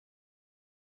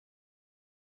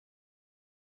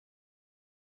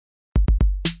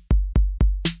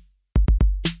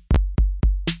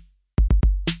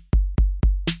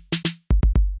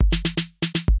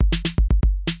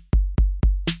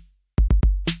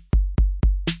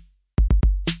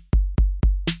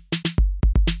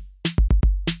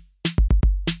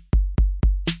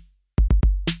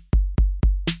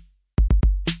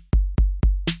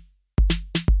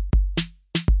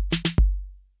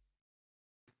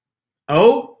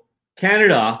Oh,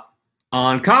 Canada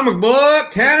on Comic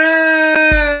Book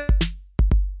Canon.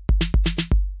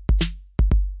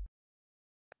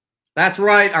 That's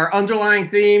right. Our underlying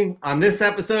theme on this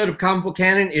episode of Comic Book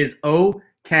Canon is Oh,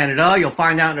 Canada. You'll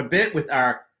find out in a bit with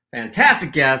our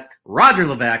fantastic guest, Roger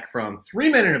Levesque from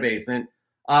 3 Men in a Basement.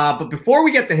 But before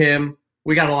we get to him,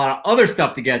 we got a lot of other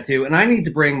stuff to get to, and I need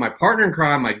to bring my partner in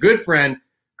crime, my good friend,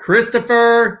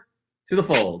 Christopher, to the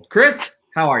fold. Chris,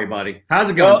 how are you, buddy? How's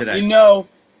it going today? You know,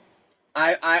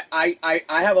 I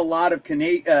have a lot of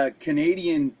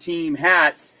Canadian team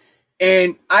hats,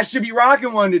 and I should be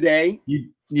rocking one today.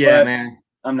 Yeah, man.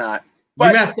 I'm not.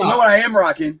 But you know what I am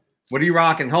rocking? What are you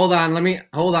rocking? Hold on. What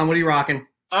are you rocking?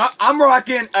 I'm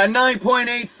rocking a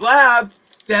 9.8 slab.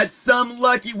 That's some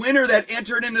lucky winner that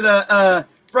entered into the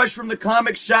Fresh from the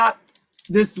Comic Shop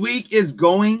this week is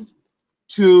going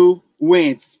to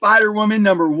win. Spider-Woman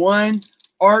 #1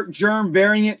 Art Germ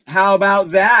variant. How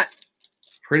about that?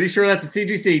 Pretty sure that's a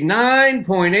CGC.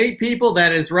 9.8 people.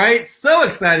 That is right. So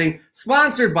exciting.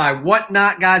 Sponsored by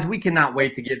Whatnot, guys. We cannot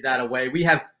wait to give that away.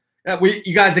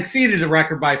 You guys exceeded the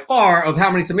record by far of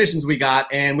how many submissions we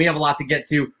got, and we have a lot to get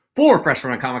to for Fresh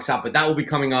from a Comic Shop, but that will be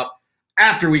coming up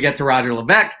after we get to Roger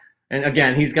Levesque. And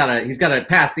again, he's got to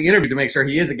pass the interview to make sure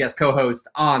he is a guest co-host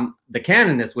on the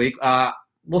Canon this week.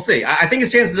 We'll see. I think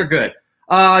his chances are good.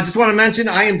 I just want to mention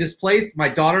I am displaced. My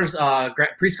daughter's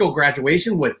preschool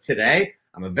graduation was today.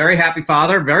 I'm a very happy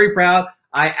father, very proud.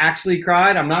 I actually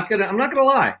cried. I'm not gonna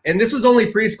lie. And this was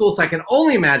only preschool, so I can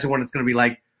only imagine what it's gonna be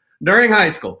like during high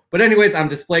school. But anyways, I'm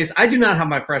displaced. I do not have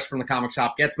my Fresh from the Comic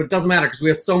Shop gets, but it doesn't matter because we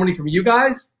have so many from you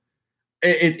guys.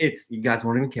 You guys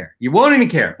won't even care. You won't even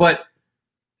care. But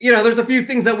you know, there's a few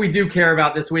things that we do care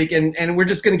about this week, and we're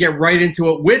just gonna get right into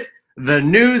it with the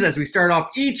news as we start off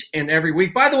each and every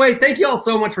week. By the way, thank you all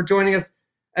so much for joining us,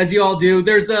 as you all do.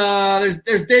 There's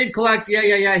Dave Collects.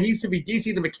 Yeah. He used to be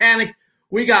DC the Mechanic.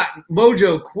 We got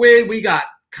Mojo Quid. We got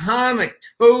Comic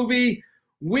Toby.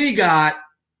 We got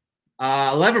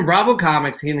 11 Bravo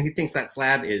Comics. He thinks that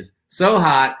slab is so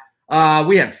hot.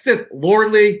 We have Sith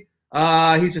Lordly.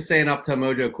 He's just saying up to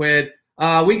Mojo Quid.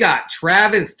 We got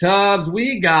Travis Tubbs.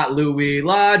 We got Louis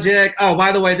Logic. Oh,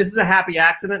 by the way, this is a happy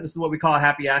accident. This is what we call a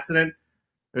happy accident.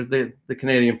 There's the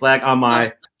Canadian flag on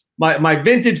my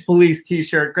Vintage Police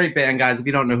t-shirt. Great band, guys. If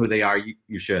you don't know who they are,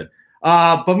 you should.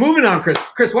 But moving on,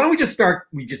 Chris, why don't we just start?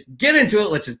 We just get into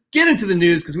it. Let's just get into the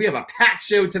news because we have a packed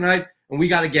show tonight, and we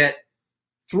got to get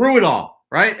through it all,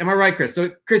 right? Am I right, Chris?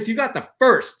 So, Chris, you got the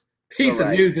first piece of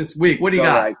news this week. What do you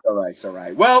got? All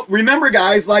right. Well, remember,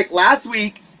 guys, like last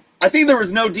week, I think there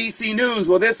was no DC news.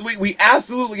 Well, this week we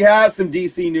absolutely have some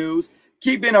DC news.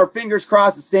 Keeping our fingers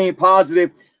crossed and staying positive.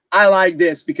 I like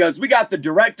this because we got the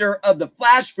director of the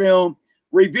Flash film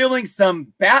revealing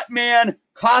some Batman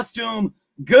costume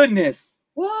goodness.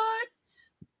 What?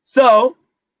 So,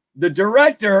 the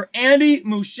director, Andy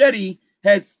Muschietti,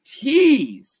 has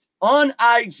teased on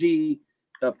IG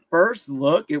the first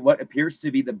look at what appears to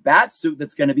be the bat suit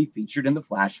that's going to be featured in the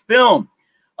Flash film.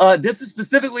 This is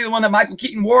specifically the one that Michael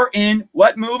Keaton wore in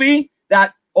what movie?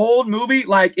 That old movie,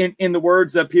 like in the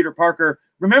words of Peter Parker.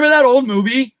 Remember that old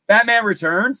movie, Batman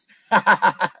Returns?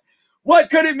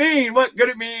 What could it mean? What could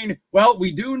it mean? Well,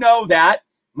 we do know that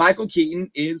Michael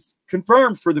Keaton is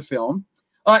confirmed for the film,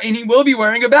 and he will be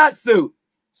wearing a bat suit.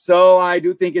 So I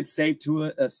do think it's safe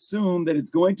to assume that it's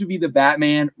going to be the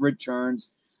Batman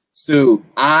Returns suit.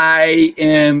 I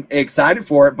am excited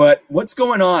for it, but what's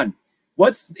going on?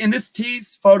 What's in this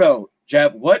tease photo,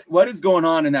 Jeb? What is going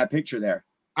on in that picture there?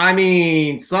 I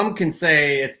mean, some can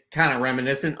say it's kind of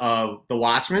reminiscent of The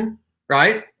Watchmen,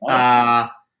 right? Oh.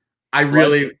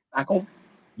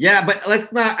 Yeah, but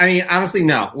let's not. I mean, honestly,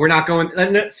 no, we're not going.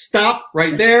 Let's stop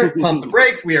right there. Pump the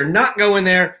brakes. We are not going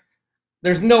there.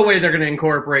 There's no way they're going to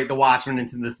incorporate The Watchmen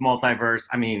into this multiverse.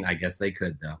 I mean, I guess they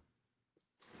could, though.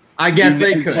 I guess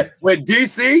they could. With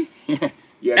DC?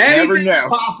 You never know.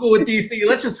 Possible with DC.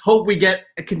 Let's just hope we get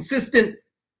a consistent.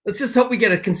 Let's just hope we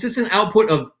get a consistent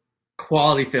output of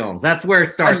quality films. That's where it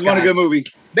starts. I just want a good movie.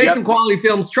 Make some quality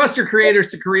films. Trust your creators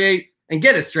to create and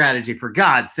get a strategy, for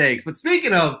God's sakes. But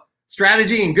speaking of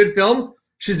strategy and good films,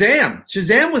 Shazam.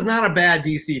 Shazam was not a bad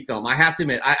DC film. I have to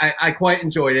admit, I quite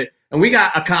enjoyed it. And we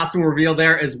got a costume reveal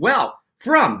there as well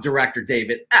from director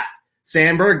David F.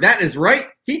 Sandberg. That is right.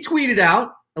 He tweeted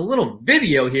out a little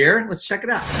video here. Let's check it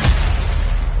out.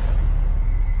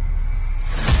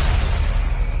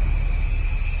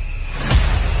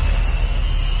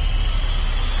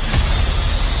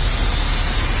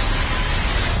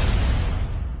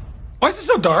 Why is it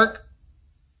so dark?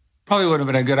 Probably would have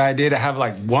been a good idea to have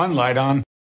like one light on.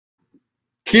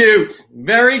 Cute.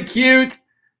 Very cute.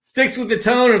 sticks with the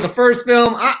tone of the first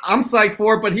film. I'm psyched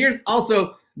for it, but here's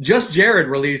also Just Jared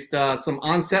released some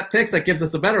on-set pics that gives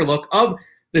us a better look of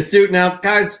the suit. Now,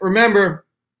 guys, remember,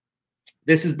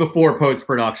 this is before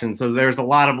post-production, so there's a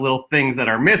lot of little things that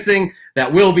are missing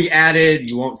that will be added.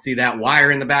 You won't see that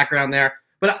wire in the background there.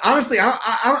 But honestly,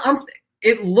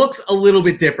 it looks a little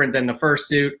bit different than the first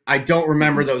suit. I don't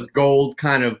remember those gold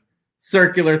kind of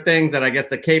circular things that I guess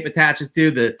the cape attaches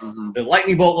to. The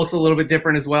lightning bolt looks a little bit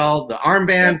different as well. The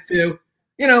armbands too.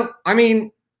 You know, I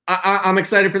mean, I'm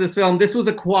excited for this film. This was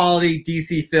a quality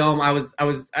DC film.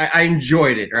 I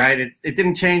enjoyed it. Right? It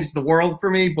didn't change the world for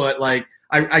me, but like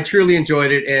I truly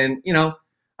enjoyed it, and you know,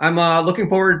 I'm looking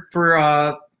forward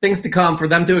for things to come for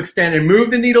them to extend and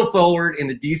move the needle forward in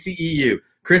the DCEU.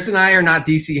 Chris and I are not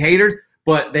DC haters,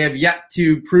 but they have yet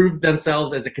to prove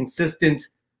themselves as a consistent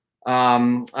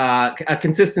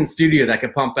studio that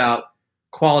could pump out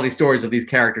quality stories of these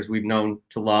characters we've known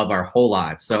to love our whole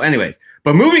lives. So anyways,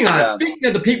 but moving on, speaking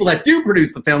of the people that do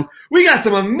produce the films, we got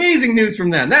some amazing news from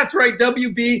them. That's right,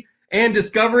 WB and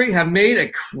Discovery have made a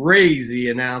crazy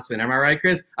announcement. Am I right,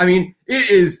 Chris? I mean, it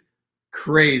is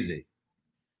crazy.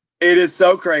 It is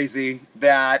so crazy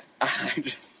that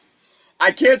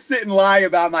I can't sit and lie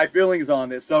about my feelings on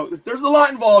this. So there's a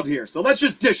lot involved here. So let's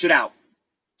just dish it out.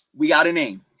 We got a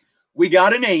name. We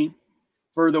got a name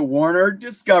for the Warner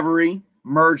Discovery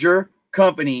merger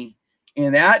company.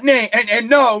 And that name, and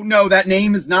no, that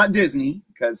name is not Disney,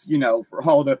 because, you know, for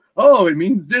all the, it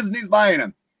means Disney's buying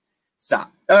them.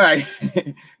 Stop. All right.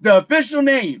 The official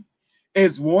name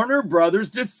is Warner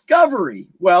Brothers Discovery.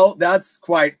 Well, that's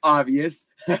quite obvious.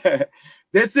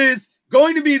 This is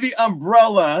going to be the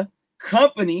umbrella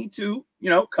company to, you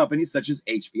know, companies such as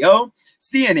HBO,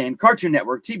 CNN, Cartoon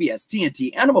Network, TBS,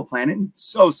 TNT, Animal Planet, and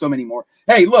so many more.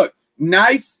 Hey, look,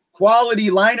 nice quality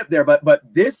lineup there, but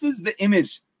this is the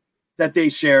image that they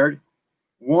shared.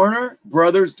 Warner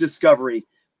Brothers Discovery.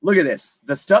 Look at this.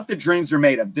 The stuff that dreams are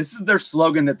made of. This is their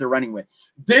slogan that they're running with.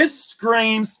 This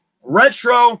screams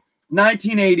retro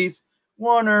 1980s.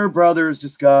 Warner Brothers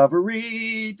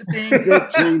Discovery, the things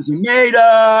that dreams are made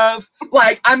of.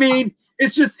 Like, I mean,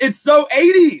 it's so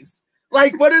 80s.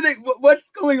 Like,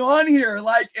 what's going on here?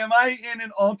 Like, am I in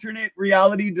an alternate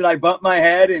reality? Did I bump my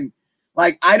head? And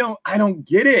like, I don't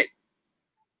get it.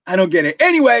 I don't get it.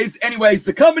 Anyways,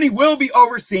 the company will be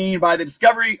overseen by the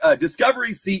Discovery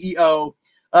CEO,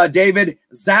 David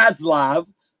Zaslav,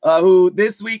 who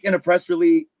this week in a press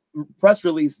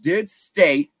release did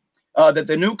state that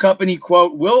the new company,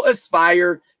 quote, will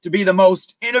aspire to be the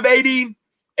most innovating,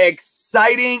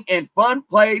 exciting, and fun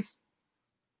place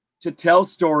to tell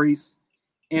stories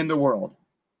in the world.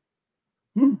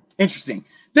 Interesting.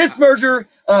 This merger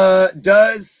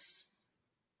does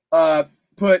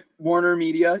put Warner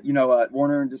Media, you know,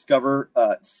 Warner and Discover,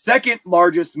 second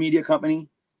largest media company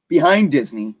behind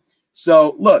Disney.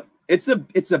 So look, it's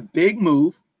a big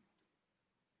move.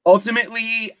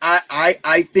 Ultimately,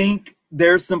 I think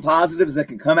there's some positives that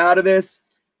can come out of this,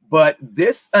 but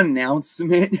this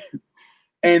announcement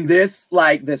and this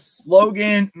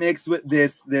slogan mixed with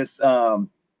this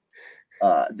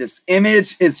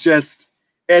image is just,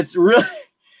 it's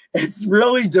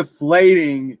really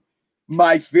deflating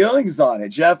my feelings on it,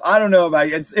 Jeff. I don't know about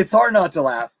you. It's hard not to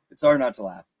laugh. It's hard not to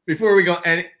laugh. Before we go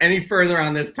any further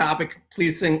on this topic,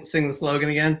 please sing the slogan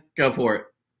again. Go for it.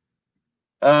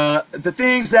 The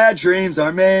things that dreams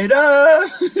are made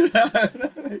of.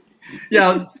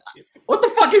 Yeah. What the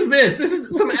fuck is this? This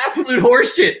is some absolute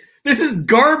horseshit. This is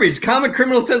garbage. Comic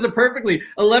Criminal says it perfectly.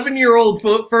 11-year-old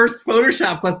first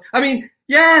Photoshop class. I mean,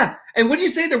 yeah. And what do you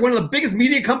say? They're one of the biggest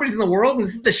media companies in the world, and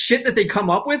this is the shit that they come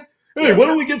up with? Hey, why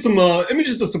don't we get some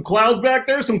images of some clouds back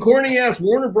there, some corny-ass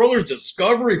Warner Brothers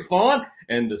Discovery font,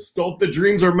 and the stuff that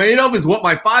dreams are made of is what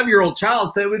my 5-year-old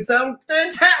child said would sound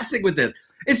fantastic with this.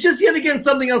 It's just yet again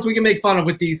something else we can make fun of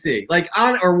with DC,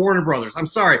 or Warner Brothers. I'm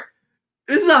sorry.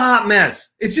 This is a hot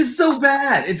mess. It's just so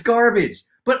bad. It's garbage.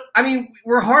 But, I mean,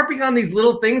 we're harping on these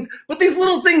little things, but these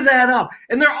little things add up,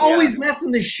 and they're always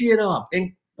messing this shit up.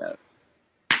 And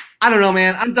I don't know,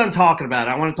 man. I'm done talking about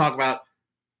it. I want to talk about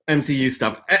MCU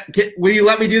stuff. Will you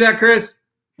let me do that, Chris?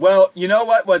 Well, you know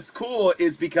what? What's cool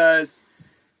is because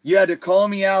you had to call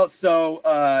me out. So,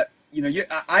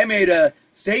 I made a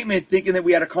statement thinking that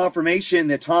we had a confirmation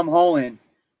that Tom Holland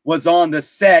was on the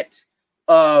set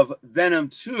of Venom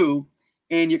 2.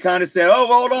 And you kind of said, oh,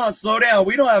 hold on, slow down.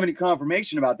 We don't have any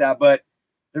confirmation about that. But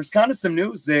there's kind of some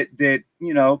news that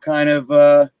you know, kind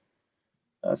of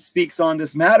speaks on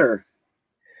this matter.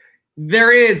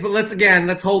 There is, but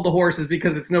let's hold the horses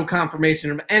because it's no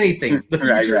confirmation of anything. The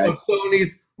future of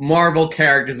Sony's Marvel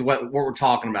characters is what we're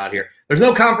talking about here. There's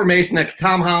no confirmation that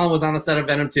Tom Holland was on the set of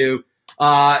Venom 2.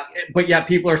 But yeah,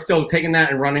 people are still taking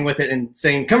that and running with it and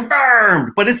saying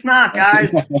confirmed, but it's not,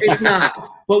 guys. It's not.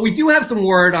 But we do have some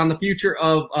word on the future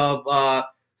of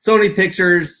Sony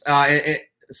Pictures,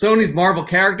 Sony's Marvel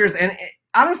characters, and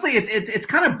honestly, it's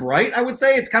kind of bright. I would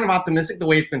say it's kind of optimistic the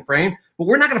way it's been framed, but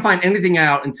we're not going to find anything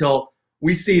out until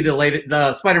we see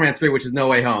the Spider-Man 3, which is No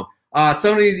Way Home.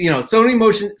 Sony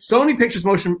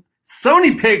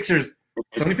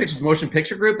Pictures Motion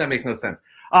Picture Group. That makes no sense.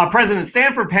 President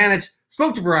Sanford Panich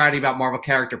spoke to Variety about Marvel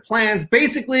character plans.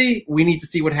 Basically, we need to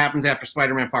see what happens after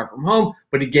Spider-Man Far From Home,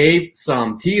 but he gave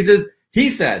some teases. He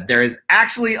said there is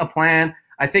actually a plan.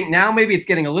 I think now maybe it's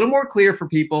getting a little more clear for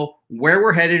people where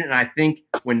we're headed, and I think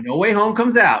when No Way Home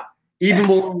comes out, even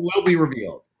more will be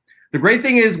revealed. The great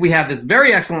thing is we have this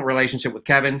very excellent relationship with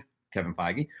Kevin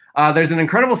Feige. There's an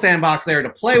incredible sandbox there to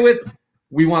play with.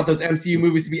 We want those MCU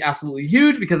movies to be absolutely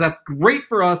huge because that's great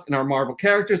for us and our Marvel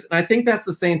characters, and I think that's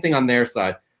the same thing on their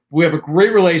side. We have a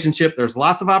great relationship. There's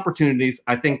lots of opportunities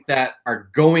I think that are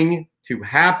going to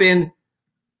happen.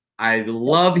 I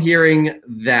love hearing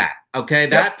that. Okay,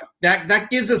 that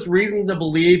gives us reason to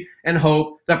believe and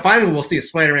hope that finally we'll see a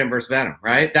Spider-Man versus Venom,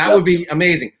 right? That would be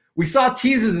amazing. We saw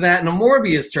teases of that in a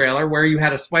Morbius trailer where you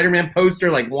had a Spider-Man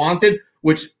poster like Wanted,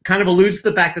 which kind of alludes to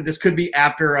the fact that this could be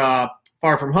after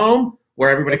Far From Home, where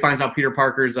everybody finds out Peter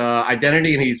Parker's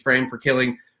identity and he's framed for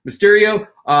killing Mysterio.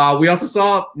 We also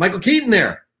saw Michael Keaton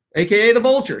there, a.k.a. the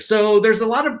Vulture. So there's a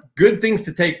lot of good things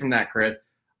to take from that, Chris.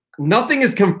 Nothing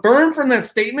is confirmed from that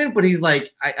statement, but he's like,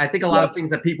 I think a lot of things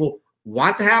that people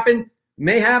want to happen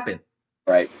may happen.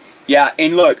 Right. Yeah.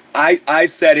 And look, I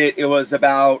said it. It was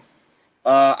about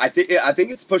I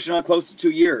think it's pushing on close to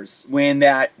 2 years when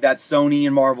that Sony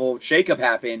and Marvel shakeup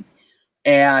happened,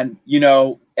 and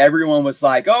everyone was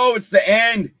like, "Oh, it's the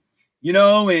end,"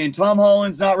 and Tom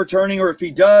Holland's not returning, or if he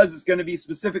does, it's going to be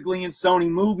specifically in Sony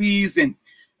movies, and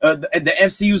the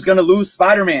MCU is going to lose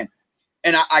Spider-Man.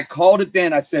 And I called it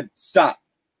then. I said, stop.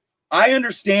 I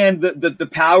understand the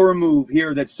power move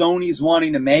here that Sony's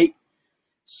wanting to make.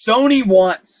 Sony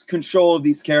wants control of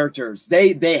these characters.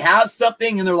 They have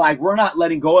something, and they're like, we're not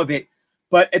letting go of it.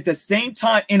 But at the same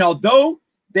time, and although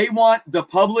they want the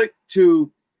public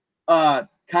to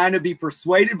kind of be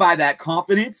persuaded by that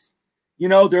confidence,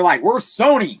 they're like, we're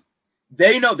Sony.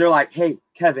 They know. They're like, hey,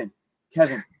 Kevin,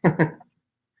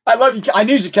 I love you. I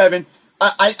need you, Kevin.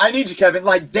 I need you, Kevin.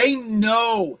 Like, they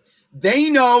know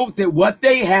that what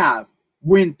they have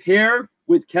when paired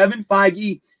with Kevin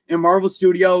Feige and Marvel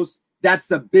Studios, that's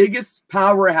the biggest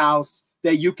powerhouse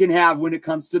that you can have when it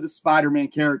comes to the Spider-Man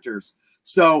characters.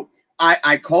 So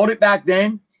I called it back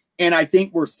then, and I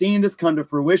think we're seeing this come to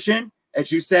fruition.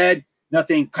 As you said,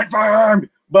 nothing confirmed,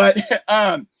 but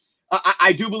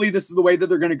I do believe this is the way that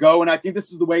they're going to go, and I think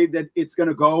this is the way that it's going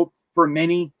to go for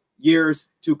many years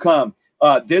to come.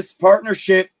 This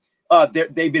partnership,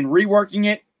 they've been reworking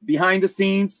it behind the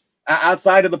scenes,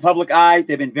 outside of the public eye.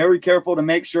 They've been very careful to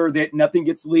make sure that nothing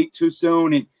gets leaked too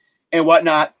soon and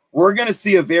whatnot. We're going to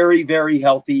see a very, very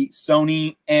healthy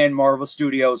Sony and Marvel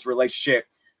Studios relationship,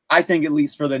 I think, at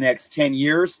least for the next 10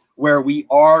 years, where we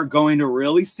are going to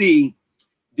really see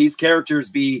these characters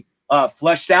be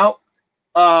fleshed out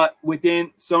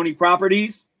within Sony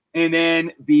properties, and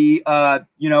then be,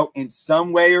 in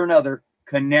some way or another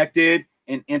connected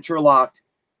and interlocked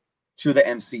to the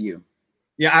MCU.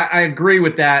 Yeah, I agree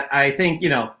with that. I think,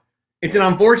 it's an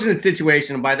unfortunate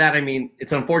situation. And by that, I mean,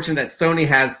 it's unfortunate that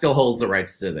Sony still holds the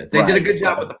rights to this. They did a good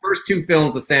job with the first 2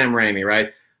 films with Sam Raimi,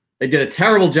 right? They did a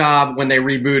terrible job when they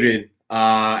rebooted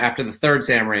after the 3rd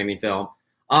Sam Raimi film.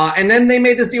 And then they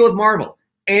made this deal with Marvel.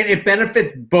 And it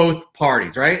benefits both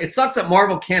parties, right? It sucks that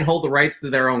Marvel can't hold the rights to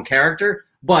their own character,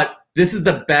 but this is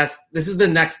the best. This is the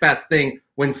next best thing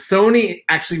when Sony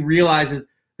actually realizes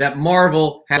that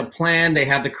Marvel has a plan. They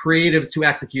have the creatives to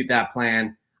execute that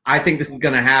plan. I think this is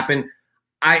going to happen.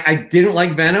 I didn't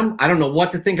like Venom. I don't know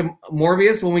what to think of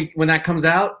Morbius when that comes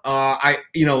out.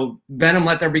 Venom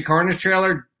Let There Be Carnage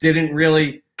trailer didn't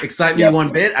really excite me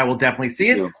one bit. I will definitely see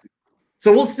it. Yep.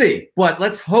 So we'll see. But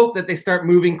let's hope that they start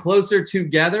moving closer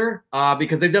together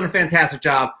because they've done a fantastic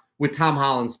job with Tom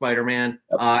Holland's Spider-Man.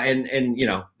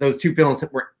 And those 2 films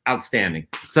were outstanding.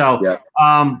 So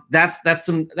that's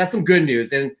some good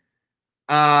news. And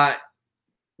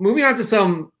moving on to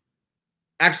some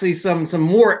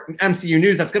more MCU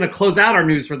news that's going to close out our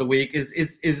news for the week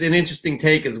is an interesting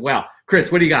take as well.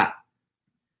 Chris, what do you got?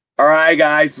 All right,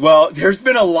 guys. Well, there's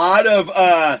been a lot of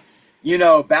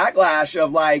backlash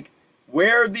of like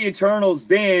where the Eternals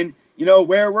been.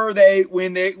 Where were they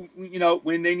when they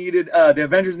needed the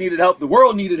Avengers needed help, the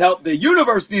world needed help, the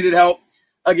universe needed help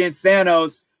against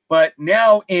Thanos. But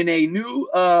now in a new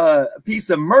piece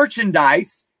of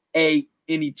merchandise, an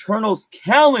Eternals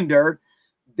calendar,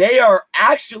 they are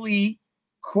actually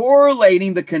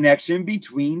correlating the connection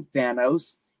between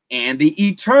Thanos and the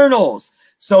Eternals.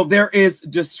 So there is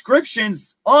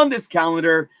descriptions on this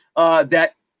calendar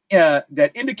that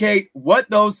indicate what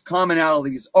those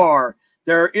commonalities are.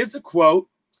 There is a quote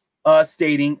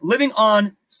stating, living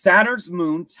on Saturn's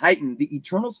moon, Titan, the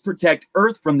Eternals protect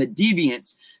Earth from the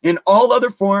deviants and all other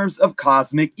forms of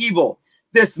cosmic evil.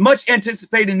 This much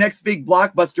anticipated next big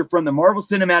blockbuster from the Marvel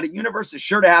Cinematic Universe is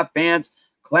sure to have fans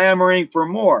clamoring for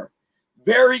more.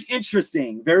 Very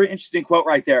interesting quote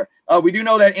right there. We do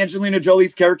know that Angelina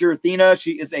Jolie's character Athena,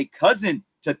 she is a cousin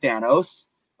to Thanos,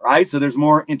 right? So there's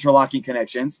more interlocking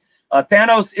connections.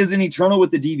 Thanos is an Eternal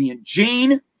with the deviant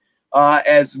gene.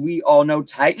 As we all know,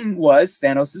 Titan was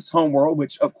Thanos' homeworld,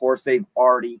 which of course they've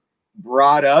already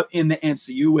brought up in the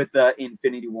MCU with the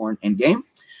Infinity War and Endgame.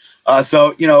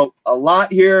 So, you know, a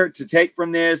lot here to take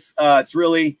from this. It's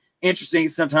really interesting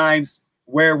sometimes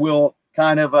where we'll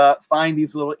kind of find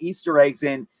these little Easter eggs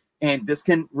in, and this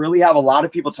can really have a lot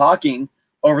of people talking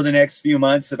over the next few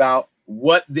months about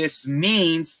what this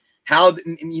means. How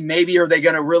maybe are they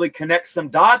going to really connect some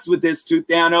dots with this to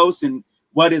Thanos and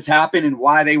what has happened and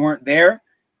why they weren't there?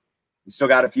 We still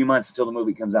got a few months until the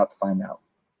movie comes out to find out.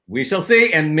 We shall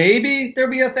see, and maybe there'll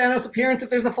be a Thanos appearance if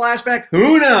there's a flashback.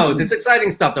 Who knows? It's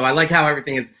exciting stuff, though. I like how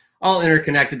everything is all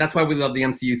interconnected. That's why we love the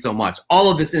MCU so much.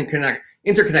 All of this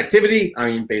interconnectivity, I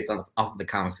mean, based off of the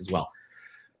comics as well.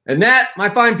 And that, my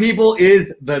fine people,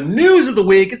 is the news of the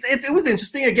week. It was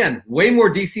interesting. Again, way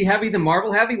more DC heavy than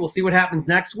Marvel heavy. We'll see what happens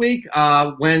next week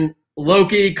when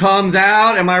Loki comes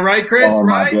out. Am I right, Chris? Oh,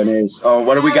 my goodness. Oh,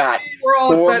 what do we got? We're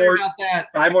all excited about that.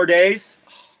 5 more days?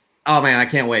 Oh, man, I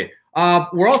can't wait.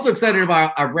 We're also excited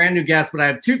about our brand new guest, but I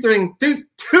have two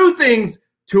things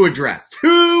to address.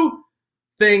 Two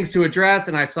things to address,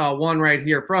 and I saw one right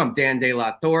here from Dan De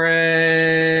La Torre.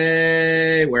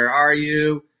 Where are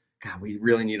you? God, we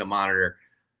really need a moderator.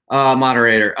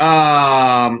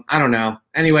 I don't know.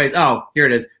 Anyways, oh, here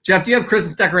it is. Jeff, do you have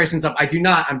Christmas decorations up? I do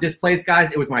not. I'm displaced,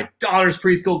 guys. It was my daughter's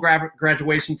preschool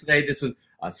graduation today. This was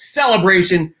a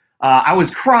celebration. I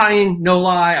was crying, no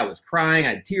lie. I was crying. I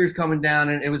had tears coming down,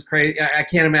 and it was crazy. I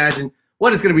can't imagine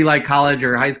what it's going to be like college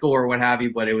or high school or what have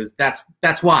you, but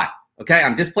that's why. Okay,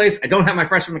 I'm displaced. I don't have my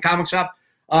Fresh from the Comic Shop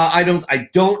items. I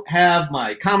don't have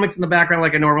my comics in the background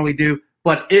like I normally do,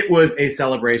 but it was a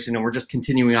celebration, and we're just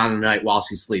continuing on tonight while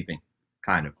she's sleeping,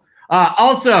 kind of.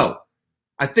 Also,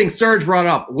 I think Serge brought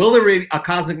up, will there be a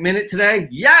Cosmic Minute today?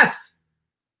 Yes!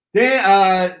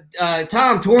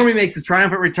 Tom Tormey makes his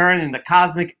triumphant return in the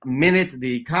Cosmic Minute,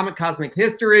 the comic cosmic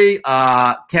history.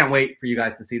 Can't wait for you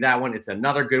guys to see that one. It's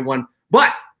another good one.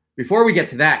 But before we get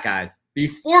to that, guys, we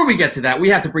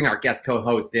have to bring our guest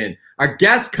co-host in. Our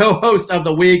guest co-host of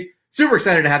the week. Super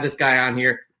excited to have this guy on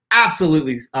here.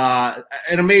 Absolutely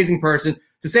an amazing person.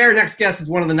 To say our next guest is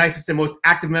one of the nicest and most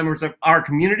active members of our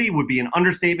community would be an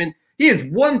understatement. He is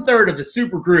 1/3 of the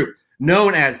super group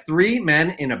known as 3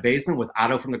 Men in a Basement with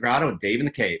Otto from the Grotto and Dave in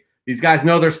the Cave. These guys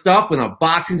know their stuff with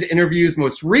unboxings, interviews,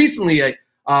 most recently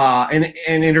an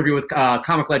interview with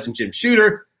comic legend Jim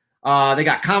Shooter. They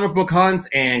got comic book hunts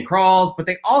and crawls, but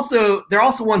they're also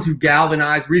ones who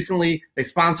galvanize. Recently, they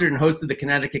sponsored and hosted the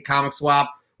Connecticut Comic Swap,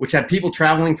 which had people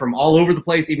traveling from all over the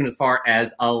place, even as far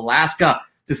as Alaska.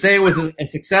 To say it was a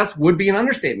success would be an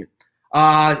understatement.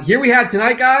 Here we have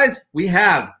tonight, guys, we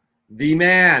have the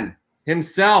man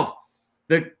himself,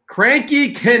 the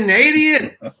cranky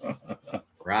Canadian,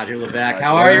 Roger Levesque.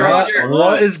 How are you, Roger?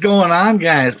 What is going on,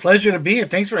 guys? Pleasure to be here.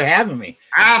 Thanks for having me.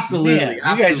 Absolutely. Man,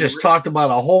 you guys just talked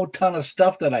about a whole ton of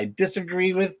stuff that I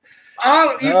disagree with.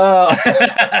 Honestly,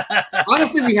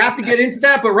 we have to get into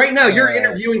that, but right now you're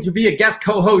interviewing to be a guest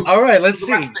co-host. All right, let's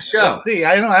see. The show. Let's see.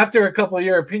 I don't know. After a couple of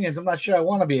your opinions, I'm not sure I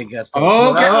want to be a guest host.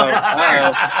 Oh,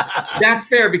 okay. That's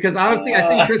fair, because honestly, I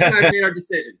think Chris and I made our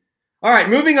decision. All right,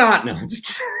 moving on. No, I'm just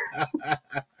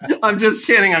kidding. I'm just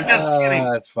kidding.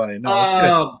 That's funny. No, that's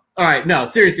good. All right, no,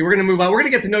 seriously, we're going to move on. We're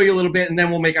going to get to know you a little bit, and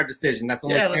then we'll make our decision. That's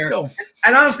only fair. Let's go.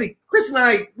 And honestly, Chris and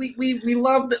I, we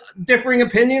love the differing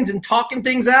opinions and talking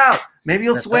things out. Maybe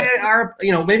you'll sway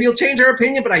maybe you'll change our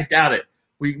opinion, but I doubt it.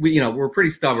 We're pretty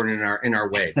stubborn in our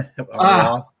ways.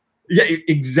 Yeah,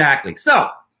 exactly. So,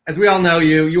 as we all know,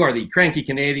 you are the cranky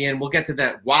Canadian. We'll get to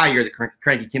that why you're the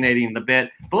cranky Canadian in a bit.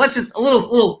 But let's just a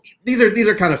little. These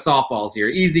are kind of softballs here.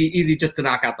 Easy, just to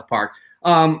knock out the park.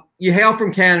 You hail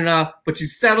from Canada, but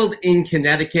you've settled in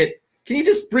Connecticut. Can you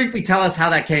just briefly tell us how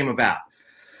that came about?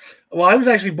 Well, I was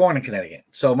actually born in Connecticut.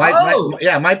 So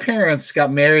my parents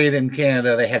got married in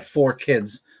Canada. They had 4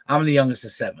 kids. I'm the youngest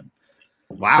of 7.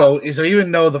 Wow. So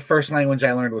even though the first language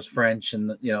I learned was French,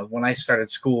 and when I started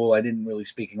school, I didn't really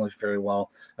speak English very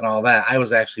well and all that. I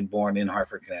was actually born in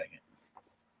Hartford, Connecticut.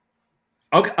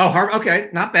 Okay. Oh, Harvard. Okay,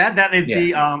 not bad. That is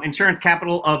the insurance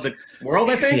capital of the world,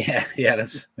 I think. Yeah.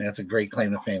 That's a great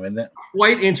claim to fame, isn't it?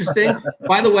 Quite interesting.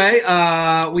 By the way,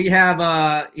 we have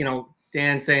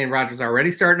Dan saying Roger's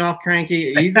already starting off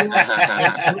cranky. Easy. Don't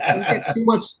get too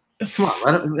much. Come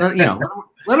on,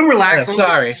 let him relax.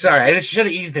 Sorry. I should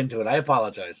have eased into it. I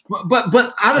apologize.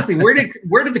 But honestly, where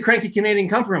did the cranky Canadian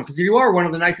come from? Because you are one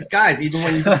of the nicest guys,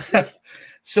 even when you.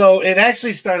 So it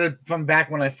actually started from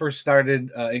back when I first started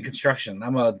in construction.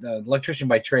 I'm an electrician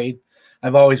by trade.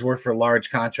 I've always worked for large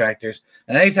contractors.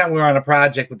 And anytime we were on a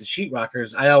project with the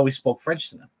sheetrockers, I always spoke French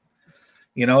to them.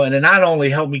 And it not only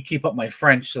helped me keep up my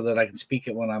French so that I can speak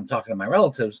it when I'm talking to my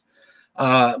relatives,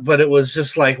 but it was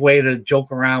just like way to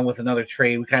joke around with another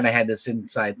trade. We kind of had this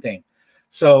inside thing.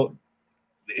 So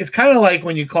it's kind of like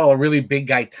when you call a really big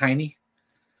guy tiny.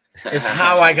 Is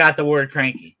how I got the word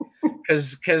cranky.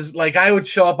 Because like I would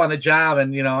show up on the job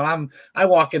and I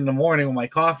walk in the morning with my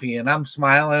coffee and I'm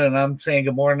smiling and I'm saying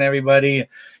good morning to everybody,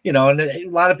 and a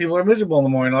lot of people are miserable in the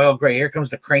morning. Like, oh great, here comes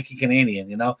the cranky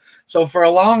Canadian, So for a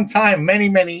long time,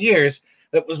 many years,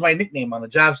 that was my nickname on the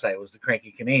job site, was the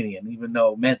cranky Canadian, even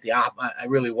though it meant I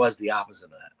really was the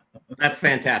opposite of that. That's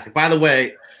fantastic. By the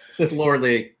way, Sith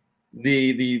Lordly,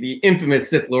 the infamous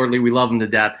Sith Lordly, we love him to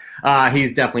death.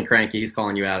 He's definitely cranky. He's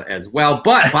calling you out as well.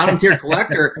 But bottom tier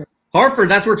collector. Hartford,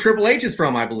 that's where Triple H is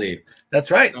from, I believe.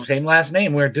 That's right. Same last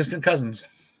name. We're distant cousins.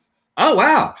 Oh,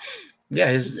 wow. Yeah,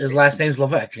 his last name's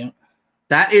Levesque. Yeah.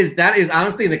 That is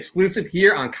honestly an exclusive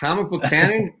here on Comic Book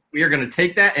Canon. We are going to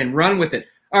take that and run with it.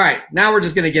 All right, now we're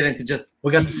just going to get into just...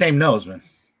 We got the same nose, man.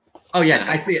 Oh, yeah,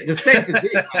 I see it. The same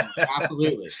physique.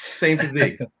 Absolutely. Same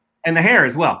physique. And the hair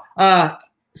as well.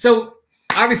 So,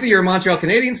 obviously, you're a Montreal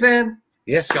Canadiens fan.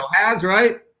 Yes. Go Habs,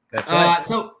 right? That's right.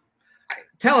 So...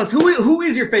 Tell us, who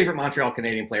is your favorite Montreal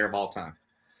Canadian player of all time?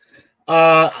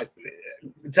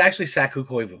 It's actually Saku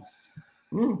Koivu.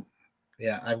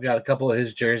 Yeah, I've got a couple of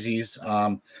his jerseys.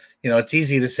 It's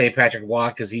easy to say Patrick Waugh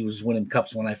because he was winning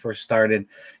cups when I first started.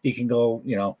 You can go,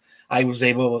 I was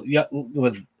able,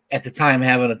 with at the time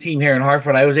having a team here in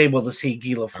Hartford, I was able to see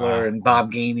Guy Lafleur and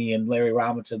Bob Gainey and Larry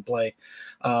Robinson play.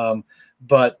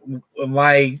 But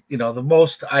the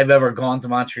most I've ever gone to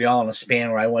Montreal in a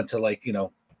span where I went to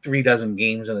 3 dozen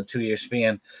games in a 2-year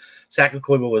span. Saku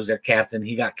Koivu was their captain.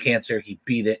 He got cancer. He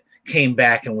beat it, came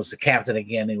back and was the captain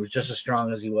again. He was just as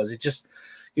strong as he was.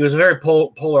 He was a very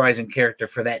polarizing character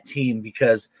for that team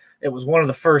because it was one of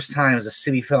the first times a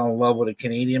city fell in love with a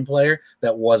Canadian player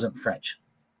that wasn't French.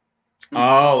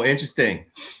 Oh, interesting.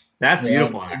 That's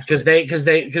beautiful. Because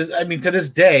to this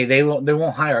day, they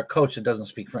won't hire a coach that doesn't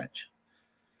speak French.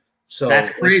 So that's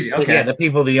crazy. Okay. Yeah,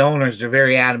 the owners, they're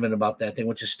very adamant about that thing,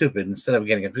 which is stupid. Instead of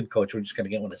getting a good coach, we're just going to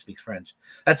get one that speaks French.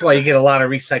 That's why you get a lot of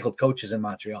recycled coaches in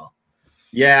Montreal.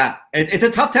 Yeah, it's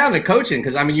a tough town to coach in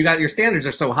because you got your standards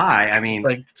are so high.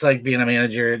 It's like being a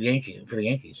manager for the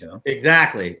Yankees,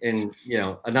 Exactly, and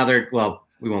another. Well,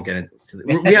 we won't get into.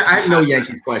 I have no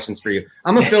Yankees questions for you.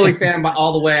 I'm a Philly fan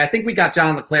all the way. I think we got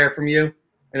John LeClair from you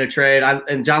in a trade,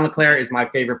 and John LeClair is my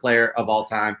favorite player of all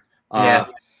time.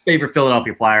 Favorite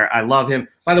Philadelphia Flyer. I love him.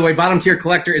 By the way, bottom tier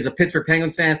collector is a Pittsburgh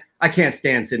Penguins fan. I can't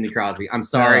stand Sidney Crosby. I'm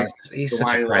sorry. He's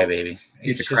such a crybaby.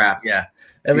 He's a crap. Yeah.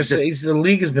 The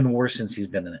league has been worse since he's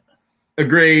been in it.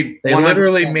 Agreed. They 100%.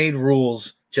 Literally made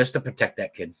rules just to protect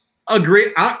that kid.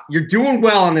 Agreed. You're doing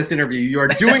well on this interview. You are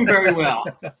doing very well.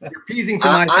 You're appeasing to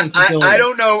my sensibilities. I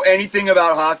don't know anything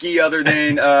about hockey other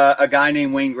than a guy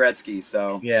named Wayne Gretzky.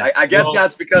 So yeah, I guess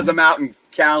that's because I'm out in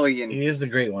Cali. And he is the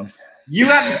great one. You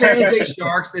have the San Jose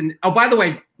Sharks, and by the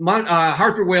way,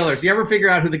 Hartford Whalers. You ever figure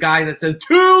out who the guy that says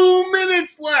 2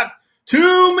 minutes left?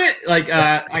 2 minutes.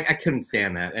 I couldn't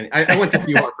stand that, and I went to a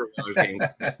few Hartford Whalers games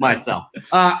myself.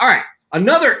 All right,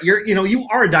 you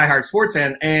are a diehard sports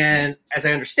fan, and as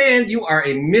I understand, you are a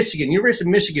University of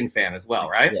Michigan fan as well,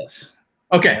 right? Yes.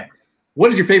 Okay. Yeah. What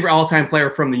is your favorite all-time player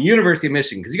from the University of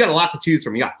Michigan? Because you got a lot to choose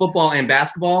from. You got football and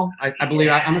basketball. I believe.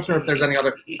 I'm not sure if there's any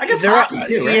other. I guess hockey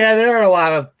too, right? Yeah, there are a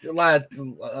lot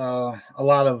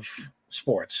of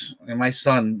sports. And my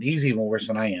son, he's even worse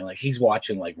than I am. He's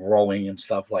watching rowing and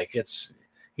stuff.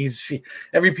 He's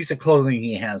every piece of clothing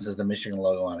he has the Michigan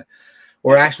logo on it.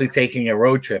 We're actually taking a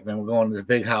road trip, and we're going to this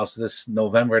big house this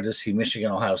November to see Michigan,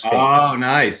 Ohio State. Oh,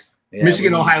 nice. Yeah,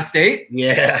 Michigan, Ohio State?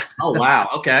 Yeah. Oh, wow.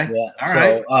 Okay. Yeah. All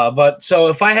right. So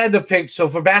if I had to pick,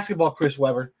 for basketball, Chris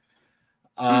Webber,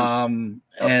 and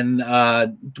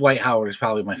Dwight Howard is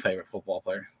probably my favorite football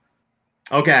player.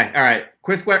 Okay. All right.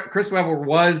 Chris Webber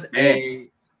was a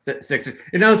Sixers.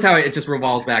 It knows how it just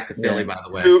revolves back to Philly, by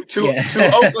the way. Two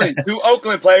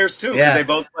Oakland players too, because they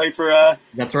both play for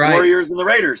that's right. Warriors and the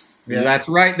Raiders. Yeah. That's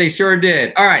right. They sure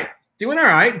did. All right. Doing all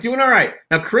right.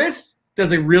 Now, Chris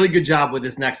does a really good job with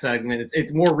this next segment.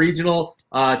 It's more regional.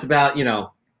 It's about,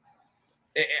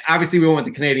 obviously we went with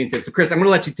the Canadian tip. So, Chris, I'm going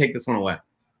to let you take this one away.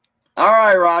 All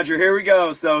right, Roger. Here we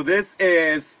go. So this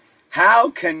is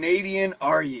How Canadian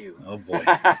Are You? Oh, boy.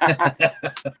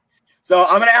 So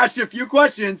I'm going to ask you a few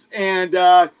questions, and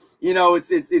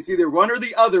it's either one or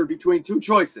the other between two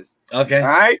choices. Okay.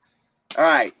 All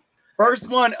right.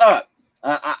 First one up.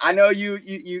 I know you're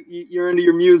into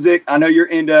your music. I know you're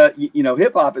into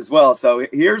hip hop as well. So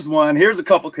here's one. Here's a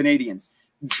couple Canadians.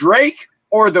 Drake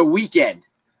or The Weeknd?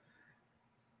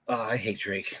 Oh, I hate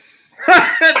Drake.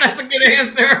 That's a good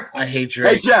answer. I hate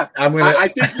Drake. Hey Jeff, I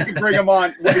think you can bring him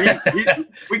on.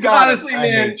 We got honestly, him.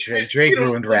 man. I hate Drake. Drake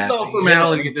ruined rap.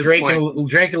 Formality at this Drake point. And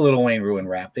Lil Wayne ruined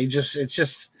rap.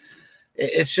 That's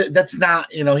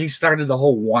not, he started the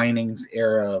whole whining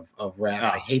era of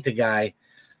rap. I hate the guy.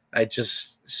 And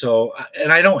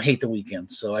I don't hate The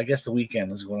Weeknd. So I guess The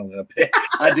Weeknd is what I'm going to pick.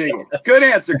 I dig it. Good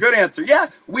answer. Yeah.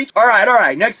 All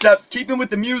right. Next up, keeping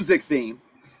with the music theme.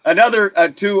 Another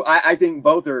two, I think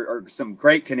both are some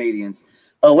great Canadians.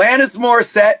 Alanis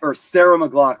Morissette or Sarah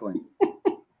McLachlan?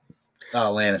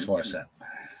 Alanis Morissette.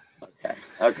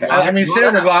 Okay. I mean,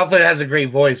 Sarah McLachlan has a great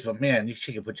voice, but man,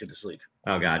 she can put you to sleep.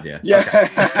 Oh God, yeah. Yeah.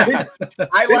 Okay.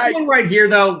 This one right here,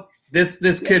 though.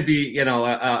 This could be,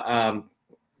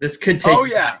 this could take. Oh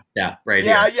yeah. Yeah. Right.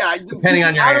 Yeah. Here. Yeah. Depending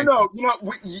on your. I don't know.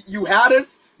 You had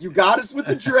us. You got us with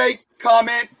the Drake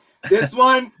comment. This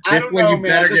one, I don't know, man.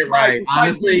 Better get right.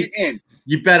 Honestly,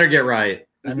 you better get right.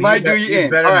 This might do you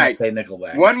in. All right. Say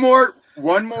Nickelback. One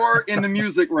more in the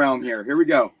music realm here. Here we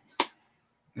go.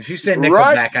 If you say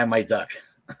Nickelback, I might duck.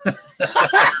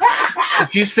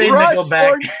 If you say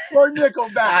Nickelback or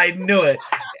Nickelback, I knew it.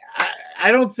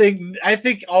 I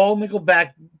think all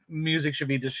Nickelback music should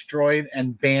be destroyed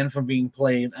and banned from being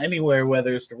played anywhere,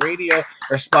 whether it's the radio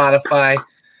or Spotify.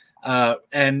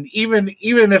 And even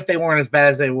if they weren't as bad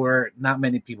as they were, not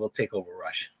many people take over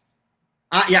Rush.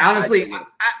 Yeah, honestly,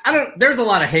 I don't. There's a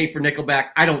lot of hate for Nickelback.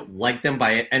 I don't like them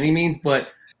by any means,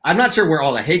 but I'm not sure where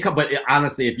all the hate comes. But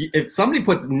honestly, if somebody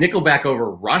puts Nickelback over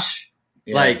Rush,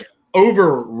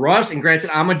 over Rush, and granted,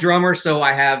 I'm a drummer, so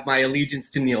I have my allegiance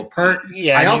to Neil Peart.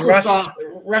 Yeah, I also saw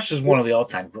Rush is one of the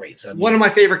all-time greats. One of my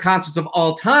favorite concerts of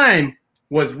all time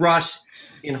was Rush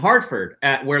in Hartford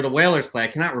at where the Whalers play. I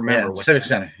cannot remember. Civic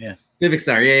Center. Yeah. Civic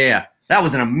Center. Yeah. That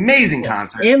was an amazing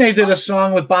concert. And they did a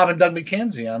song with Bob and Doug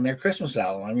McKenzie on their Christmas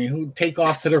album. I mean, who take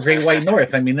off to the Great White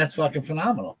North? I mean, that's fucking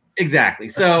phenomenal. Exactly.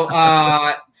 So,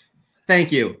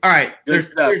 thank you. All right. Good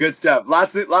stuff.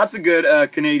 Lots of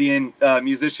good Canadian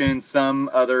musicians. Some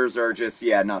others are just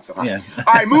not so hot. Yeah.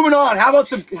 All right, moving on. How about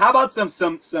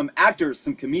some actors,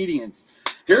 some comedians?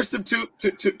 Here's some two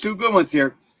good ones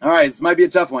here. All right, this might be a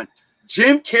tough one.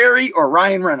 Jim Carrey or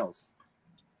Ryan Reynolds?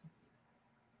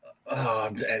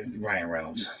 Ryan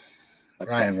Reynolds. Okay.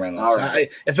 Ryan Reynolds. All right.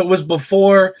 If it was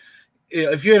before,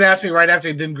 if you had asked me right after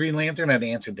he did Green Lantern, I'd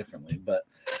answer differently. But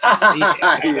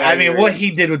I mean, what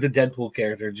he did with the Deadpool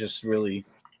character just really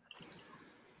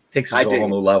takes it to a whole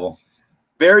new level.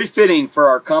 Very fitting for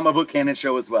our comic book canon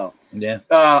show as well. Yeah.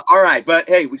 All right, but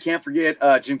hey, we can't forget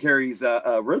Jim Carrey's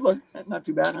Riddler. Not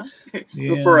too bad, huh?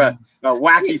 Yeah. For a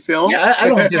wacky film. Yeah, I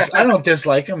don't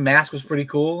dislike him. Mask was pretty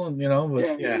cool,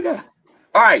 but yeah.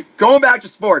 All right, going back to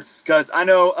sports, because I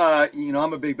know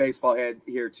I'm a big baseball head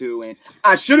here too, and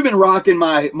I should have been rocking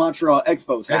my Montreal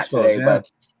Expos hat today,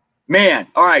 but man,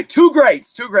 all right, two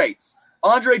greats,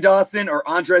 Andre Dawson or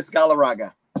Andres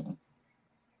Galarraga.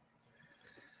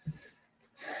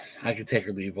 I could take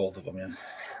or leave both of them, man.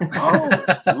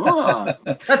 Oh,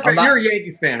 that's right. You're a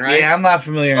Yankees fan, right? Yeah, I'm not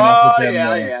familiar enough with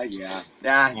them. Yeah.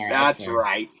 That's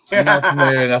right. I'm not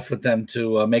familiar enough with them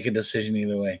to make a decision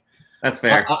either way. That's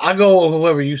fair. I'll go with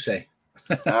whoever you say.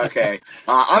 Okay.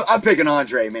 I'm picking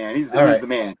Andre, man. He's the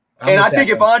man. And I think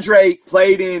if Andre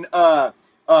played in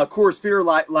Coors Field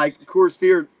like Coors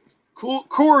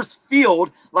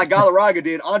Field like Galarraga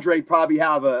did, Andre probably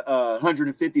have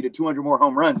 150 to 200 more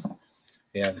home runs.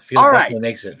 Yeah, the field definitely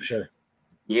makes it, for sure.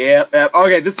 Yeah.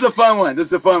 Okay, this is a fun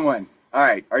one. All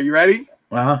right, are you ready?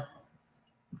 Uh-huh.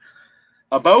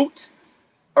 A boat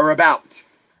or about?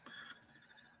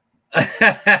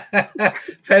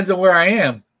 Depends on where I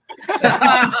am. All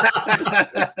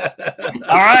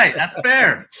right, that's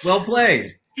fair. Well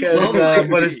played.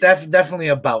 But it's definitely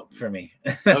about for me.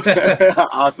 Okay.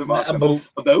 Awesome. A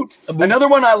boat. Another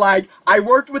one I like. I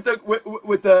worked with a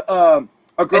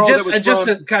girl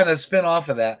to kind of spin off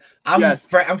of that.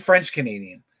 I'm French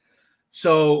Canadian.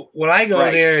 So when I go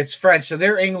Right. there, it's French. So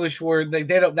their English word, they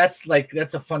don't. That's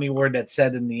a funny word that's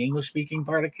said in the English speaking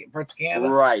parts of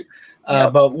Canada. Right.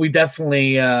 Yep. But we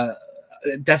definitely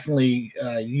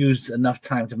used enough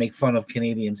time to make fun of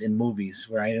Canadians in movies,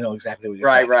 where I know exactly what you're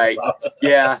talking about.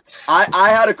 Yeah. I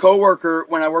had a coworker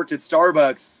when I worked at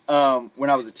Starbucks when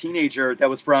I was a teenager that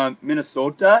was from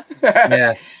Minnesota.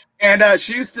 Yeah. And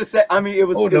she used to say, I mean, it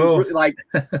was really like,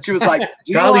 she was like,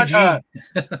 do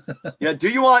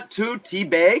you want 2 tea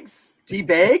bags?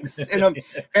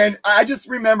 And I just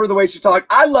remember the way she talked.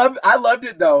 I loved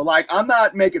it though. Like, I'm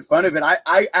not making fun of it.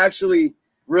 I actually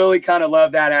really kind of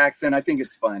love that accent. I think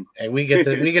it's fun. Hey, we get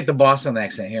the Boston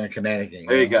accent here in Connecticut.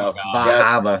 There you go.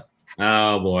 Bahaba.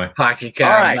 Oh boy. Pocket All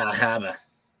right. Bahaba.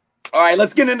 All right,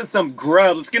 let's get into some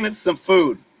grub. Let's get into some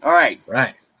food. All right.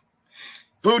 Right.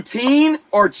 Poutine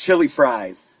or chili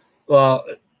fries? Well,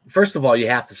 first of all, you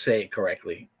have to say it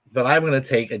correctly. But I'm going to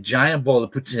take a giant bowl of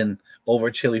poutine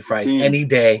over chili fries any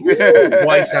day,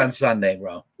 twice on Sunday,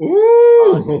 bro.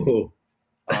 Ooh.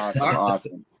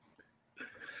 Awesome.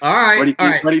 All right.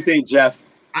 What do you think, Jeff?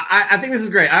 I think this is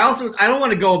great. I don't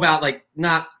want to go about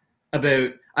not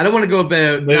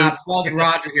plugging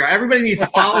Roger here. Everybody needs to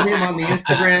follow him on the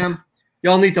Instagram.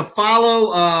 Y'all need to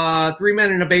follow 3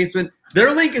 Men in a Basement.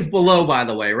 Their link is below, by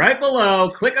the way, right below.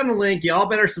 Click on the link. Y'all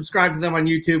better subscribe to them on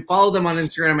YouTube. Follow them on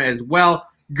Instagram as well.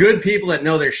 Good people that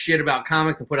know their shit about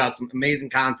comics and put out some amazing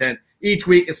content each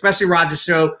week, especially Roger's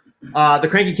show, The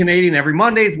Cranky Canadian, every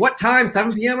Mondays. What time?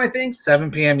 7 p.m., I think?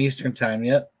 7 p.m. Eastern time,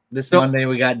 yep. This Monday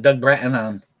we got Doug Bratton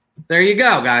on. There you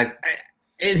go, guys.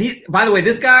 And by the way,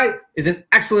 this guy is an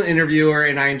excellent interviewer,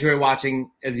 and I enjoy watching,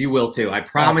 as you will too. I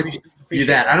promise you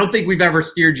that. I don't think we've ever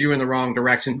steered you in the wrong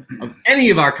direction of any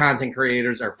of our content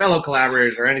creators, our fellow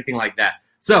collaborators, or anything like that.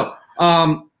 So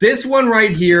this one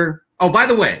right here. Oh, by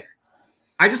the way,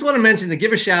 I just want to mention to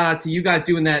give a shout out to you guys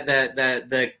doing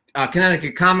the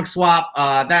Connecticut comic swap.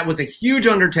 That was a huge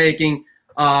undertaking,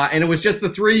 and it was just the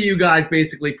 3 of you guys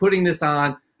basically putting this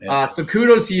on. Yeah. So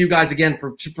kudos to you guys again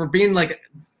for being like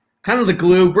kind of the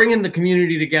glue, bringing the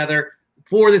community together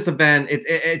for this event.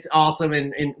 It's awesome,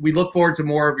 and we look forward to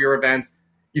more of your events.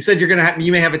 You said you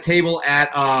may have a table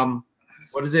at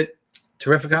what is it?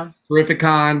 Terrificon.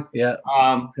 Yeah.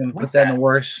 Gonna put that in the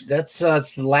works. That's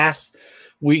it's the last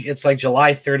week. It's like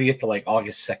July 30th to like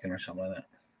August 2nd or something like that.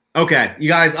 Okay, you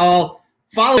guys all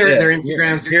follow their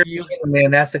Instagrams. Man,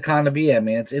 that's the con to be at,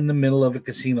 man. It's in the middle of a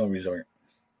casino resort.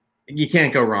 You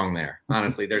can't go wrong there.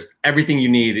 Honestly, there's everything you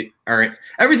need.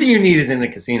 Everything you need is in the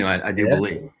casino. I do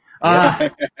believe. All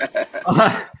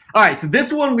right, so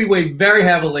this one we weigh very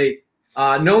heavily,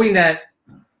 knowing that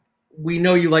we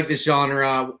know you like this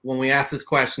genre. When we ask this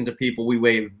question to people, we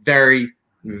weigh very,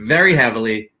 very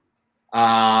heavily,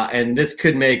 and this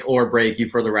could make or break you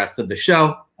for the rest of the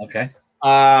show. Okay.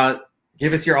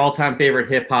 Give us your all-time favorite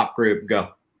hip-hop group.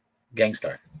 Go.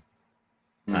 Gangstar.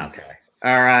 Okay.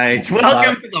 All right.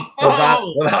 Welcome to the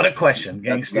phone. Without a question.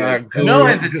 Gangstar. No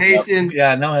hesitation.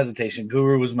 Yeah, no hesitation.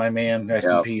 Guru was my man. Rest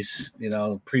in peace. You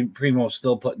know, Primo's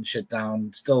still putting shit down,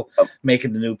 still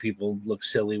making the new people look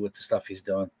silly with the stuff he's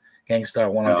doing.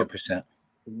 Gangstar 100%.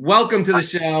 Welcome to the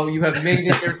show. You have made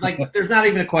it. There's not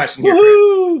even a question here,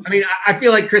 Chris. I mean, I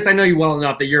feel like, Chris, I know you well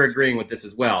enough that you're agreeing with this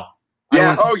as well.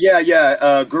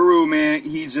 Yeah. Guru, man,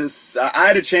 he just. I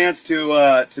had a chance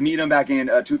to meet him back in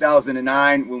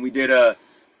 2009 when we did a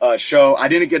show. I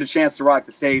didn't get a chance to rock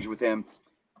the stage with him,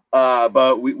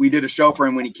 but we did a show for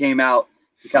him when he came out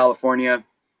to California,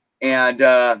 and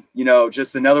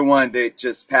just another one that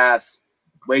just passed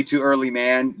way too early,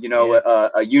 man.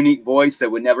 A unique voice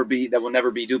that will never be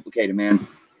duplicated, man.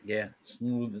 Yeah,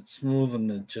 smooth,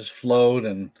 and it just flowed,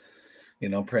 and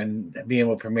being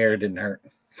with Premier didn't hurt.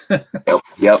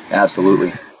 Yep, absolutely.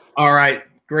 All right,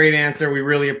 great answer. We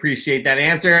really appreciate that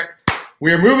answer.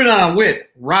 We are moving on with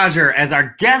Roger as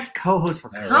our guest co-host for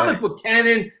Comic Book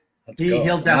Canon.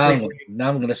 He'll definitely. Now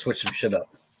I'm going to switch some shit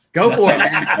up. Go for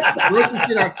it.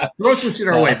 Throw some shit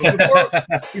our way.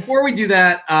 But before we do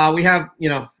that, we have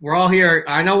we're all here.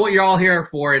 I know what you're all here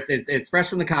for. It's fresh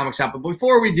from the comic shop. But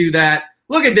before we do that,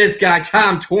 look at this guy,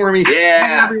 Tom Tormey. Yeah,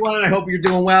 hi, everyone. I hope you're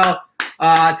doing well.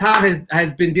 Tom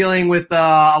has been dealing with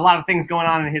a lot of things going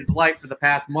on in his life for the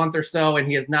past month or so, and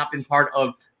he has not been part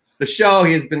of the show.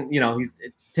 He has been, he's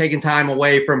taken time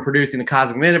away from producing the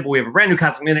Cosmic Minute, but we have a brand new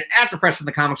Cosmic Minute after Fresh from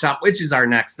the Comic Shop, which is our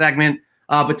next segment.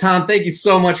 But Tom, thank you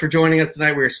so much for joining us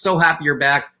tonight. We're so happy you're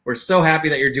back. We're so happy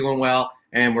that you're doing well,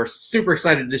 and we're super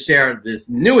excited to share this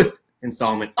newest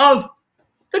installment of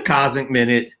the Cosmic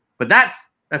Minute. But that's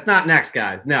not next,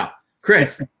 guys. No,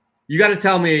 Chris. You got to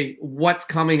tell me what's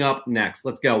coming up next.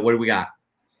 Let's go. What do we got?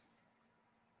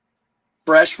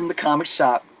 Fresh from the comic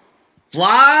shop.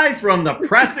 Fly from the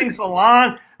pressing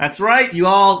salon. That's right, you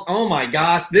all. Oh my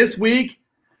gosh, this week,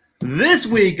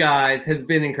 guys, has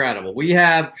been incredible. We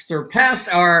have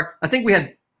surpassed our, I think we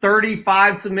had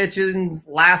 35 submissions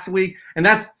last week, and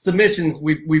that's submissions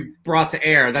we brought to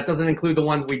air. That doesn't include the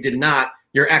ones we did not,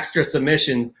 your extra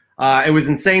submissions. It was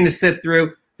insane to sift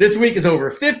through. This week is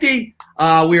over 50.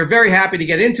 We are very happy to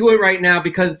get into it right now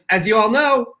because, as you all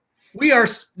know,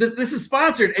 this is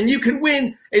sponsored, and you can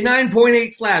win a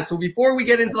 9.8 slab. So before we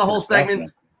get into the whole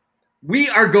segment, we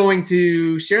are going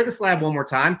to share the slab one more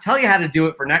time, tell you how to do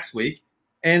it for next week,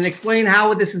 and explain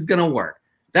how this is going to work.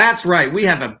 That's right. We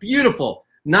have a beautiful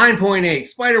 9.8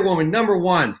 Spider-Woman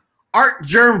 #1 Art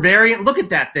Germ variant. Look at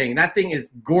that thing. That thing is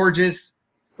gorgeous.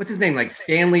 What's his name? Like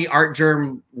Stanley Art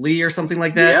Germ Lee or something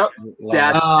like that? Yep.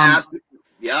 That's absolutely,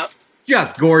 yep.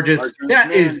 Just gorgeous. That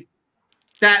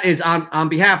is on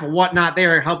behalf of Whatnot.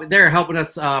 They're helping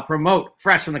us promote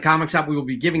Fresh from the Comic Shop. We will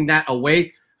be giving that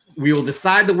away. We will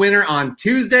decide the winner on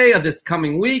Tuesday of this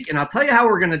coming week, and I'll tell you how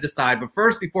we're going to decide. But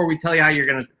first, before we tell you how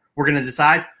we're going to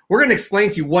decide, we're going to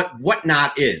explain to you what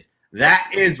Whatnot is.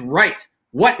 That is right.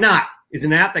 Whatnot is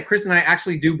an app that Chris and I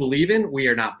actually do believe in. We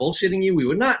are not bullshitting you. We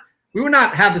would not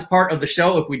have this part of the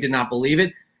show if we did not believe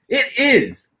it. It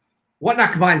is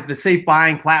Whatnot combines the safe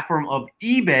buying platform of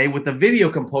eBay with the video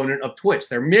component of Twitch.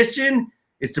 Their mission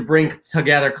is to bring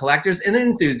together collectors and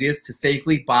enthusiasts to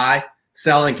safely buy,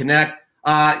 sell, and connect.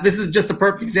 This is just a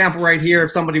perfect example right here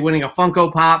of somebody winning a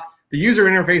Funko Pop. The user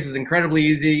interface is incredibly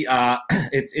easy.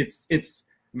 It's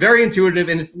very intuitive,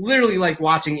 and it's literally like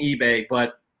watching eBay,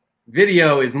 but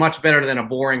video is much better than a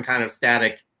boring kind of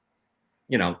static,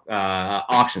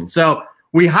 auction. So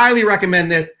we highly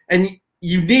recommend this, and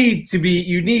you need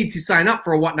to sign up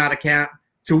for a Whatnot account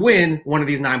to win one of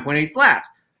these 9.8 slabs.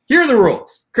 Here are the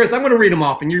rules. Chris, I'm going to read them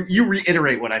off, and you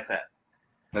reiterate what I said.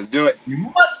 Let's do it.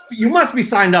 You must be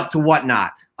signed up to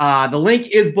Whatnot. The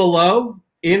link is below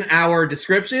in our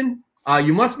description.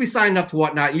 You must be signed up to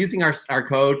Whatnot using our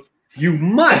code. You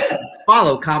must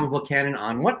follow Comic Book Canon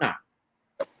on Whatnot.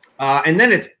 And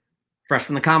then it's Fresh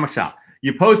from the Comic Shop.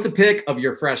 You post a pic of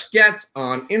your fresh gets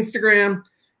on Instagram.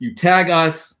 You tag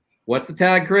us. What's the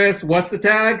tag, Chris? What's the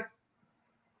tag?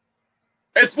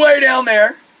 It's way down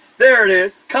there. There it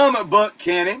is. Comic Book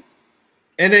Canon.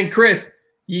 And then, Chris,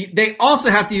 they also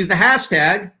have to use the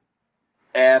hashtag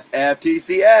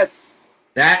FFTCS.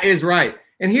 That is right.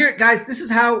 And here, guys, this is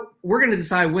how we're going to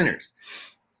decide winners.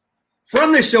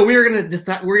 From this show, we're going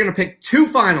to pick 2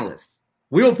 finalists.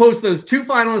 We will post those 2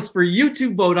 finalists for you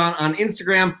to vote on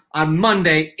Instagram on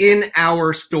Monday in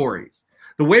our stories.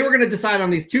 The way we're going to decide on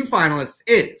these 2 finalists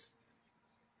is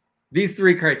these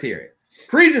 3 criteria.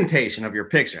 Presentation of your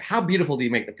picture. How beautiful do you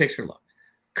make the picture look?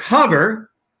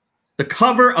 The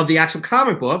cover of the actual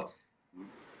comic book,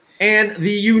 and the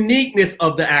uniqueness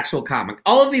of the actual comic.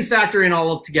 All of these factor in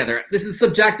all together. This is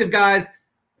subjective, guys.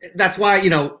 That's why,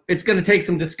 it's going to take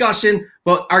some discussion,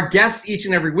 but our guests each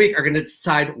and every week are going to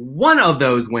decide one of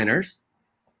those winners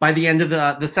by the end of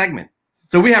the segment.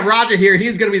 So we have Roger here.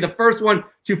 He's going to be the first one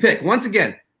to pick. Once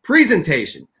again,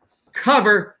 presentation,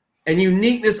 cover, and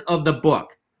uniqueness of the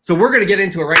book. So we're going to get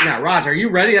into it right now. Roger, are you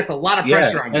ready? That's a lot of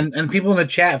pressure on you. And people in the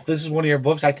chat, if this is one of your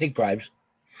books, I take bribes.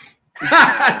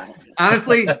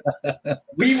 Honestly,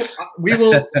 we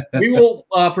will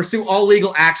pursue all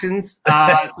legal actions.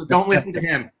 So don't listen to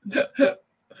him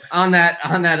on that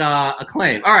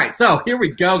acclaim. All right, so here we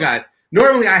go, guys.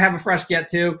 Normally I have a fresh get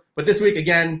too, but this week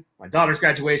again, my daughter's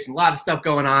graduation, a lot of stuff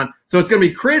going on. So it's going to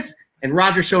be Chris and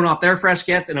Roger showing off their fresh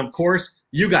gets, and of course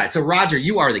you guys. So Roger,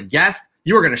 you are the guest.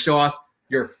 You are going to show us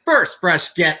your first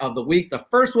fresh get of the week, the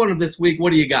first one of this week.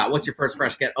 What do you got? What's your first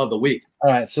fresh get of the week? All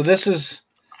right, so this is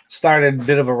started a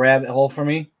bit of a rabbit hole for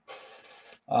me.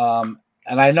 And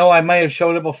I know I might have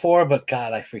showed it before, but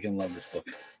God, I freaking love this book.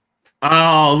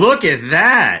 Oh, look at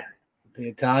that. The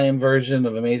Italian version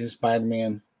of Amazing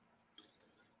Spider-Man.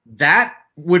 That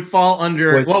would fall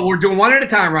under, well, we're doing one at a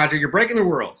time, Roger. You're breaking the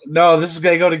rules. No, this is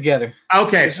going to go together.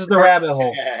 Okay. This is the rabbit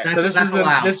hole. So this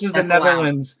is the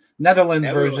Netherlands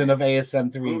version of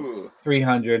ASM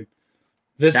 300.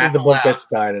 This is the book that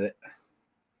started it.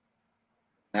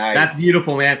 Nice. That's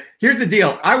beautiful, man. Here's the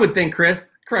deal. I would think,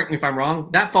 Chris, correct me if I'm wrong,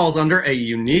 that falls under a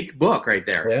unique book right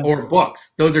there, or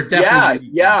books. Those are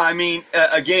definitely I mean,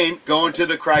 again, going to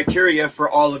the criteria for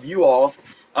all of you all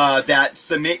that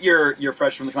submit your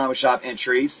Fresh from the Comic Shop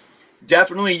entries,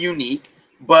 definitely unique.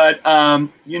 But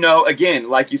again,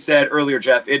 like you said earlier,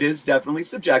 Jeff, it is definitely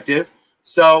subjective.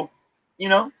 So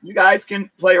you guys can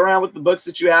play around with the books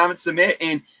that you have and submit,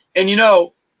 and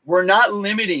we're not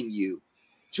limiting you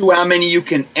to how many you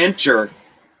can enter.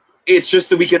 It's just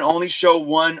that we can only show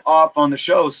one off on the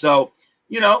show. So,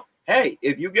 hey,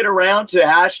 if you get around to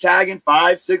hashtagging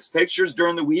 5-6 pictures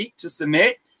during the week to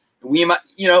submit, we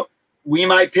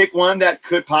might pick one that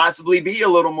could possibly be a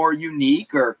little more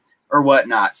unique or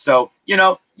whatnot. So,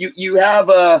 you have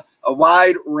a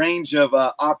wide range of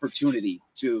opportunity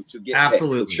to get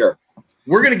absolutely picked, for sure.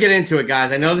 We're going to get into it,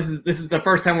 guys. I know this is the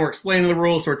first time we're explaining the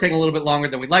rules, so we're taking a little bit longer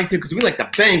than we'd like to because we like to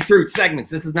bang through segments.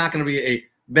 This is not going to be a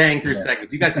bang through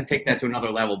segments. You guys can take that to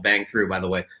another level, bang through, by the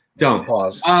way. Don't.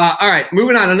 Pause. All right,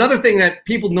 moving on. Another thing that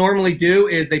people normally do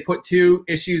is they put 2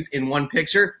 issues in one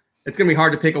picture. It's going to be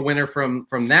hard to pick a winner from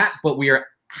that, but we are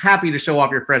happy to show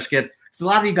off your fresh gets. So a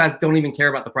lot of you guys don't even care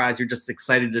about the prize. You're just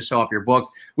excited to show off your books,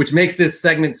 which makes this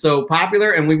segment so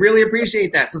popular, and we really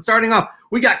appreciate that. So starting off,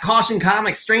 we got Caution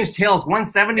Comics, Strange Tales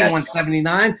 170, yes.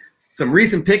 179. Some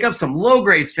recent pickups, some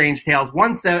low-grade Strange Tales.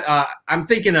 I'm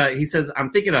thinking a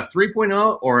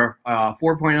 3.0 or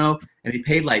 4.0, and he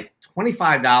paid like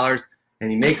 $25, and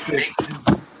he makes it,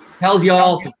 tells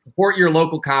y'all to support your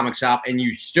local comic shop, and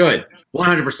you should,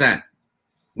 100%,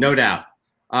 no doubt.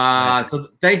 So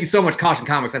thank you so much, Caution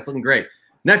Comics. That's looking great.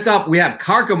 Next up, we have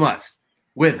Carcamus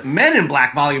with Men in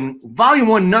Black Volume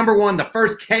 1, Number 1, the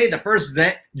first K, the first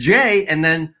J, and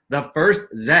then the first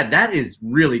Z. That is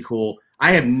really cool.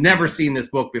 I have never seen this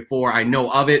book before. I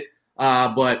know of it,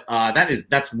 but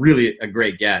that's really a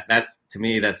great get. That, to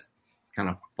me, that's kind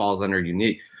of falls under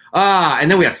unique. And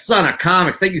then we have Son of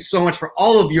Comics. Thank you so much for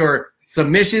all of your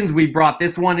submissions. We brought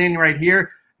this one in right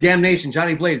here. Damnation,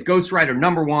 Johnny Blaze, Ghost Rider,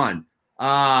 Number 1.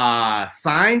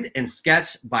 Signed and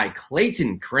sketched by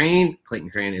Clayton Crane.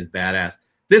 Clayton Crane is badass.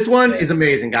 This one is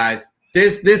amazing, guys.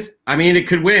 I mean, it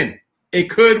could win. It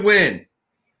could win.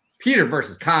 Peter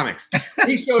versus Comics.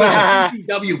 He showed us a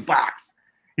PCW box.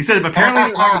 He said, apparently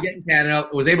they're hard to get in Canada.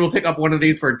 Was able to pick up one of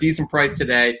these for a decent price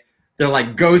today. They're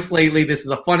like ghosts lately. This is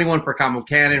a funny one for Comic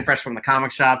Canon, fresh from the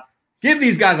comic shop. Give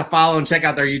these guys a follow and check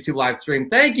out their YouTube live stream.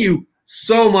 Thank you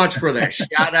so much for their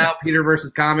shout out, Peter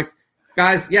versus Comics.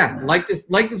 Guys, yeah, like this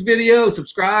video,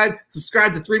 subscribe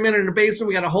to 3 Minute in the Basement.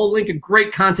 We got a whole link of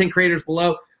great content creators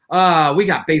below. We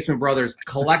got Basement Brothers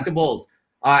Collectibles.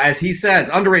 As he says,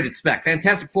 underrated spec.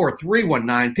 Fantastic Four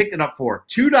 319. Picked it up for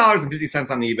 $2.50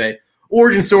 on eBay.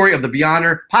 Origin story of the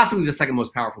Beyonder, possibly the second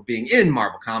most powerful being in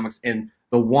Marvel Comics, and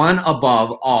the one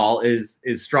above all is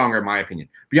stronger in my opinion.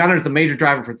 Beyonder is the major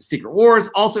driver for the Secret Wars.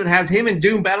 Also, it has him and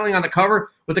Doom battling on the cover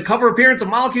with the cover appearance of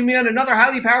Molecule Man, another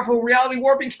highly powerful reality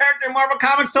warping character in Marvel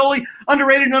Comics. Totally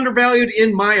underrated and undervalued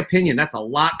in my opinion. That's a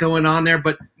lot going on there,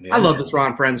 but yeah. I love this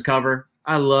Ron Friends cover.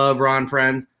 I love Ron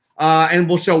Friends. And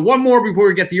we'll show one more before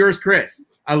we get to yours, Chris.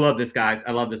 I love this, guys.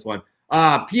 I love this one.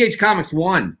 PH Comics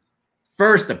 1.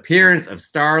 First appearance of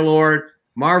Star-Lord.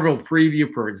 Marvel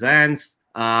Preview presents.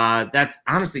 That's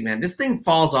honestly, man, this thing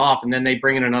falls off, and then they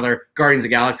bring in another Guardians of the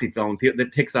Galaxy film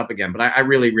that picks up again. But I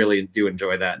really, really do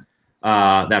enjoy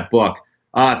that book.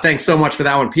 Thanks so much for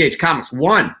that one. PH Comics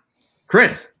 1.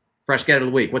 Chris, fresh get of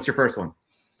the week. What's your first one?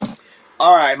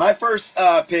 All right, my first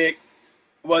pick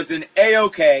was an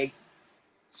A-OK.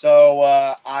 So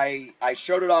I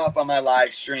showed it off on my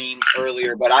live stream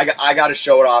earlier, but I got to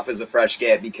show it off as a fresh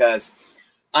get because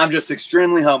I'm just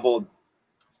extremely humbled.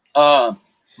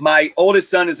 My oldest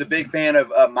son is a big fan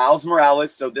of Miles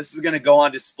Morales, so this is going to go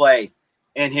on display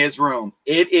in his room.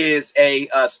 It is a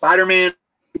Spider-Man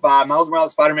by Miles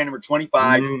Morales, Spider-Man number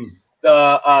 25,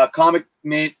 the Comic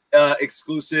Mint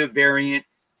exclusive variant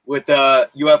with the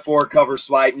UF4 cover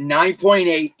swipe,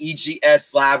 9.8 EGS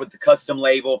slab with the custom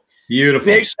label. Beautiful.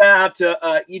 Big shout out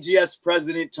to EGS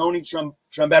president Tony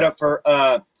Trombetta for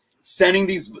sending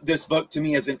this book to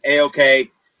me as an A-OK.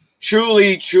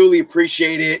 Truly, truly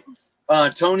appreciate it.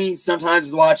 Tony sometimes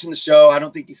is watching the show. I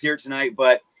don't think he's here tonight,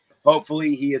 but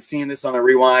hopefully he is seeing this on the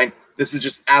rewind. This is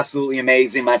just absolutely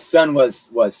amazing. My son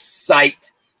was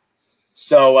psyched.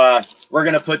 So we're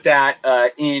going to put that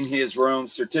in his room.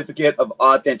 Certificate of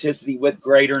authenticity with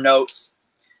grader notes.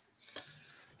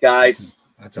 Guys,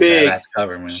 that's a badass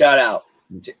cover, man. Shout out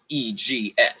to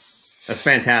EGS. That's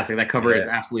fantastic. That cover is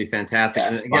absolutely fantastic.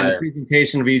 And again, the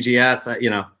presentation of EGS,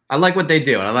 I like what they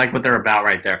do. I like what they're about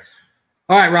right there.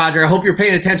 All right, Roger, I hope you're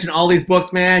paying attention to all these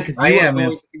books, man, because you are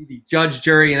going to be the judge,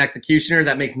 jury, and executioner.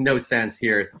 That makes no sense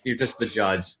here. You're just the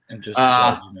judge. I'm just the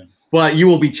judge, man. But you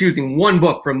will be choosing one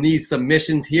book from these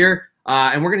submissions here,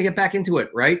 and we're going to get back into it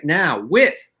right now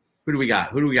with – who do we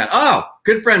got? Oh,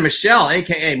 good friend Michelle,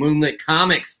 a.k.a. Moonlit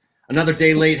Comics. Another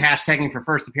day late, hashtagging for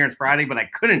first appearance Friday, but I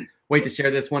couldn't wait to share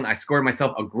this one. I scored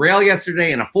myself a Grail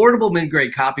yesterday, an affordable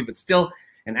mid-grade copy, but still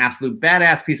an absolute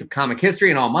badass piece of comic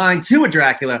history and all mine. Tomb of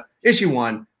Dracula, issue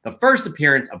 1, the first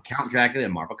appearance of Count Dracula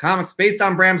in Marvel Comics, based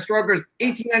on Bram Stoker's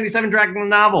 1897 Dracula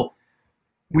novel.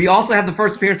 We also have the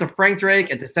first appearance of Frank Drake,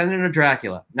 a descendant of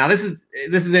Dracula. Now, this is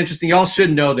interesting. Y'all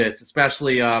should know this,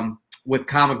 especially with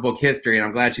comic book history, and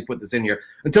I'm glad she put this in here.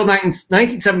 Until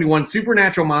 1971,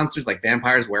 supernatural monsters like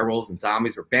vampires, werewolves, and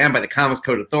zombies were banned by the Comics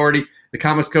Code Authority. The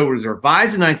Comics Code was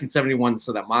revised in 1971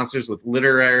 so that monsters with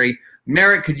literary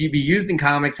merit could be used in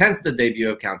comics, hence the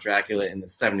debut of Count Dracula in the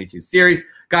 72 series.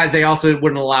 Guys, they also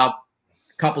wouldn't allow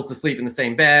couples to sleep in the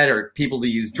same bed or people to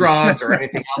use drugs or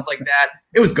anything else like that.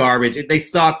 It was garbage. They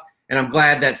sucked, and I'm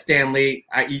glad that Stan Lee,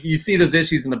 you see those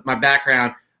issues in my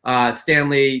background. Stan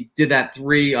Lee did that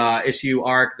 3-issue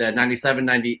arc, the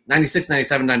 96,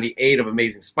 97, 98 of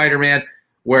Amazing Spider-Man,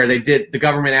 where the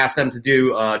government asked them to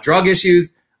do drug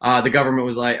issues. The government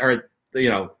was like,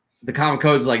 the comic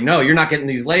code's like, no, you're not getting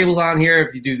these labels on here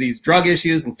if you do these drug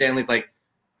issues. And Stan Lee's like,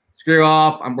 screw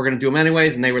off, we're going to do them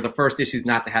anyways. And they were the first issues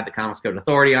not to have the Comics Code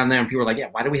Authority on them. People were like, yeah,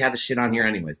 why do we have this shit on here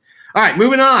anyways? All right,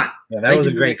 moving on. Yeah, that was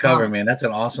a great cover, man. That's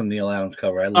an awesome Neil Adams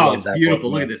cover. I love it's that beautiful.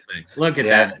 book, look at this thing. Look at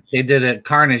that. They did it.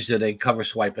 Carnage did a cover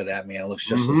swipe it at me. It looks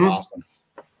just as awesome.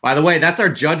 By the way, that's our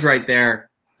judge right there.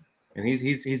 And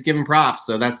he's giving props.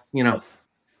 So that's, the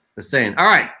saying. All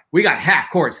right, we got half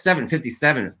court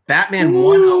 757. Batman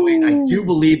 108. I do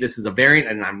believe this is a variant,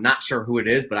 and I'm not sure who it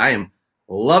is, but I am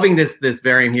loving this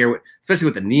variant here, especially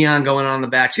with the neon going on in the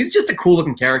back. She's just a cool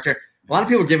looking character. A lot of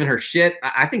people are giving her shit.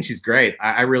 I think she's great.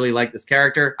 I really like this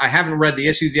character. I haven't read the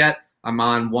issues yet. I'm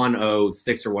on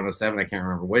 106 or 107. I can't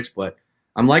remember which, but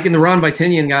I'm liking the run by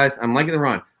Tinian, guys. I'm liking the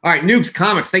run. All right, Nukes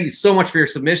Comics. Thank you so much for your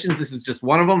submissions. This is just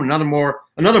one of them. Another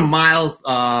Miles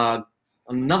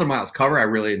cover. I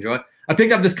really enjoy. I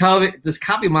picked up this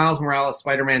copy of Miles Morales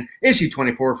Spider-Man issue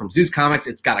 24 from Zeus Comics.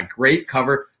 It's got a great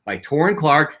cover by Torrin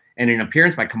Clark and an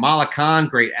appearance by Kamala Khan.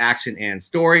 Great action and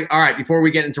story. All right, before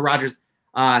we get into Roger's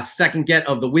second get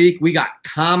of the week, we got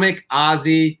Comic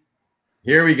Ozzy.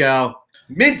 Here we go.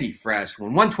 Minty fresh.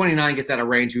 When 129 gets out of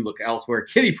range, you look elsewhere.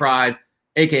 Kitty Pryde,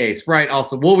 a.k.a. Sprite.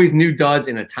 Also, Wolvie's New Duds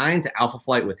in a tie-in to Alpha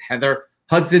Flight with Heather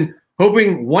Hudson.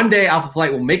 Hoping one day Alpha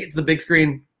Flight will make it to the big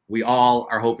screen. We all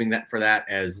are hoping for that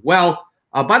as well.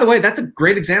 By the way, that's a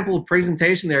great example of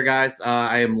presentation there, guys.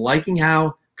 I am liking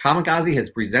how Comic Ozzy has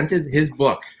presented his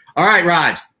book. All right,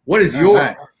 Raj, what is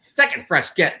your second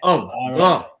fresh get of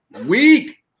the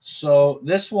week? So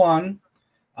this one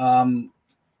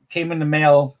came in the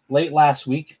mail late last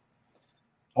week.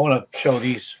 I want to show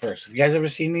these first. Have you guys ever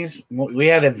seen these? We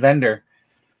had a vendor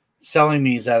selling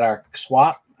these at our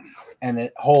swap, and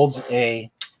it holds a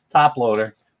top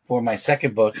loader for my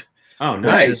second book. Oh,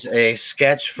 nice. This is a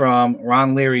sketch from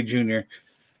Ron Leary Jr.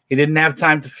 He didn't have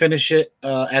time to finish it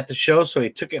at the show, so he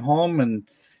took it home and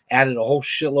added a whole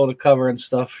shitload of cover and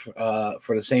stuff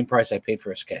for the same price I paid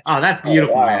for a sketch. Oh, that's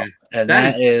beautiful, man. And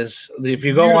that is if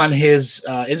you go on his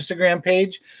Instagram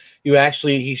page, he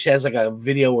has like a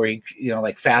video where he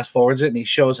like fast forwards it and he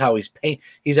shows how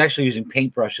he's actually using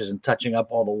paintbrushes and touching up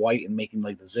all the white and making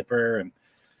like the zipper and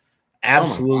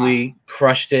absolutely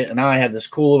crushed it. And now I have this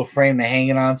cool little frame to hang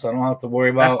it on, so I don't have to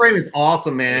worry about. That frame is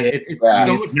awesome, man.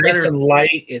 It's nice and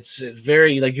light. It's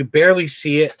very you barely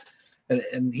see it.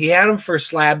 And he had them for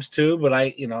slabs too, but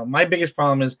my biggest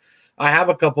problem is I have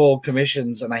a couple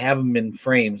commissions and I have them in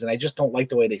frames, and I just don't like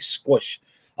the way they squish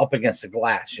up against the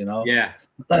glass. Yeah.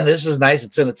 This is nice.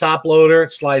 It's in a top loader.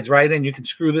 It slides right in. You can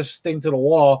screw this thing to the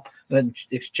wall and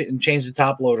then change the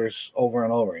top loaders over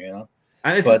and over.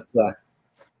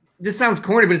 This sounds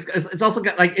corny, but it's also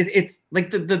got it's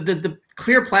like the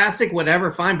clear plastic, whatever,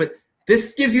 fine, but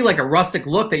this gives you like a rustic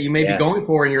look that you may be going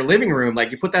for in your living room.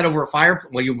 Like you put that over a fire.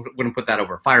 Well, you wouldn't put that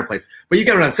over a fireplace, but you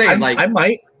get what I'm saying. I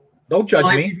might. Don't judge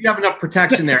me. If you have enough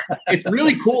protection there. It's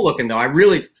really cool looking, though.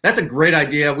 That's a great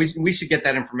idea. We should get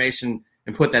that information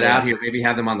and put that out here. Maybe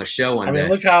have them on the show one day.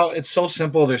 Look how it's so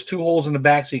simple. There's 2 holes in the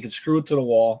back, so you can screw it to the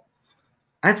wall.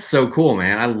 That's so cool,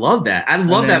 man. I love that. I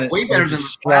love that way better than the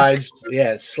slides.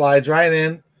 Yeah, it slides right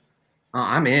in. Oh,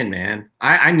 I'm in, man.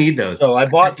 I need those. So I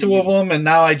bought 2 of them, and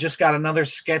now I just got another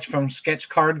sketch from Sketch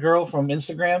Card Girl from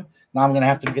Instagram. Now I'm going to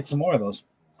have to get some more of those.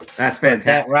 That's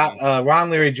fantastic. Ron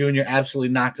Leary Jr. absolutely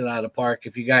knocked it out of the park.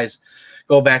 If you guys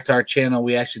go back to our channel,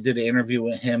 we actually did an interview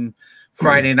with him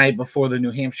Friday night before the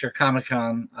New Hampshire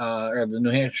Comic-Con or the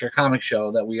New Hampshire Comic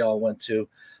Show that we all went to,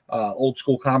 old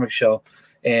school comic show.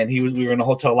 And we were in the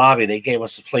hotel lobby. They gave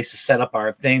us a place to set up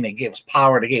our thing. They gave us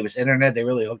power. They gave us internet. They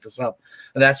really hooked us up.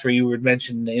 And that's where you would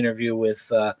mention the interview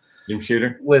with Jim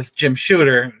Shooter. With Jim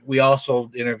Shooter. We also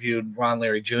interviewed Ron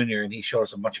Leary Jr. and he showed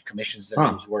us a bunch of commissions that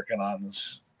he was working on.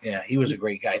 He was a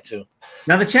great guy too.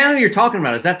 Now the channel you're talking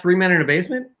about, is that 3 Men in a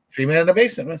Basement? 3 Men in a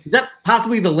Basement, man. Is that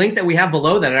possibly the link that we have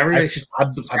below that everybody should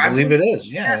subscribe I believe it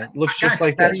is. Yeah, it looks just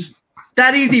like this.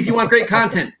 That easy. If you want great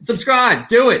content, subscribe.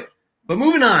 Do it. But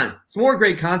moving on, some more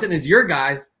great content is your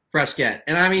guys' Fresh Get.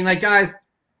 And I mean, like, guys,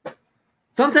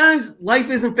 sometimes life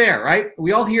isn't fair, right?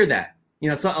 We all hear that. You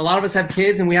know, so a lot of us have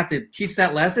kids and we have to teach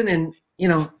that lesson. And, you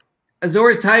know,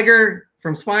 Azores Tiger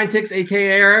from Spine Ticks,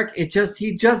 aka Eric, he just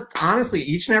honestly,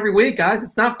 each and every week, guys,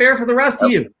 it's not fair for the rest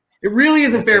of you. It really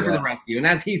isn't fair for the rest of you. And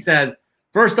as he says,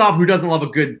 first off, who doesn't love a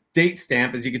good date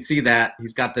stamp? As you can see that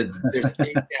he's got there's a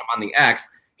date stamp on the X.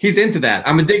 He's into that.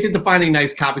 I'm addicted to finding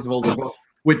nice copies of older books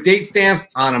with date stamps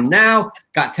on them now.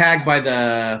 Got tagged by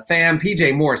the fam,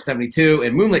 PJ Morris 72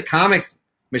 and Moonlit Comics.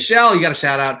 Michelle, you got a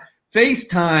shout out.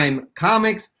 FaceTime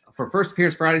Comics for first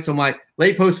appearance Friday. So my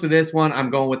late post for this one,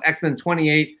 I'm going with X-Men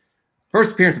 28.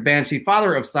 First appearance of Banshee,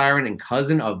 father of Siren, and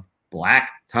cousin of Black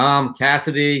Tom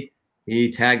Cassidy. He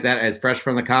tagged that as fresh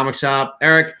from the comic shop.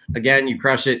 Eric, again, you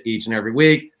crush it each and every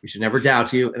week. We should never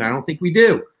doubt you, and I don't think we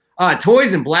do.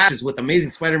 Toys and Blasts with Amazing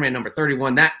Spider-Man number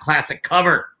 31. That classic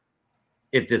cover.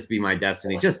 If This Be My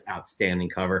Destiny. Just outstanding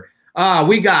cover.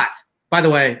 We got, by the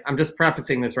way, I'm just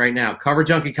prefacing this right now. Cover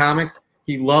Junkie Comics.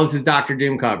 He loves his Dr.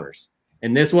 Doom covers.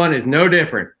 And this one is no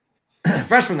different.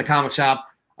 Fresh from the comic shop,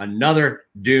 another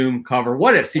Doom cover.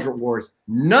 What If Secret Wars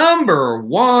number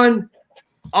 1.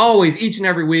 Always, each and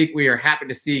every week, we are happy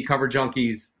to see Cover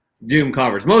Junkie's Doom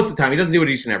covers. Most of the time. He doesn't do it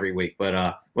each and every week,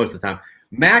 but most of the time.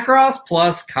 Macross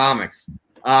Plus Comics.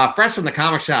 Fresh from the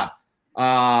comic shop.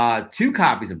 2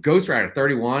 copies of Ghost Rider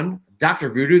 31, Dr.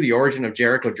 Voodoo, The Origin of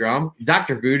Jericho Drum,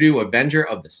 Dr. Voodoo, Avenger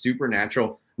of the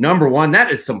Supernatural number 1. That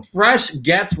is some fresh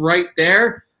gets right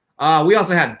there. We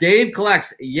also have Dave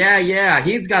Collects. Yeah.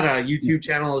 He's got a YouTube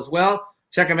channel as well.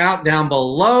 Check him out down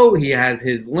below. He has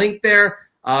his link there.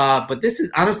 But this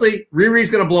is honestly, Riri's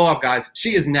going to blow up, guys.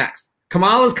 She is next.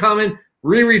 Kamala's coming.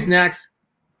 Riri's next.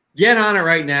 Get on it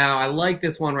right now. I like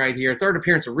this one right here. Third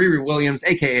appearance of Riri Williams,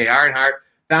 a.k.a. Ironheart.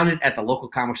 Found it at the local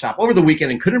comic shop over the weekend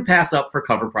and couldn't pass up for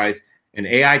cover price. And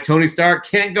AI Tony Stark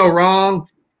can't go wrong.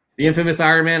 The infamous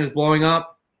Iron Man is blowing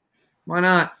up. Why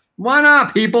not? Why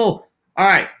not, people? All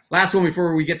right, last one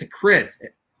before we get to Chris.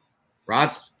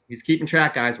 Raj, he's keeping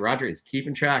track, guys. Roger is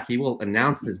keeping track. He will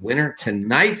announce his winner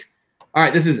tonight. All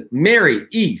right, this is Mary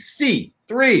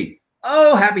EC3.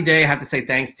 Oh, happy day. I have to say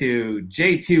thanks to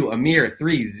J2 Amir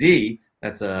 3Z.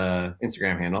 That's a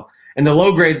Instagram handle. And the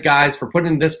low grades guys for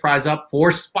putting this prize up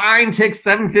for Spine Ticks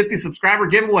 750 subscriber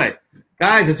giveaway.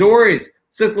 Guys, as always,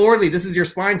 Sith Lordly, this is your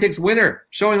Spine Ticks winner,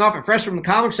 showing off at Fresh from the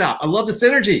Comic Shop. I love the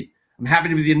synergy. I'm happy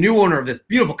to be the new owner of this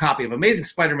beautiful copy of Amazing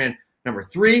Spider-Man number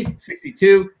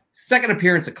 362, second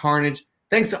appearance of Carnage.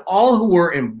 Thanks to all who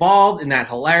were involved in that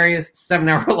hilarious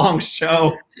 7-hour-long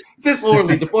show. Sith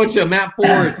Lordly, the Butcher, Matt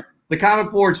Ford, the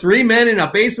Comic Forge, 3 Men in a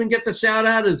Basement gets a shout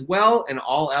out as well, and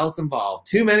all else involved.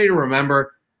 Too many to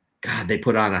remember. God, they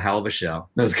put on a hell of a show,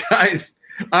 those guys.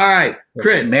 All right,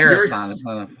 Chris,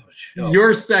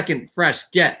 your second fresh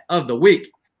get of the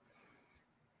week.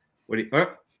 What do you?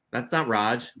 Oh, that's not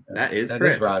Raj. That is Chris. That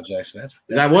is Raj, actually.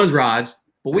 That was Raj,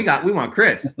 but we want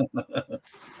Chris.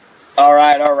 All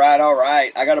right.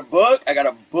 I got a book.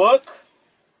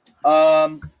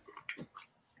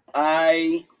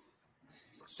 I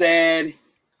said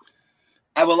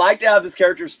I would like to have this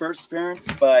character's first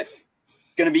appearance, but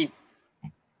it's going to be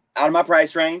out of my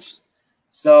price range.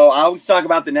 So I always talk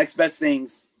about the next best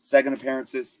things, second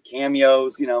appearances,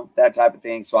 cameos, that type of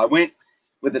thing. So I went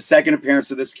with the second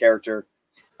appearance of this character.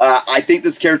 I think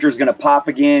this character is going to pop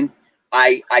again.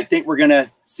 I think we're going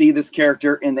to see this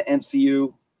character in the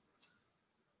MCU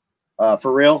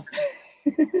for real.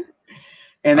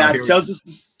 And that's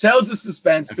Tales of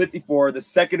Suspense 54, the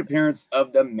second appearance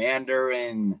of the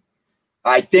Mandarin.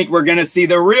 I think we're going to see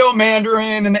the real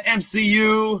Mandarin in the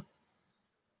MCU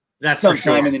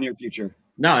sometime in the near future.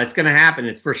 No, it's going to happen.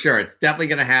 It's for sure. It's definitely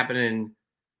going to happen. And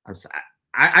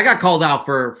I got called out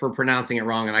for pronouncing it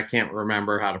wrong, and I can't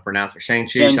remember how to pronounce it.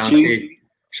 Shang-Chi. You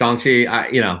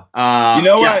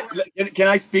know what? Can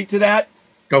I speak to that?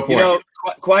 Go for it.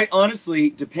 Quite honestly,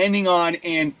 depending on,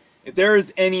 and if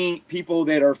there's any people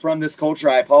that are from this culture,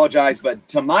 I apologize, but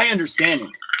to my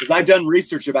understanding, because I've done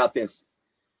research about this,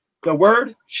 the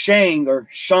word Shang or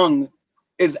Shang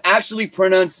is actually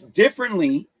pronounced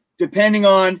differently depending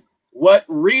on what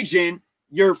region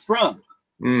you're from.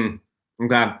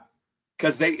 Okay.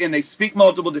 Because they speak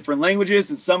multiple different languages,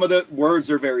 and some of the words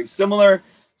are very similar.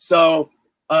 So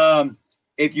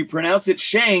if you pronounce it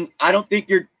Shang, I don't think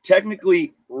you're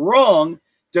technically wrong,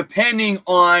 depending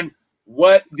on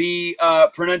what the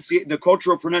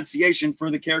cultural pronunciation for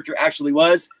the character actually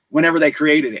was whenever they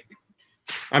created it.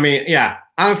 I mean, yeah.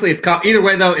 Honestly, it's either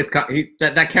way though. It's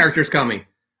that character's coming.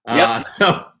 Yep.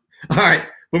 So, all right,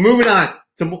 we're moving on.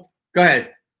 Go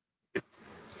ahead.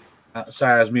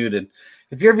 Sorry, I was muted.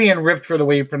 if you're being ripped for the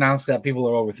way you pronounce that, people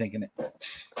are overthinking it.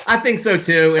 I think so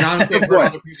too. And honestly, for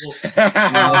other people,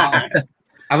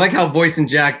 I like how Voice and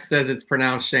Jack says it's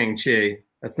pronounced Shang-Chi.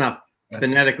 That's not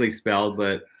phonetically spelled,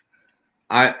 but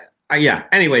yeah.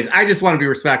 Anyways, I just want to be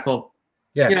respectful.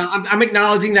 Yeah. You know, I'm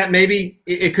acknowledging that maybe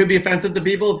it could be offensive to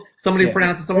people. If somebody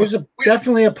pronounces something. There's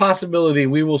definitely a possibility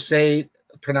we will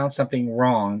pronounce something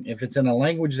wrong if it's in a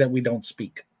language that we don't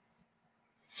speak.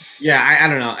 Yeah, I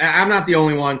don't know. I'm not the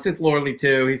only one. Sith Lordly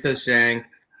too. He says Shang,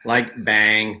 like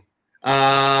bang. All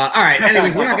right.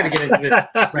 Anyways, we're not going to get into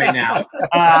this right now.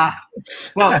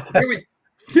 Well,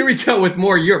 here we go with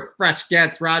more your fresh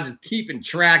gets. Raj is keeping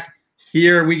track.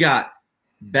 Here we got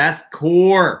best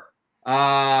core.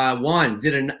 One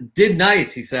did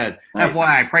nice. He says, nice.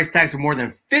 FYI, price tags are more than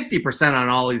 50% on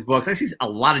all these books. I see a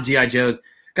lot of GI Joes.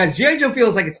 Guys, GI Joe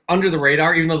feels like it's under the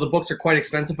radar, even though the books are quite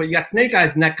expensive. But you got Snake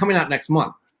Eyes coming out next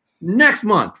month. You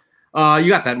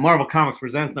got that Marvel Comics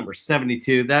Presents number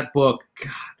 72. That book,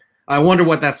 God, I wonder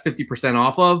what that's 50%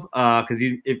 off of, because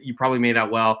you probably made out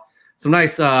well. Some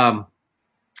nice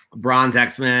bronze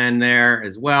X-Men there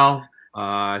as well.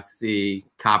 I see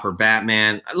Copper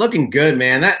Batman. Looking good,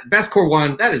 man. That Best Core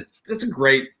 1, that's a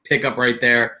great pickup right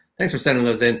there. Thanks for sending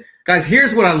those in. Guys,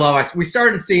 here's what I love. We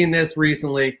started seeing this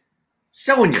recently.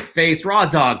 Showing your face. Raw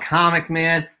Dog Comics,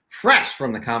 man. Fresh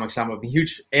from the comic shop. I'm a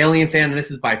huge Alien fan, and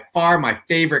this is by far my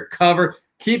favorite cover.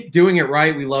 Keep doing it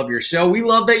right. We love your show. We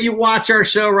love that you watch our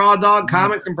show, Raw Dog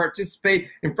Comics, and participate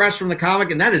in Fresh from the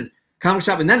Comic, and that is Comic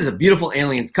Shop, and that is a beautiful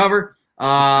Aliens cover.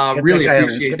 Really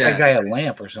appreciate that. Get that guy a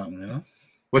lamp or something, you know?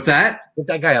 What's that? Get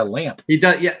that guy a lamp. He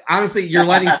does. Yeah, honestly, your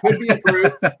lighting could be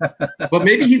improved, but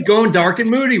maybe he's going dark and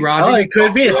moody, Roger. Oh, it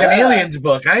could be. It's an Aliens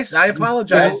book. I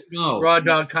apologize. No. Raw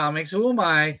Dog Comics. Who am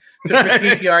I to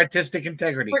critique your artistic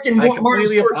integrity? Freaking Martin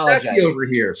Scorsese over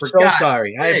here.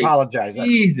 Sorry. I apologize.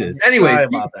 Jesus. Anyways, sorry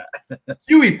about that.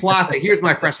 Huey Plata. Here's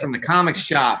my Fresh from the Comic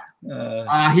Shop.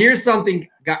 Here's something.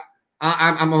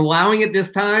 I'm allowing it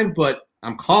this time, but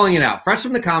I'm calling it out. Fresh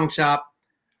from the Comic Shop.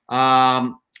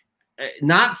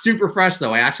 Not super fresh,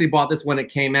 though. I actually bought this when it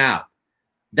came out.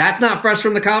 That's not fresh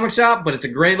from the comic shop, but it's a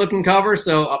great looking cover,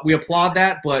 so we applaud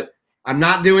that. But I'm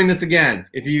not doing this again.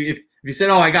 If you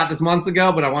said, oh, I got this months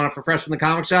ago, but I want it for fresh from the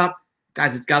comic shop,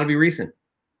 guys, it's got to be recent.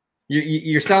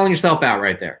 You're selling yourself out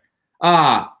right there.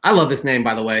 I love this name,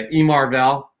 by the way. E.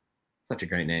 Marvell. Such a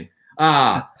great name.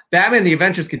 Batman The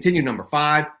Adventures Continue, number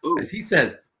 5. As he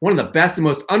says, one of the best and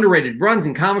most underrated runs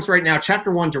in comics right now.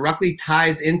 Chapter 1 directly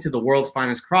ties into the world's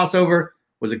finest crossover.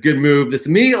 Was a good move. This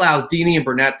immediately allows Dini and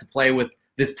Burnett to play with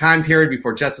this time period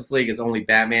before Justice League is only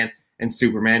Batman and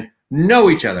Superman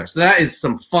know each other. So that is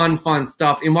some fun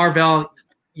stuff. In Marvel,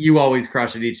 you always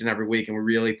crush it each and every week, and we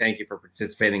really thank you for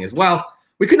participating as well.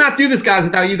 We could not do this, guys,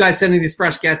 without you guys sending these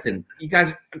fresh gets in. You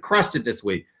guys crushed it this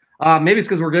week. Maybe it's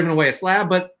because we're giving away a slab,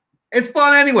 but it's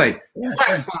fun anyways. Yeah,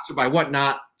 slab is sponsored by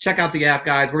Whatnot. Check out the app,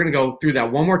 guys. We're going to go through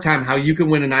that one more time, how you can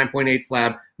win a 9.8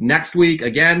 slab next week.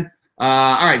 Again,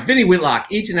 all right, Vinny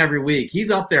Whitlock, each and every week. He's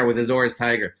up there with Azores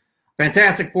Tiger.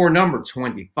 Fantastic Four, number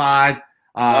 25.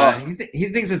 He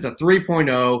thinks it's a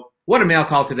 3.0. What a mail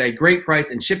call today. Great price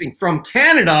and shipping from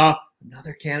Canada.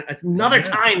 It's another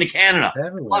time to Canada.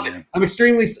 Love it. I'm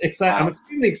extremely excited. I'm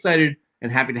extremely excited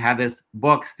and happy to have this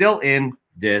book still in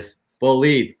this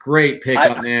believe. Great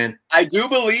pickup, man. I do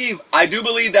believe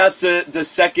that's the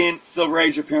second Silver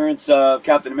Age appearance of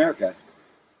Captain America.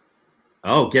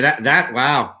 Oh, get at that.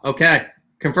 Wow. Okay.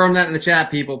 Confirm that in the chat,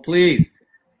 people, please.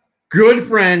 Good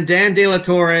friend, Dan De La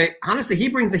Torre. Honestly, he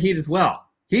brings the heat as well.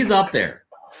 He's up there.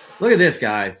 Look at this,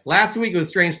 guys. Last week it was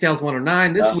Strange Tales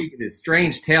 109. This week it is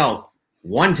Strange Tales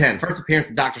 110. First appearance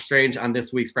of Doctor Strange on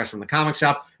this week's Fresh from the Comic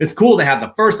Shop. It's cool to have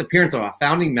the first appearance of a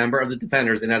founding member of the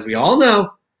Defenders. And as we all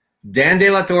know, Dan De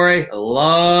La Torre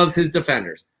loves his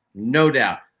Defenders. No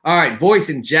doubt. All right, Voice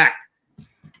Inject.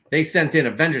 They sent in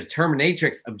Avengers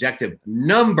Terminatrix objective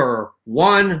number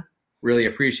 1. Really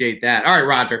appreciate that. All right,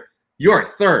 Roger. Your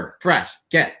third fresh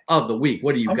get of the week.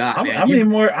 What do you got, man? How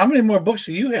many more books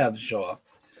do you have to show off?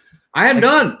 I have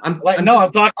none. I'm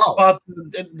talking about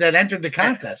that entered the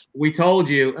contest. We told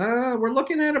you we're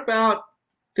looking at about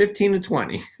 15 to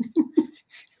 20.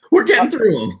 We're getting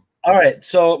through them. All right.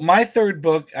 So my third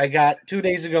book I got 2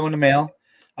 days ago in the mail.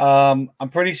 I'm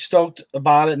pretty stoked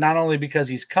about it, not only because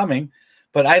he's coming,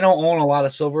 but I don't own a lot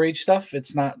of Silver Age stuff.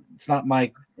 It's not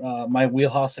my my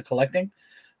wheelhouse of collecting.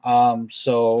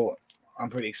 So I'm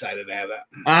pretty excited to have that.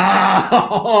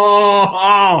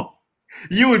 Oh,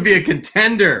 you would be a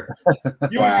contender.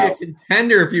 You would be a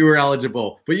contender if you were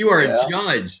eligible, but you are a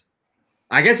judge.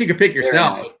 I guess you could pick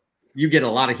yourself. Nice. You get a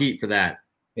lot of heat for that.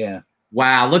 Yeah.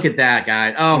 Wow, look at that,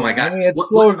 guy. Oh, my gosh. I mean, it's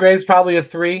lower grades, probably a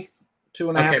 3.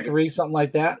 2.5, Okay. 3, something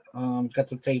like that. Got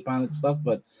some tape on it and stuff,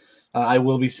 but I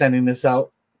will be sending this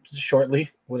out shortly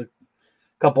with a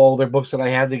couple other books that I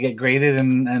had to get graded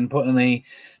and put in a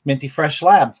minty fresh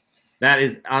slab. That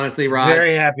is honestly, Rod.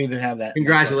 Very happy to have that.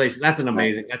 Congratulations. That's an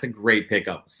amazing, that's a great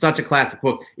pickup. Such a classic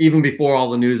book, even before all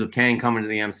the news of Kang coming to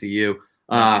the MCU.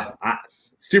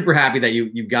 Super happy that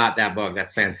you got that book.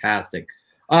 That's fantastic.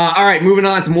 All right, moving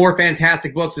on to more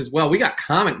fantastic books as well. We got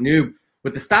Comic Noob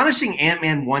with Astonishing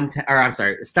Ant-Man 110, or I'm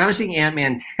sorry, Astonishing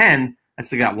Ant-Man 10. I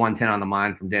still got 110 on the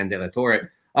mind from Dan De La Torre.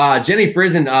 Jenny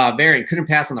Frison variant couldn't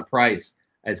pass on the price,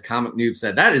 as Comic Noob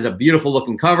said. That is a beautiful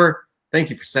looking cover. Thank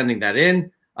you for sending that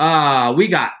in. We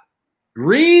got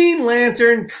Green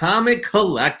Lantern Comic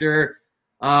Collector.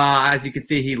 As you can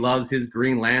see, he loves his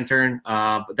Green Lantern.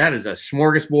 But that is a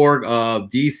smorgasbord of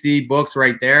DC books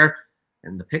right there.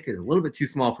 And the pick is a little bit too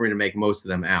small for me to make most of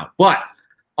them out. But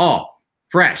all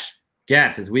fresh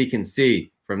gets, as we can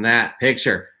see from that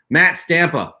picture. Matt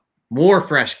Stampa, more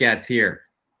fresh gets here.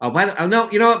 No,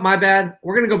 you know what? My bad.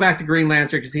 We're going to go back to Green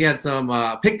Lantern because he had some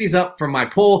pick these up from my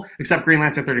poll, except Green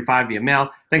Lantern 35 via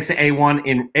mail. Thanks to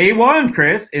A1,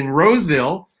 Chris, in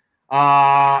Roseville.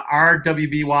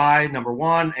 RWBY number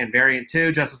 1 and variant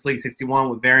 2, Justice League 61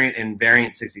 with variant and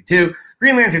variant 62,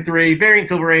 Green Lantern 3, variant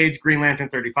Silver Age, Green Lantern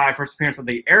 35, first appearance of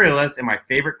the Aerialist, and my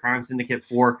favorite Crime Syndicate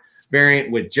 4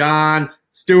 variant with John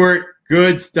Stewart.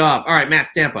 Good stuff. All right, Matt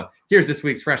Stampa, here's this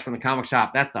week's Fresh from the Comic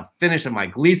Shop. That's the finish of my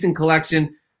Gleason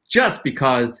collection, just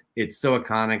because it's so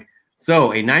iconic.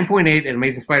 So a 9.8 in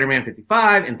Amazing Spider-Man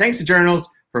 55, and thanks to Journals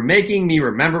for making me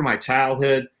remember my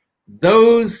childhood.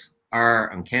 Those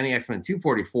are Uncanny X-Men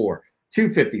 244,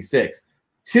 256,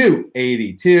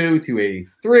 282,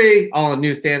 283, all on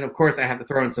newsstand. Of course, I have to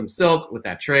throw in some Silk with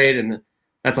that trade, and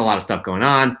that's a lot of stuff going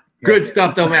on. Good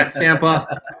stuff, though, Matt Stampa.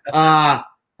 I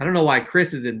don't know why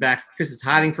Chris is in back. Chris is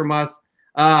hiding from us.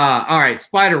 All right,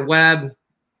 Spider Web.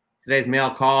 Today's mail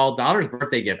call. Daughter's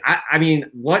birthday gift. I mean,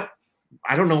 what?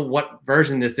 I don't know what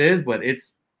version this is, but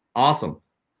it's awesome.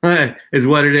 Is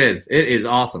what it is. It is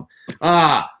awesome.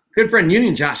 Good friend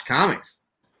Union Josh Comics.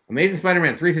 Amazing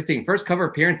Spider-Man 315. First cover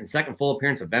appearance and second full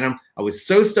appearance of Venom. I was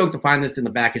so stoked to find this in the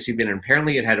back issue bin, and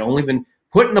apparently it had only been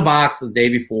put in the box the day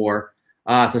before.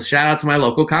 So shout out to my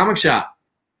local comic shop.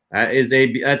 That's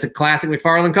a classic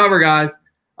McFarlane cover, guys.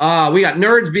 We got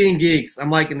Nerds Being Geeks.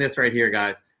 I'm liking this right here,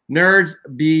 guys. Nerds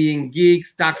Being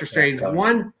Geeks. Doctor Strange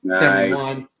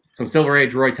 171. Some Silver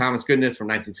Age Roy Thomas goodness from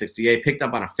 1968. Picked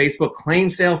up on a Facebook claim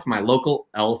sale from my local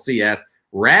LCS.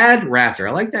 Rad Raptor.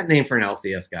 I like that name for an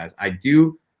LCS, guys. I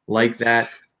do like that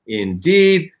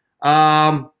indeed.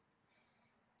 All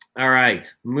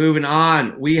right, moving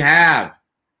on. We have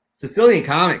Sicilian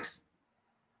Comics.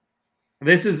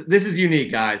 This is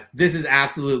unique, guys. This is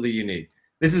absolutely unique.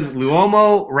 This is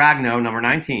L'Uomo Ragno, number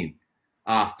 19.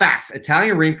 Facts,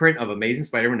 Italian reprint of Amazing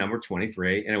Spider-Man number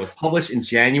 23, and it was published in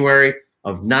January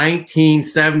of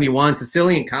 1971.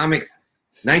 Sicilian Comics.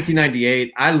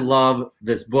 1998. I love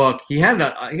this book. He had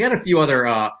a few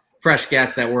other fresh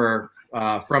gets that were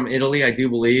from Italy, I do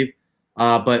believe.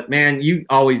 But man, you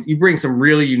bring some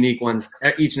really unique ones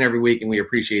each and every week, and we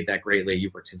appreciate that greatly. You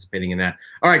participating in that.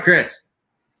 All right, Chris,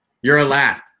 you're our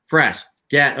last fresh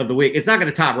get of the week. It's not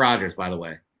going to top Rogers, by the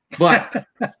way, but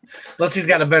unless he's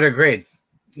got a better grade.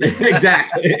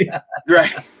 Exactly.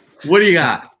 Right. What do you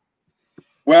got?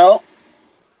 Well,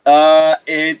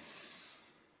 it's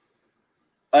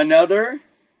another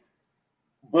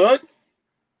book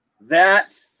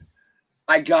that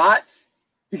I got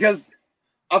because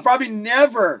I'll probably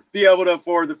never be able to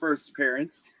afford the first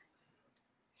appearance.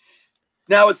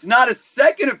 Now, it's not a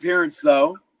second appearance,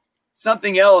 though. It's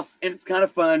something else, and it's kind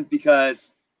of fun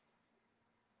because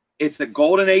it's a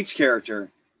Golden Age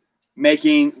character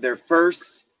making their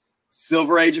first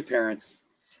Silver Age appearance.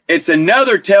 It's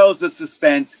another Tales of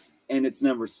Suspense, and it's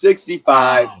number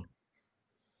 65. Wow.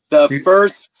 The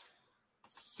first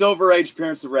Silver Age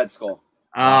appearance of Red Skull.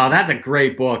 Oh, that's a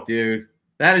great book, dude.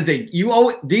 That is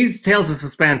these Tales of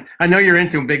Suspense. I know you're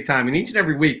into them big time, and each and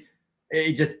every week,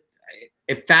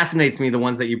 it fascinates me, the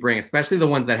ones that you bring, especially the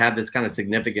ones that have this kind of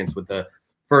significance with the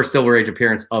first Silver Age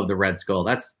appearance of the Red Skull.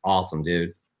 That's awesome,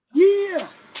 dude. Yeah.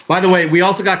 By the way, we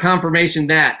also got confirmation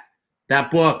that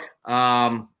book.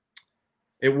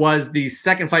 It was the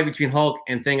second fight between Hulk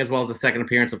and Thing, as well as the second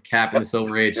appearance of Cap in the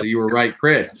Silver Age. So you were right,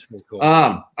 Chris. Cool.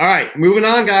 All right, moving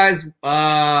on, guys.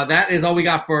 That is all we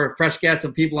got for fresh gets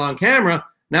of people on camera.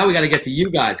 Now we got to get to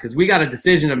you guys because we got a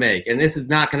decision to make, and this is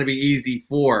not going to be easy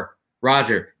for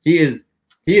Roger. He is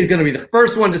going to be the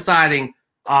first one deciding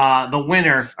the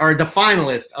winner or the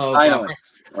finalist of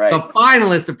the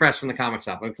finalist of Fresh from the Comic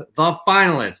Shop. The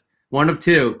finalist, one of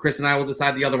two. Chris and I will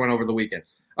decide the other one over the weekend.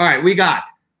 All right, we got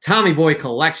Tommy Boy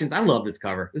Collections. I love this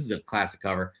cover. This is a classic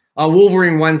cover.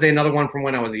 Wolverine Wednesday, another one from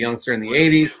when I was a youngster in the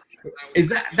 80s. Is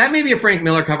that may be a Frank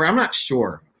Miller cover? I'm not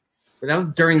sure, but that was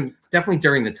definitely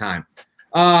during the time.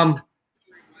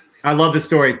 I love this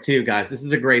story too, guys. This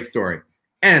is a great story.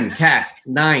 MCAT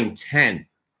 910.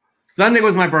 Sunday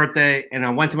was my birthday, and I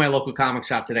went to my local comic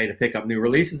shop today to pick up new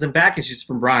releases and back issues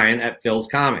from Brian at Phil's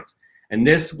Comics. And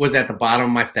this was at the bottom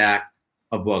of my stack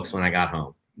of books when I got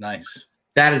home. Nice.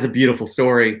 That is a beautiful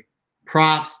story.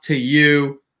 Props to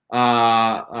you,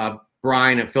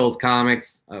 Brian at Phil's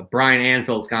Comics. Brian and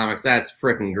Phil's Comics. That's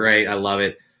freaking great. I love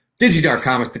it. DigiDark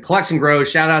Comics. The collection grows.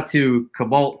 Shout out to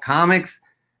Cobalt Comics.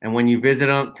 And when you visit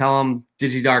them, tell them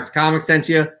DigiDark Comics sent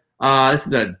you. This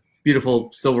is a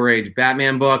beautiful Silver Age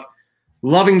Batman book.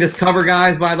 Loving this cover,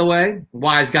 guys, by the way.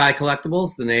 Wise Guy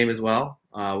Collectibles, the name as well.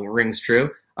 Rings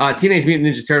true. Teenage Mutant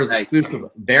Ninja Turtles nice. Exclusive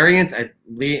variant.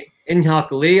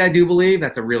 Inhuck Lee, I do believe.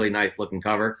 That's a really nice looking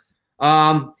cover.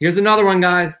 Here's another one,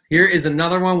 guys. Here is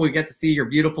another one. We get to see your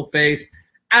beautiful face.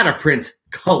 Out of print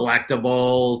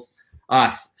collectibles.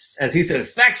 As he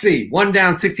says, sexy. 1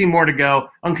 down, 16 more to go.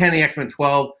 Uncanny X-Men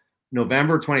 12,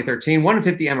 November 2013.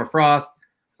 150 Emma Frost.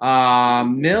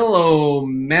 Milo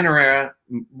Manera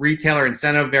retailer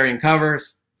incentive variant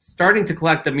covers. Starting to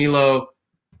collect the Milo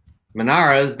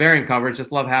Manara's variant covers.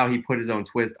 Just love how he put his own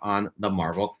twist on the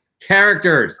Marvel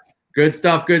characters. Good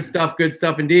stuff, good stuff, good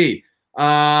stuff indeed.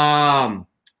 Roger,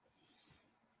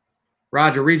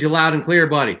 read you loud and clear,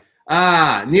 buddy.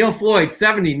 Neil Floyd,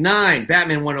 79.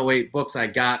 Batman 108 books I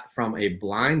got from a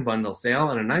blind bundle sale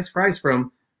and a nice price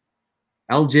from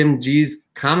L. Jim G's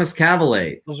Comics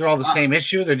Cavalier. Those are all the same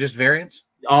issue? They're just variants?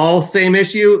 All same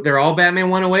issue. They're all Batman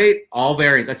 108, all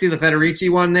variants. I see the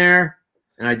Federici one there,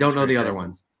 and I don't know the other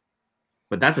ones.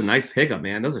 But that's a nice pickup,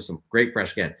 man. Those are some great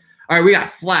fresh gets. All right, we got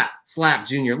SLAB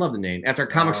Jr. Love the name. After a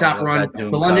comic shop run to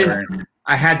London,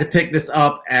 I had to pick this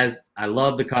up as I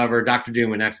love the cover. Dr.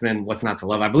 Doom and X-Men, what's not to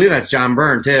love? I believe that's John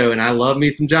Byrne, too, and I love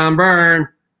me some John Byrne.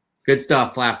 Good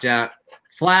stuff,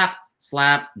 SLAB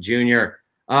Jr.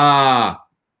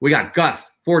 We got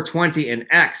Gus, 420, and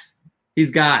X.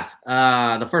 He's got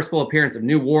the first full appearance of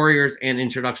New Warriors and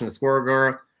introduction to Squirrel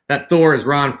Girl. That Thor is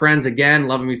Ron Friends again.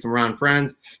 Loving me some Ron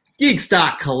Friends. Geek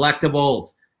Stock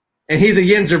Collectibles. And he's a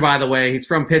Yinzer, by the way. He's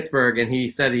from Pittsburgh, and he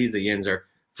said he's a Yinzer.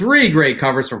 3 great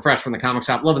covers from Fresh from the Comic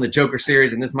Shop. Loving the Joker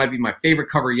series, and this might be my favorite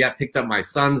cover yet. Picked up my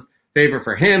son's favorite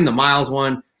for him, the Miles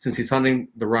one, since he's hunting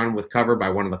the run with cover by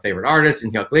one of the favorite artists,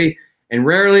 Inhuck Lee. And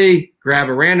rarely grab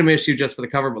a random issue just for the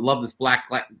cover, but love this Black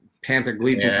Panther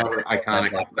Gleason cover.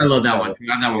 Iconic. I love that one. I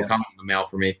have that one coming in the mail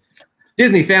for me.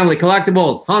 Disney Family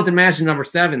Collectibles. Haunted Mansion number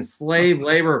 7. Slave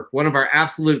Labor. One of our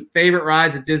absolute favorite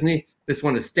rides at Disney. This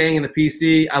one is staying in the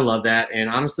PC. I love that. And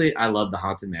honestly, I love the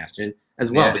Haunted Mansion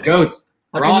as well. Yeah, the ghosts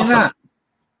are awesome.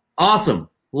 Awesome.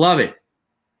 Love it.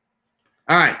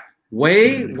 All right.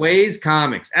 Ways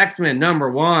Comics. X-Men number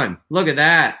 1. Look at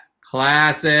that.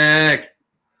 Classic.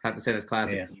 I have to say that's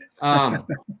classic. Yeah.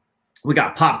 We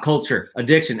got Pop Culture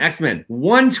Addiction. X-Men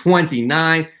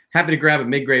 129. Happy to grab a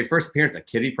mid-grade first appearance of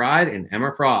Kitty Pryde and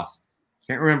Emma Frost.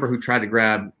 Can't remember who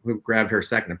grabbed her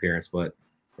second appearance, but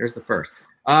there's the first.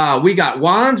 We got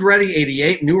Juan's Ready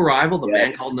 88, new arrival, the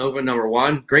man called Nova number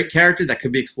 1. Great character that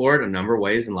could be explored a number of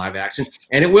ways in live action,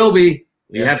 and it will be.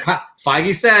 We have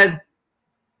Feige said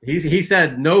he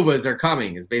said Novas are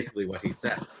coming is basically what he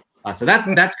said. So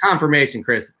that's confirmation,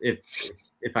 Chris. If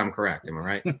I'm correct, am I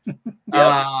right?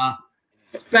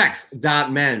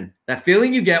 Specs.men. That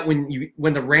feeling you get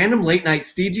when the random late night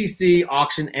CGC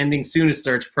auction ending soonest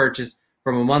search purchase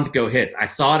from a month ago hits. I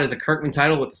saw it as a Kirkman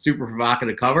title with a super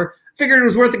provocative cover. Figured it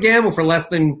was worth a gamble for less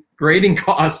than grading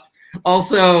cost.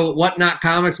 Also, Whatnot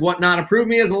Comics, Whatnot, approve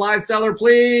me as a live seller,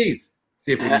 please.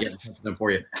 See if we can get them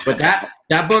for you. But that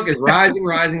book is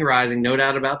rising, no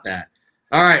doubt about that.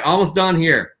 All right, almost done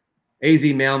here. AZ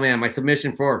Mailman, my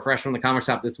submission for Fresh from the Comic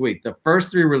Shop this week. The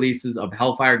first 3 releases of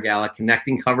Hellfire Gala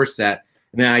connecting cover set,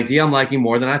 and an idea I'm liking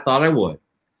more than I thought I would.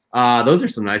 Those are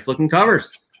some nice looking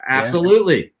covers.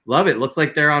 Absolutely. Yeah. Love it. Looks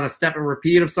like they're on a step and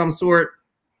repeat of some sort.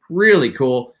 Really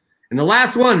cool. And the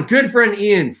last one, good friend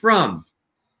Ian from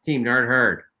Team Nerd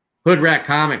Herd, Hood Rat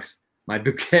Comics, my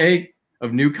bouquet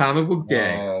of new comic book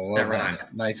day. Oh, that rhymes.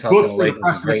 Nice. Books for the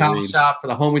Fresh from the Comic Shop, for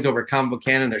the homies over at Comic Book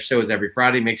Cannon. Their show is every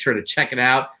Friday. Make sure to check it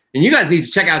out. And you guys need to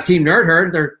check out Team Nerd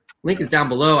Herd. Their link is down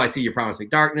below. I see You Promised Me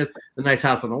Darkness, The Nice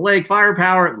House on the Lake,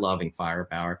 Firepower, loving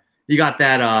Firepower. You got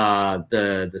that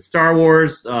the Star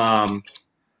Wars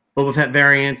Boba Fett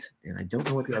variant, and I don't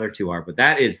know what the other 2 are, but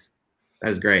that is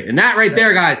great. And that right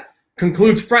there, guys,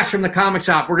 concludes Fresh from the Comic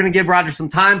Shop. We're gonna give Roger some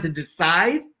time to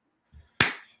decide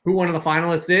who one of the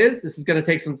finalists is. This is going to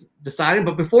take some deciding.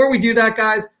 But before we do that,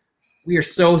 guys, we are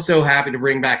so happy to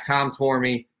bring back Tom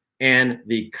Tormey and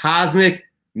the Cosmic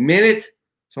Minute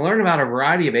to learn about a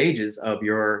variety of ages of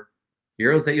your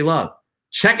heroes that you love.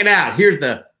 Check it out. Here's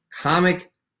the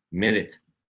Comic Minute.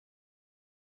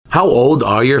 How old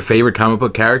are your favorite comic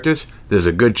book characters? There's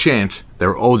a good chance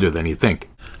they're older than you think.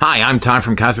 Hi, I'm Tom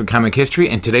from Cosmic Comic History,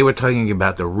 and today we're talking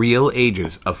about the real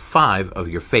ages of 5 of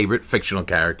your favorite fictional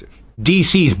characters.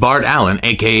 DC's Bart Allen,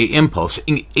 aka Impulse,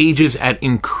 ages at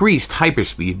increased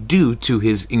hyperspeed due to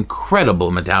his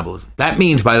incredible metabolism. That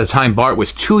means by the time Bart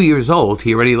was 2 years old,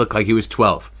 he already looked like he was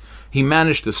 12. He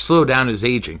managed to slow down his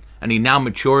aging, and he now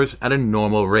matures at a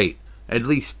normal rate, at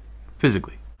least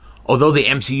physically. Although the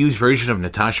MCU's version of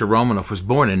Natasha Romanoff was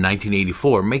born in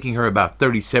 1984, making her about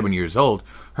 37 years old,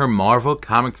 her Marvel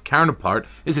Comics counterpart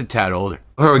is a tad older.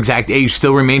 Her exact age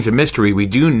still remains a mystery. We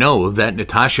do know that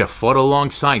Natasha fought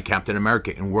alongside Captain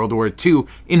America in World War II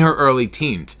in her early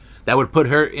teens. That would put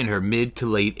her in her mid to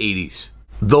late 80s.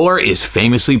 Thor is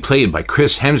famously played by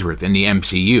Chris Hemsworth in the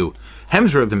MCU.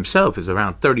 Hemsworth himself is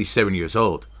around 37 years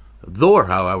old. Thor,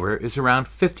 however, is around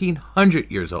 1,500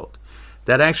 years old.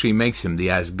 That actually makes him the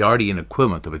Asgardian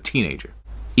equivalent of a teenager.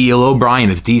 E.L. O'Brien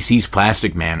is DC's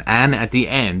Plastic Man, and at the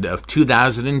end of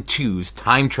 2002's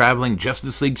time-traveling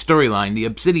Justice League storyline, The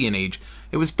Obsidian Age,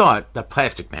 it was thought that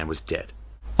Plastic Man was dead.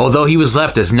 Although he was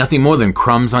left as nothing more than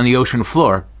crumbs on the ocean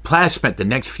floor, Plas spent the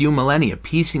next few millennia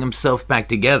piecing himself back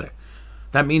together.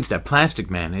 That means that Plastic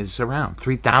Man is around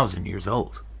 3,000 years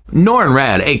old. Norrin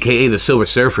Radd, aka the Silver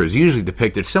Surfer, is usually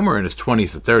depicted somewhere in his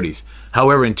 20s or 30s.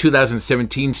 However, in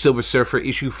 2017 Silver Surfer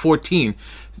issue 14,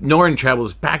 Norrin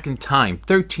travels back in time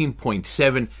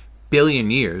 13.7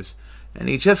 billion years, and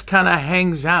he just kind of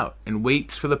hangs out and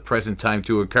waits for the present time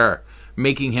to occur,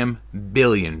 making him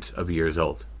billions of years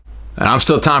old. And I'm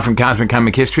still Tom from Cosmic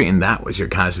Comic History, and that was your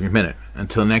Cosmic Minute.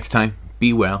 Until next time,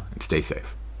 be well and stay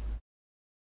safe.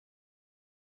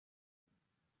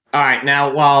 All right,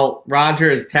 now while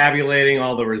Roger is tabulating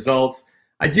all the results,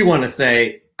 I do want to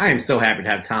say I am so happy to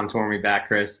have Tom Tormey back,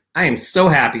 Chris. I am so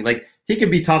happy. Like, he could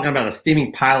be talking about a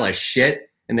steaming pile of shit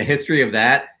in the history of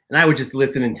that, and I would just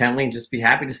listen intently and just be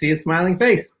happy to see his smiling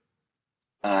face.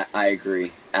 I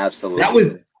agree.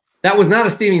 Absolutely. That was not a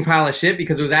steaming pile of shit,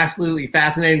 because it was absolutely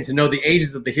fascinating to know the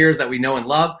ages of the heroes that we know and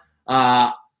love.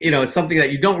 It's something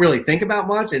that you don't really think about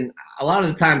much, and a lot of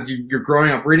the times you're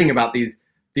growing up reading about these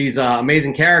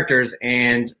amazing characters,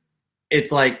 and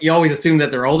it's like you always assume that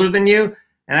they're older than you.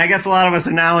 And I guess a lot of us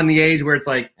are now in the age where it's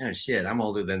like, oh shit, I'm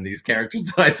older than these characters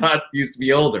that I thought used to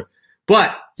be older.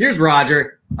 But here's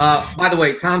Roger. By the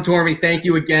way, Tom Tormey, thank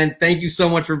you again. Thank you so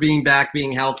much for being back,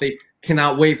 being healthy.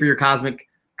 Cannot wait for your Cosmic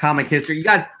Comic History. You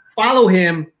guys follow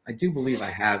him. I do believe I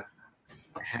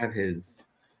have his,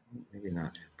 maybe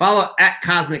not. Follow at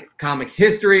Cosmic Comic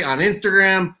History on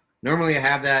Instagram. Normally I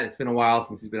have that. It's been a while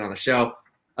since he's been on the show.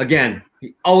 Again,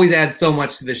 he always adds so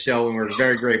much to the show, and we're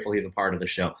very grateful he's a part of the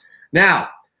show. Now,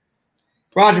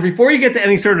 Roger, before you get to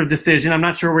any sort of decision, I'm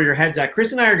not sure where your head's at.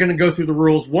 Chris and I are going to go through the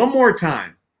rules one more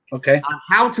time. Okay. On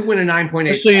how to win a 9.8.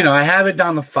 Just so you know, I have it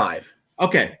down to 5.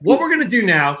 Okay. What we're going to do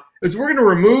now is we're going to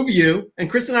remove you, and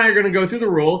Chris and I are going to go through the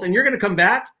rules, and you're going to come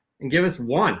back and give us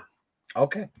 1.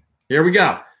 Okay. Here we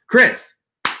go. Chris,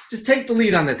 just take the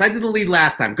lead on this. I did the lead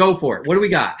last time. Go for it. What do we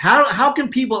got? How can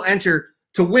people enter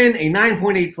to win a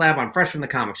 9.8 slab on Fresh from the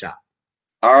Comic Shop?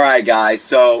 All right, guys.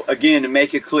 So, again, to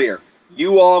make it clear,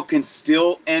 you all can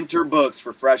still enter books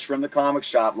for Fresh from the Comic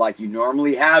Shop like you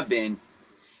normally have been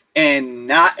and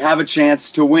not have a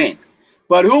chance to win.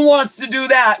 But who wants to do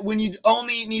that when you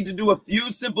only need to do a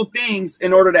few simple things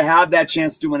in order to have that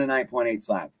chance to win a 9.8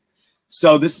 slab?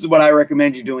 So this is what I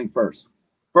recommend you doing first.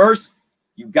 First,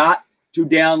 you got to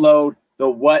download the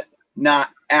Whatnot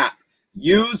app.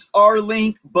 Use our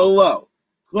link below.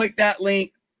 Click that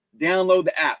link, download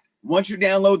the app. Once you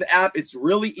download the app, it's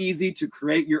really easy to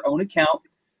create your own account.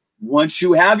 Once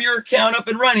you have your account up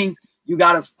and running, you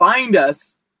got to find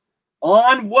us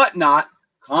on Whatnot,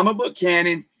 Comic Book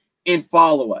Canon, and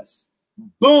follow us.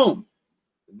 Boom.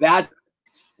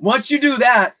 Once you do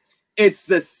that, it's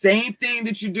the same thing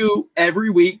that you do every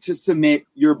week to submit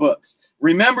your books.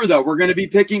 Remember, though, we're going to be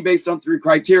picking based on 3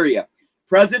 criteria.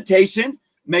 Presentation,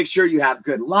 make sure you have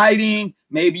good lighting.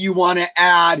 Maybe you want to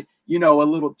add, a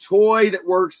little toy that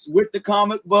works with the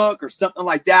comic book or something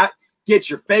like that. Get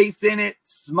your face in it.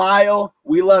 Smile.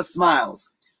 We love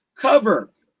smiles.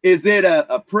 Cover. Is it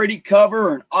a pretty cover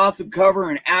or an awesome cover,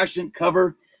 an action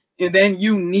cover? And then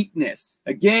uniqueness.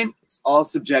 Again, it's all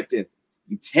subjective.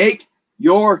 You take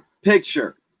your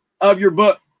picture of your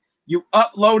book. You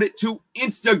upload it to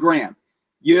Instagram.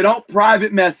 You don't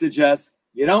private message us.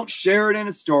 You don't share it in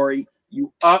a story.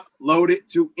 You upload it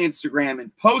to Instagram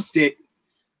and post it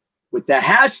with the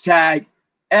hashtag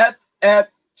FFTCS.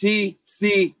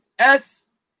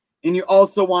 And you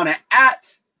also want to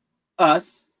 @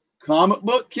 us, Comic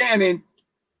Book Canon,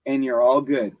 and you're all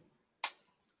good.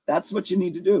 That's what you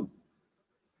need to do.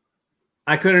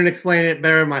 I couldn't explain it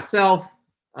better myself.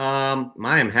 I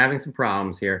am having some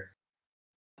problems here.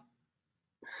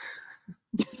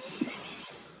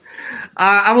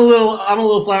 I'm a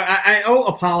little flat. I owe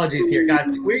apologies here, guys.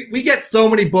 We get so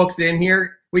many books in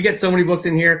here.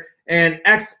 And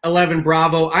X11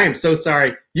 Bravo, I am so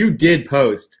sorry. You did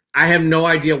post. I have no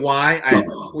idea why.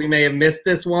 We may have missed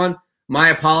this one. My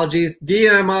apologies.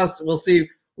 DM us. We'll see.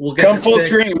 We'll get come full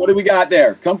screen. What do we got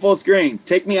there? Come full screen.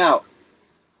 Take me out.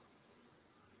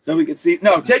 So we can see.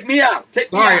 No, take me out.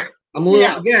 Take me out. I'm a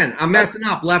little again. I'm messing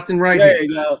up left and right. There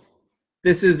you go.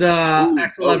 This is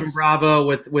X11 Bravo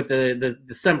with the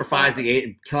December 5,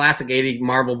 the classic 80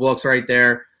 Marvel books right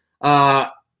there.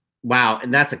 Wow,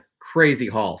 and that's a crazy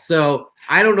haul. So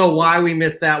I don't know why we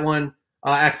missed that one.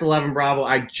 X11 Bravo.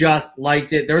 I just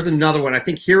liked it. There was another one. I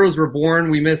think Heroes Reborn.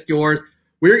 We missed yours.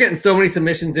 We were getting so many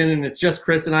submissions in, and it's just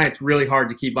Chris and I. It's really hard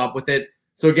to keep up with it.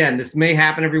 So again, this may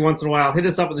happen every once in a while. Hit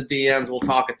us up with the DMs. We'll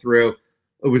talk it through.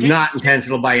 It was not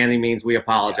intentional by any means. We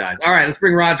apologize. All right, let's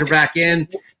bring Roger back in.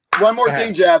 One more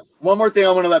thing, Jeff. One more thing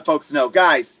I want to let folks know.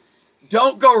 Guys,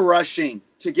 don't go rushing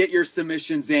to get your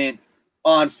submissions in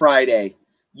on Friday.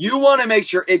 You want to make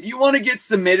sure, if you want to get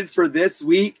submitted for this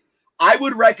week, I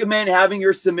would recommend having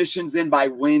your submissions in by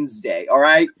Wednesday, all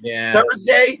right? Yeah.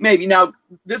 Thursday, maybe. Now,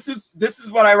 this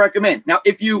is what I recommend. Now,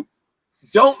 if you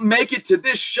don't make it to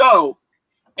this show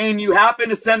and you happen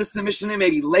to send a submission in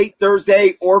maybe late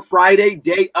Thursday or Friday,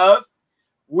 day of,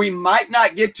 we might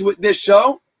not get to it this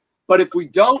show. But if we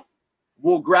don't,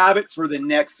 we'll grab it for the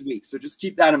next week. So just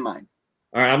keep that in mind.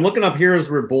 All right, I'm looking up Heroes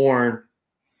Reborn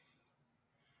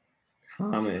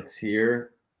comments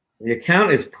here. The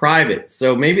account is private,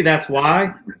 so maybe that's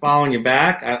why I'm following you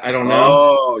back. I don't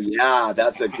know. Oh yeah,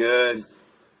 that's a good.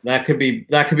 That could be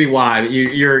why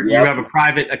you have a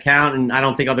private account, and I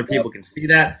don't think other people can see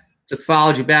that. Just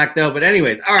followed you back though. But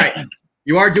anyways, all right,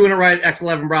 you are doing it right.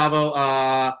 X11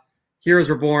 Bravo, Heroes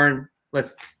Reborn.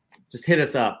 Let's. Just hit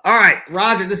us up. All right,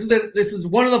 Roger, this is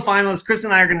one of the finalists. Chris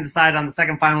and I are going to decide on the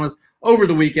second finalist over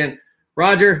the weekend.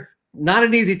 Roger, not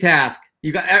an easy task.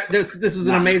 You got this was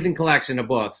an amazing collection of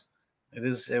books.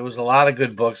 It was a lot of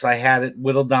good books. I had it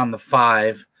whittled down to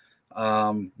 5,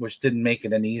 which didn't make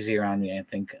it any easier on me, I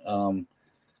think.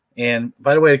 And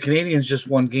by the way, the Canadians just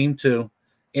won game 2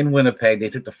 in Winnipeg. They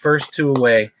took the first 2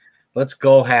 away. Let's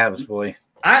go Habs, boy.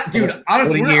 Dude,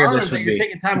 honestly, we're honored that you're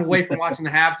taking time away from watching the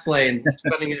Habs play and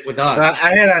spending it with us.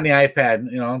 I had it on the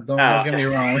iPad, don't get me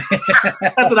wrong.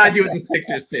 That's what I do with the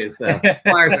Sixers too. So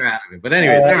Flyers are out of it. But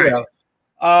anyways, all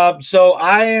right. So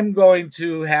I am going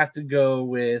to have to go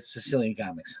with Sicilian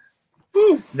Comics.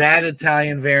 Woo. That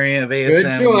Italian variant of ASM.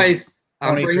 Good choice.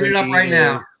 I'm bringing it up right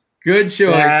now. Good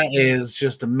choice. That is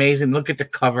just amazing. Look at the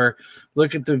cover.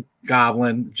 Look at the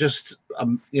goblin. Just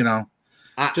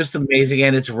just amazing,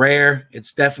 and it's rare.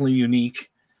 It's definitely unique.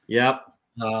 Yep.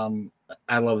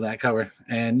 I love that cover,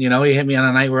 and he hit me on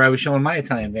a night where I was showing my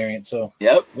Italian variant. So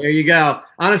yep, there you go.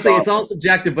 Honestly, it's all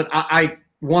subjective, but I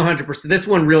 100%. This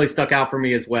one really stuck out for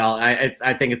me as well. I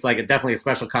think it's definitely a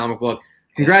special comic book.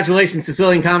 Congratulations,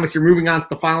 Sicilian Comics! You're moving on to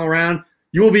the final round.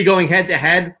 You will be going head to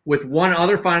head with one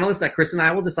other finalist that Chris and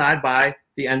I will decide by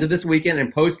the end of this weekend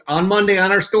and post on Monday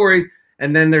on our stories.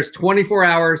 And then there's 24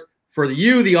 hours. For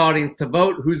you, the audience, to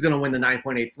vote who's going to win the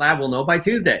 9.8 slab. We'll know by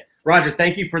Tuesday. Roger,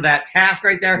 thank you for that task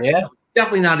right there. Yeah.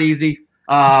 Definitely not easy.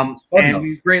 And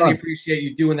we greatly appreciate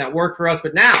you doing that work for us.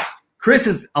 But now, Chris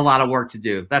has a lot of work to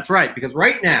do. That's right, because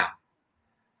right now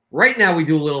we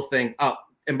do a little thing. Oh,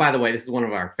 and by the way, this is one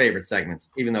of our favorite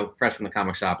segments, even though Fresh from the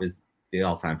Comic Shop is the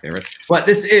all-time favorite. But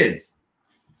this is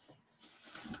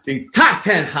the top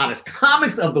 10 hottest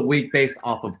comics of the week based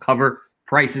off of cover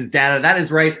prices data. That is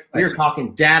right. We are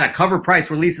talking data. Cover Price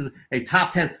releases a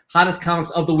top 10 hottest comics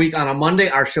of the week on a Monday.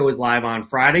 Our show is live on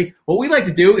Friday. What we like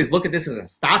to do is look at this as a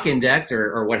stock index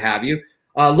or what have you.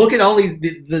 Look at all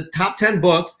the top 10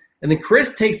 books, and then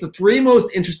Chris takes the 3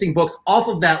 most interesting books off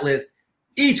of that list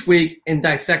each week and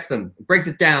dissects them, breaks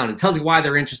it down, and tells you why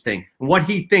they're interesting and what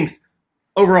he thinks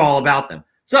overall about them.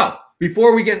 So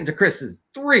before we get into Chris's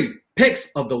 3 picks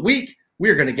of the week,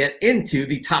 we're going to get into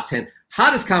the top 10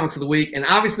 hottest comics of the week. And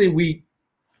obviously we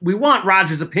want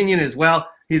Roger's opinion as well.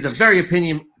 He's a very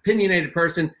opinionated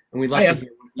person, and we'd like to hear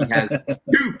what he has to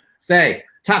say.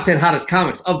 Top 10 hottest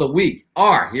comics of the week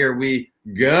are, here we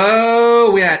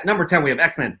go. We at number 10, we have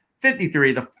X-Men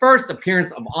 53, the first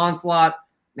appearance of Onslaught.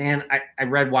 man, I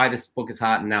read why this book is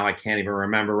hot, and now I can't even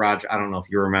remember, Raj. I don't know if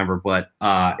you remember, but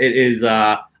it is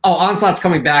Onslaught's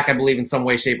coming back, I believe, in some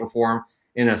way, shape, or form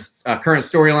in a current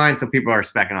storyline, so people are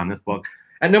specking on this book.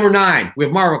 At number 9, we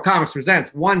have Marvel Comics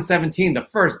Presents 117, the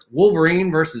first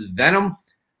Wolverine versus Venom.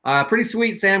 Pretty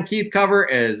sweet Sam Keith cover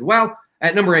as well.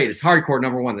 At number 8 is Hardcore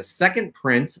number 1, the second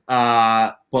print.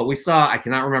 But we saw, I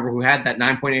cannot remember who had that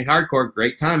 9.8 Hardcore.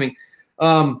 Great timing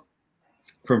from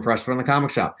Fresh from the Comic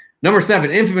Shop. Number 7,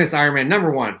 Infamous Iron Man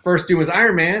number 1. First Doom as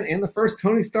Iron Man and the first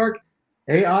Tony Stark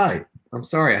AI. I'm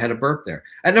sorry, I had a burp there.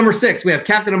 At number 6, we have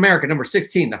Captain America number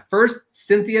 16, the first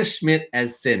Cynthia Schmidt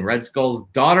as Sin, Red Skull's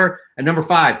daughter. At number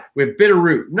 5, we have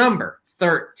Bitterroot number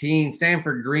 13,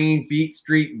 Sanford Green Beat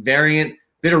Street variant.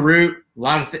 Bitterroot,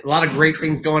 a lot of great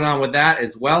things going on with that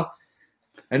as well.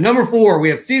 At number 4, we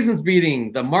have Seasons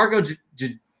Beating, the Margot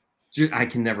I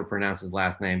can never pronounce his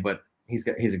last name, but he's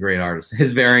a great artist.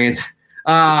 His variant.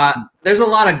 There's a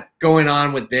lot of going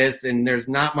on with this, and there's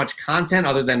not much content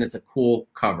other than it's a cool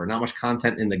cover. Not much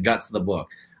content in the guts of the book.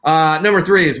 Number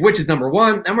 3 is Witches number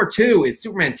 1. Number 2 is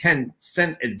Superman 10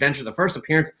 Cent Adventure, the first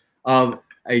appearance of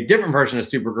a different version of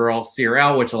Supergirl,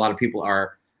 CRL, which a lot of people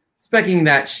are speculating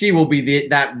that she will be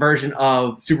that version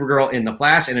of Supergirl in The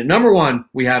Flash. And at number 1,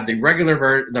 we have the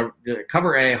regular the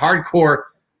cover A, Hardcore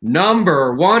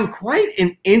number 1. Quite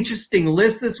an interesting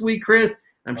list this week, Chris.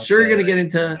 I'm sure you're going to get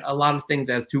into a lot of things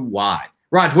as to why.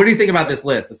 Raj, what do you think about this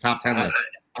list, this top 10 list?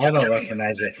 I don't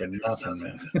recognize it for nothing,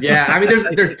 man. Yeah, I mean,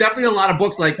 there's definitely a lot of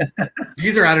books like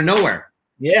these are out of nowhere.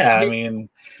 Yeah, I mean,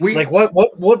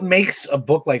 what makes a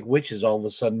book like Witches all of a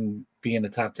sudden be in the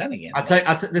top 10 again? I'll tell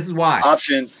you, this is why.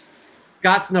 Options.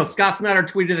 Scott Snyder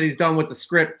tweeted that he's done with the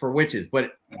script for Witches,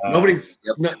 but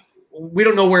we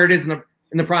don't know where it is in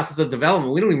the process of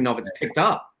development. We don't even know if it's picked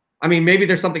up. I mean, maybe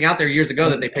there's something out there years ago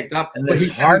that they picked up. And there's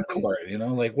hardcore,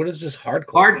 like what is this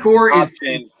hardcore? Hardcore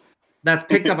is that's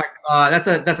picked up. That's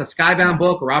a Skybound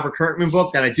book, a Robert Kirkman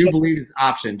book that I do believe is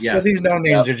optioned. Yes. So these no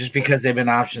names are just because they've been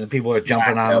optioned and people are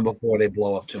jumping on them before they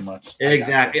blow up too much.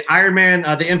 Exactly. Iron Man,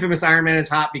 the infamous Iron Man is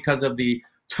hot because of the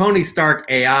Tony Stark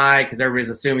AI, because everybody's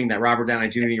assuming that Robert Downey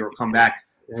Jr. will come back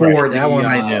for the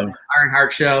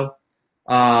Ironheart show.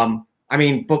 I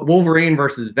mean, but Wolverine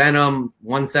versus Venom,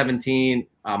 117.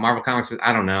 Marvel Comics,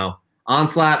 I don't know.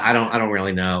 Onslaught, I don't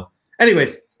really know.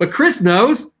 Anyways, but Chris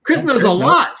knows. Chris knows a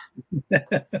lot.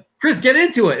 Chris, get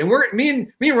into it. And me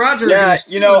and Roger. Yeah,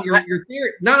 your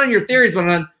theory, not on your theories, but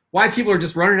on why people are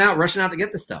just rushing out to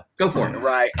get this stuff. Go for it.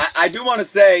 Right. I do want to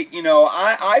say,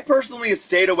 I personally have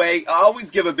stayed away. I always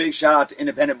give a big shout out to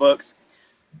independent books.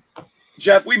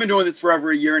 Jeff, we've been doing this for over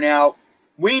a year now.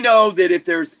 We know that if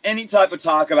there's any type of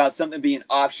talk about something being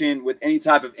optioned with any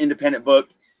type of independent book,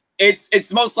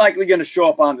 it's most likely going to show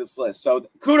up on this list. So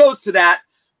kudos to that.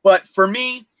 But for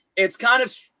me, it's kind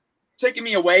of taking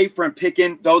me away from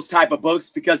picking those type of books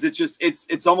because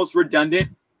it's almost redundant.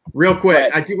 Real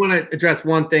quick, I do want to address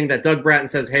one thing that Doug Bratton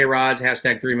says, "Hey Raj,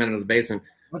 hashtag 3 Men in the Basement."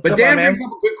 But Dan brings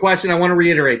up a good question. I want to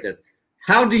reiterate this.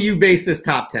 How do you base this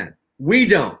top 10? We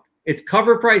don't. It's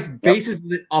cover price basis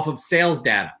off of sales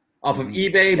data, off of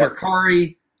eBay,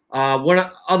 Mercari,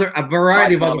 a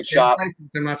variety of other sites.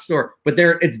 I'm not sure, but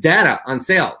it's data on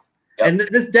sales, and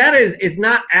this data is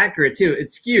not accurate too.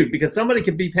 It's skewed because somebody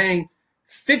could be paying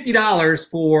 $50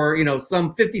 for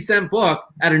some 50-cent book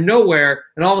out of nowhere,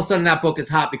 and all of a sudden that book is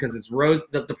hot because it's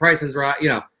the price is right.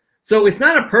 So it's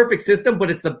not a perfect system, but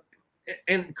it's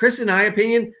and Chris and I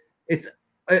opinion, it's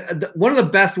one of the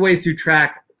best ways to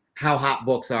track how hot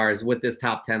books are is with this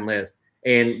top 10 list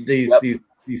and these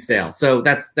sales. So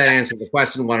that answers the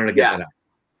question. Wanted to get that out.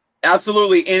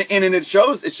 Absolutely. And it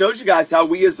shows you guys how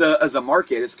we as a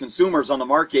market, as consumers on the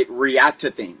market, react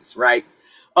to things, right?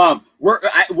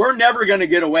 We're never going to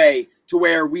get away to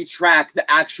where we track the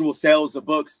actual sales of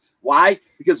books. Why?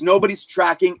 Because nobody's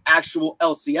tracking actual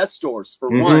LCS stores for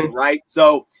one, right?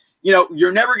 So,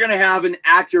 you're never going to have an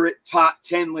accurate top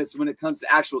 10 list when it comes to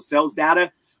actual sales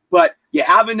data, but you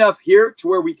have enough here to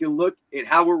where we can look at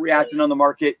how we're reacting on the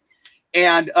market.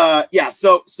 And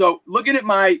so looking at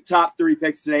my top 3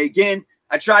 picks today, again,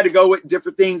 I try to go with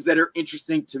different things that are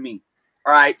interesting to me.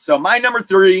 All right. So my number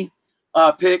 3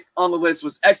 pick on the list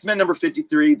was X-Men number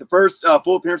 53, the first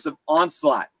full appearance of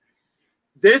Onslaught.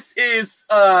 This is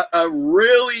a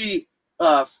really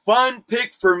fun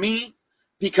pick for me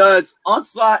because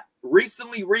Onslaught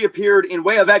recently reappeared in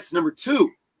Way of X number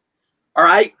 2. All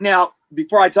right. Now,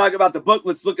 before I talk about the book,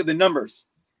 let's look at the numbers.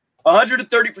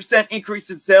 130% increase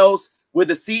in sales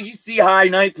with a CGC high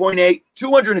 9.8,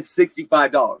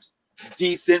 $265.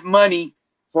 Decent money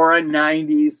for a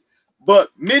 90s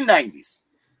book, mid-90s.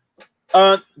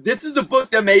 This is a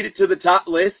book that made it to the top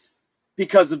list.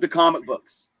 because of the comic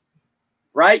books,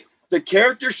 right? The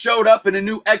character showed up in a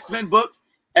new X-Men book.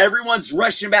 Everyone's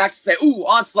rushing back to say, ooh,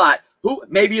 Onslaught. Who?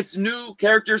 Maybe it's new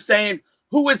characters saying,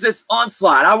 who is this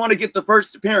Onslaught? I want to get the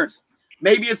first appearance.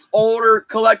 Maybe it's older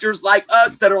collectors like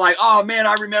us that are like, oh, man,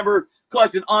 I remember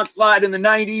collecting Onslaught in the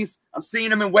 90s. I'm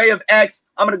seeing him in Way of X.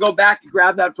 I'm going to go back and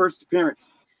grab that first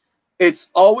appearance.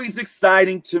 It's always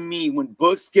exciting to me when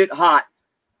books get hot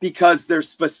because they're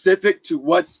specific to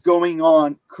what's going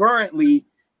on currently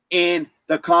in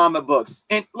the comic books.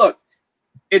 And look,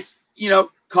 it's, you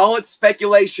know, call it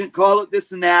speculation, call it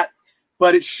this and that,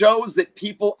 but it shows that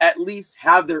people at least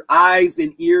have their eyes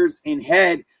and ears and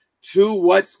head to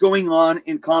what's going on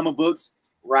in comic books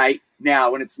right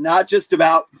now. And it's not just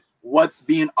about what's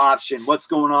being optioned, what's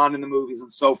going on in the movies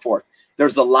and so forth.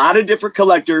 There's a lot of different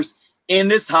collectors in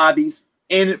this hobbies,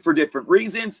 in it for different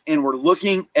reasons, and we're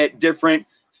looking at different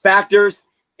factors,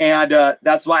 and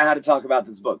that's why I had to talk about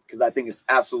this book, because I think it's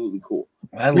absolutely cool.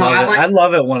 I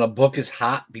love it when a book is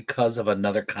hot because of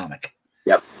another comic.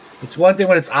 Yep. It's one thing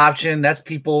when it's optioned. That's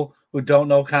people who don't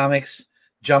know comics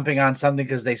jumping on something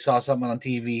because they saw something on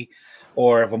TV,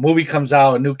 or if a movie comes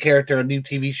out, a new character, a new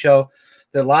TV show.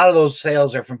 A lot of those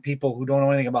sales are from people who don't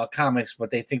know anything about comics, but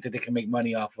they think that they can make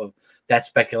money off of that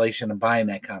speculation and buying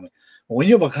that comic. But when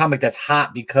you have a comic that's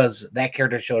hot because that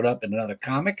character showed up in another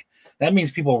comic, that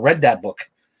means people read that book.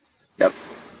 Yep.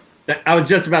 I was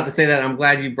just about to say that. I'm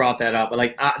glad you brought that up.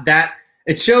 Like that,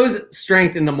 it shows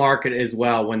strength in the market as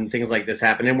well when things like this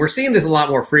happen. And we're seeing this a lot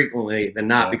more frequently than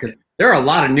not, because there are a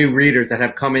lot of new readers that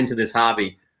have come into this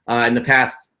hobby in the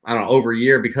past, I don't know, over a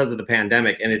year because of the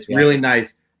pandemic. And it's really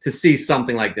nice to see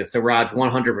something like this. So, Raj,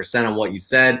 100% on what you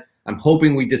said. I'm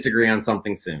hoping we disagree on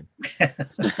something soon.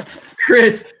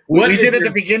 Chris, we did at the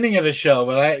beginning of the show,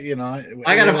 but I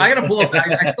gotta pull up.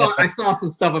 I saw some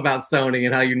stuff about Sony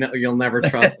and how you'll never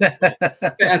trust.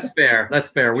 That's fair. That's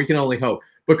fair. We can only hope.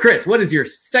 But Chris, what is your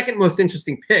second most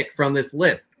interesting pick from this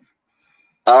list?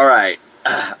 All right.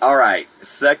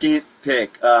 Second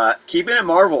pick. Keeping it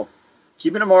Marvel.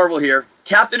 Keeping it Marvel here.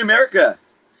 Captain America.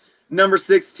 Number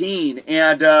 16,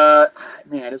 and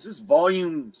man, is this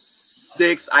volume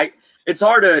 6? It's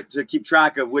hard to keep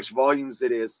track of which volumes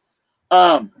it is.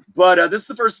 But this is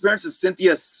the first appearance of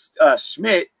Cynthia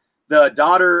Schmidt, the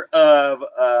daughter of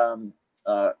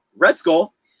Red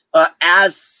Skull,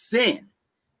 as Sin.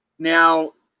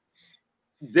 Now,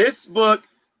 this book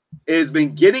has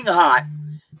been getting hot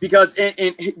because,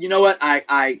 and you know what,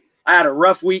 I had a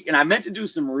rough week, and I meant to do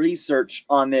some research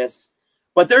on this.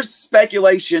 But there's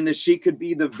speculation that she could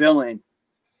be the villain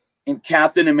in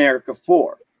Captain America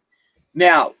 4.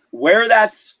 Now, where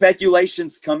that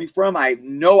speculation's coming from, I have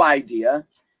no idea.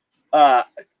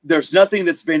 There's nothing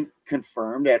that's been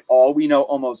confirmed at all. We know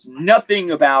almost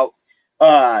nothing about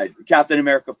Captain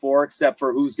America 4 except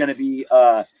for who's going to be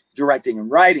directing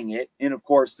and writing it. And, of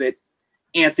course, that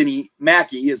Anthony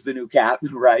Mackie is the new Cap,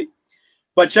 right?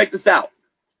 But check this out.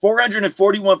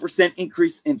 441%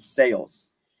 increase in sales.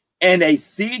 And a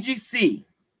CGC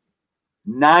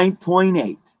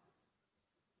 9.8,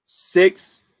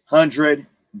 $600.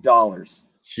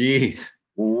 Jeez.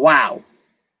 Wow.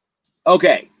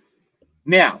 Okay.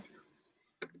 Now,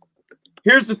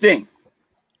 here's the thing.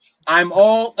 I'm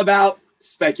all about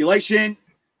speculation.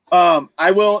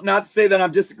 I will not say that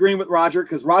I'm disagreeing with Roger,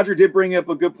 because Roger did bring up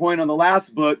a good point on the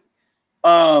last book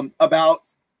about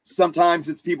sometimes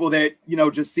it's people that, you know,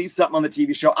 just see something on the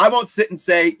TV show. I won't sit and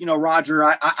say, you know, Roger,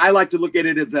 I like to look at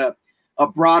it as a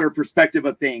broader perspective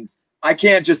of things. I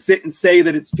can't just sit and say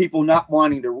that it's people not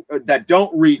wanting to, that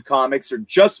don't read comics or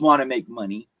just want to make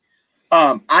money.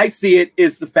 I see it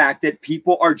as the fact that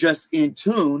people are just in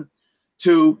tune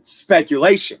to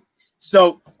speculation.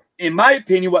 So in my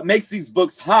opinion, what makes these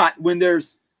books hot when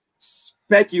there's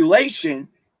speculation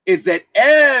is that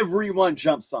everyone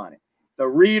jumps on it. The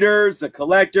readers, the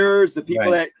collectors, the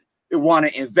people that want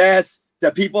to invest,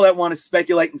 the people that want to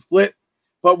speculate and flip.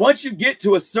 But once you get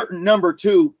to a certain number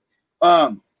too,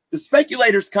 the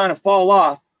speculators kind of fall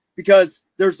off because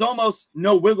there's almost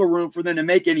no wiggle room for them to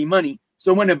make any money.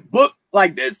 So when a book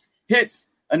like this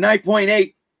hits a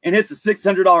 9.8 and hits a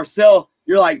 $600 sell,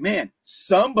 you're like, man,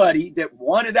 somebody that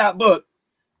wanted that book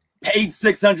paid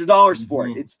 $600 for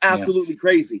it. It's absolutely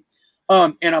crazy.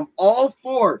 And I'm all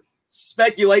for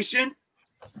speculation,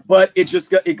 but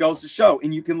it goes to show,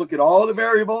 and you can look at all the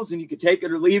variables and you can take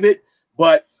it or leave it,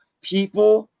 but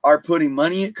people are putting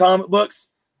money in comic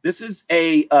books. This is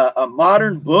a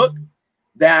modern book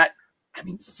that, I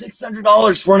mean,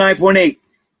 $600 for 9.8.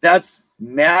 That's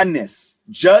madness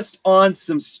just on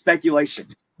some speculation.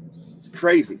 It's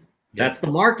crazy. That's the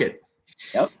market.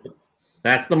 Yep.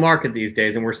 That's the market these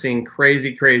days. And we're seeing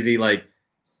crazy, like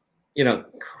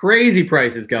crazy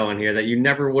prices going here that you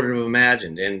never would have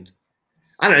imagined. And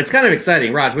I don't know, it's kind of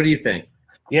exciting. Raj, what do you think?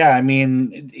 Yeah, I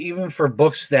mean, even for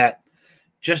books that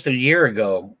just a year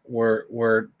ago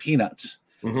were peanuts.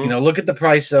 Mm-hmm. Look at the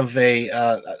price of a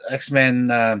X-Men.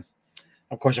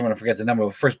 Of course, I'm going to forget the number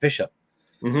of First Bishop.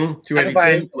 Mm-hmm.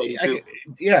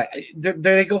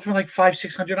 They go for like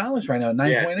 $500-$600 right now,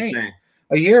 9.8. Yeah,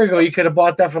 a year ago, you could have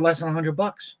bought that for less than $100.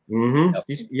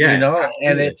 Mm-hmm. Yeah,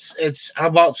 and it's how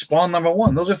about Spawn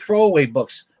 #1? Those are throwaway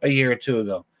books a year or two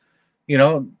ago.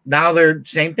 Now they're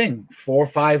same thing,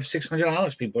 $400, $500,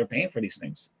 $600. People are paying for these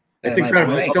things. It's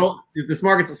incredible. So this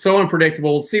market's so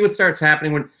unpredictable. We'll see what starts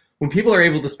happening when people are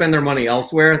able to spend their money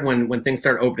elsewhere, when things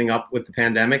start opening up with the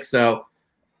pandemic. So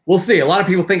we'll see. A lot of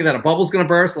people think that a bubble's going to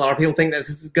burst. A lot of people think that this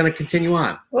is going to continue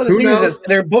on. Well, the thing is that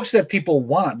there are books that people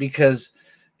want because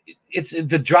it's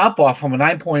the drop off from a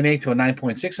 9.8 to a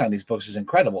 9.6 on these books is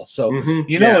incredible. So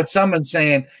it's someone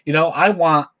saying, I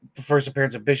want the first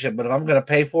appearance of Bishop, but if I'm going to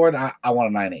pay for it, I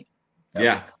want a 9.8.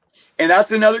 Yeah. And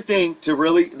that's another thing to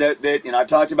really that and I've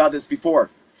talked about this before.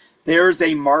 There's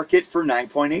a market for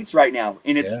 9.8s right now,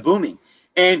 and it's booming.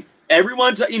 And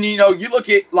everyone, you look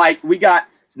at, like, we got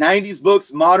 90s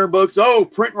books, modern books. Oh,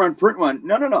 print run.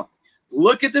 No.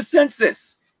 Look at the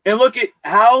census and look at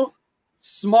how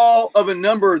small of a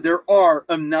number there are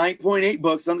of 9.8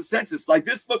 books on the census. Like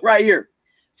this book right here.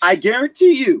 I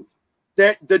guarantee you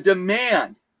that the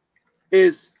demand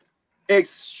is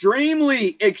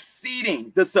extremely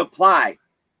exceeding the supply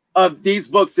of these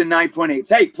books in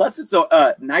 9.8s. Hey, plus it's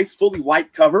a nice fully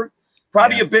white cover,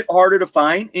 probably a bit harder to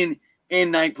find in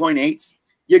 9.8s.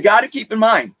 You got to keep in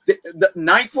mind the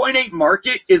 9.8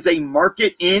 market is a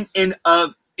market in and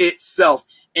of itself,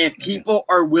 and people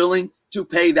are willing to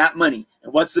pay that money.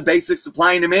 And what's the basic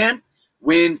supply and demand?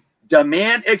 When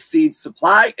demand exceeds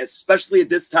supply, especially at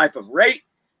this type of rate,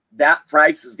 that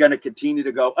price is going to continue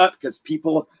to go up because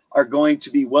people are going to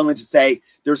be willing to say,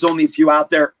 there's only a few out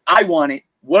there. I want it.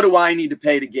 What do I need to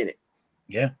pay to get it?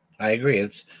 Yeah, I agree.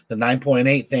 It's the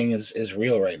 9.8 thing is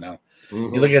real right now.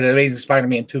 Mm-hmm. You look at Amazing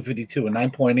Spider-Man 252, a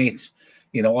 9.8's,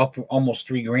 up almost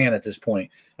 $3,000 at this point.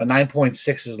 A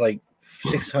 9.6 is like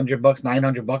 $600,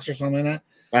 $900 or something like that.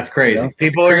 That's crazy.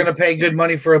 People are going to pay good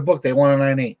money for a book. They want a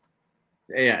 9.8.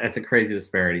 Yeah, that's a crazy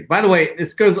disparity. By the way,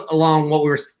 this goes along what we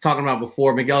were talking about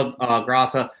before. Miguel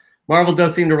Grassa, Marvel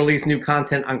does seem to release new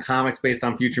content on comics based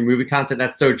on future movie content.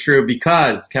 That's so true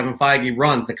because Kevin Feige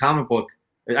runs the comic book.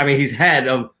 I mean, he's head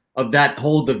of that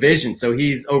whole division, so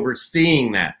he's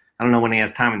overseeing that. I don't know when he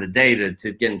has time in the day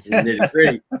to get into the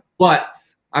nitty-gritty, but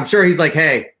I'm sure he's like,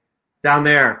 hey, down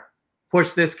there,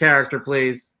 push this character,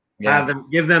 please.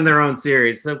 Give them their own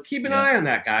series. So keep an eye on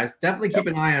that, guys. Definitely keep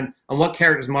an eye on what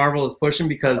characters Marvel is pushing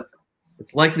because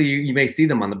it's likely you may see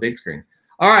them on the big screen.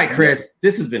 All right, Chris,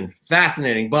 this has been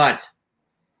fascinating, but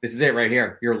this is it right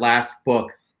here. Your last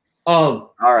book of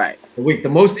the week. The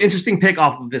most interesting pick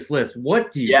off of this list.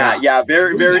 What do you got? Yeah,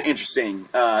 very, very interesting.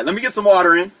 Let me get some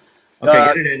water in. Okay,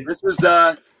 get it in. This is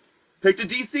picked a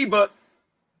DC book.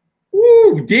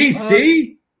 Ooh,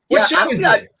 DC? What show is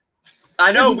this?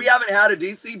 I know we haven't had a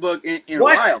DC book in a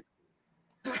while.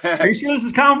 Are you sure this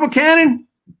is comic book canon?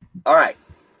 All right.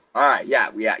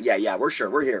 Yeah. We're sure.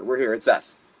 We're here. It's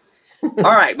us.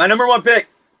 All right. My number one pick.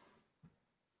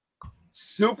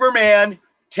 Superman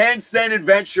 10-Cent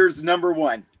Adventures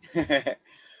 #1.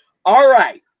 All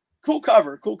right. Cool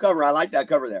cover. I like that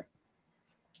cover there.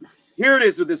 Here it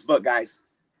is with this book, guys.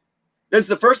 This is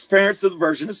the first appearance of the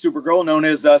version of Supergirl known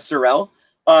as Sorrel.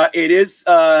 It is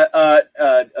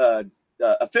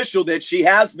official that she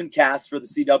has been cast for the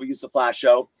CW's The Flash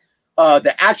show.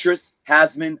 The actress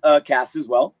has been cast as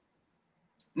well.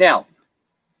 Now,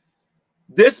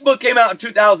 this book came out in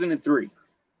 2003.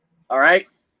 All right.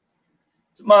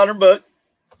 It's a modern book.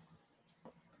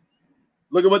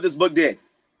 Look at what this book did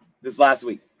this last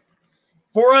week.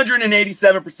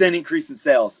 487% increase in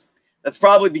sales. That's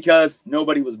probably because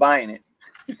nobody was buying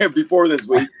it before this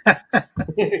week.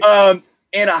 And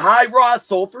a high raw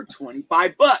sold for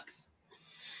 $25.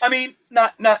 I mean,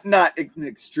 not an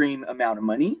extreme amount of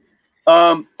money.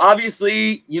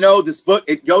 Obviously, this book,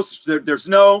 it goes, there's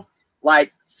no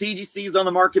like CGCs on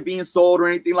the market being sold or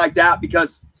anything like that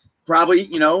because probably,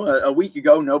 a week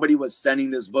ago, nobody was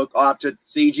sending this book off to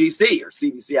CGC or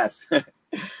CBCS.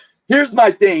 Here's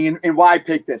my thing and why I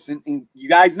picked this. And you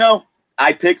guys know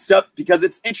I picked stuff because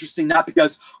it's interesting, not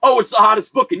because, it's the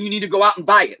hottest book and you need to go out and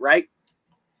buy it, right?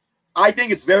 I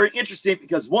think it's very interesting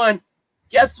because, one,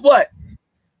 guess what?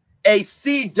 A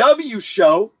CW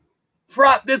show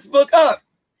brought this book up.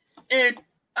 And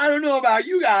I don't know about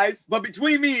you guys, but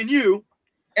between me and you,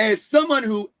 as someone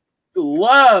who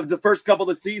loved the first couple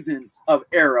of seasons of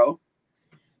Arrow,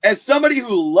 as somebody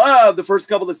who loved the first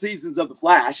couple of seasons of The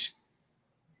Flash,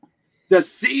 the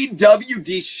CW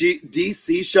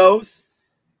DC shows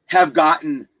have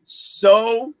gotten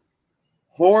so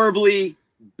horribly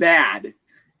bad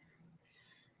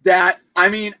that, I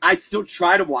mean, I still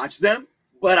try to watch them,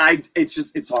 but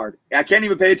it's hard. I can't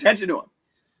even pay attention to them.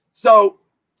 So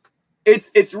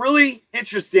it's really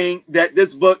interesting that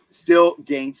this book still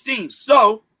gains steam.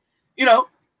 So, you know,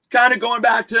 kind of going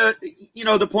back to, you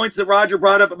know, the points that Roger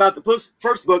brought up about the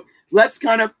first book, let's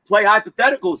kind of play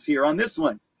hypotheticals here on this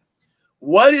one.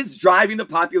 What is driving the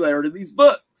popularity of these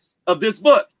books, of this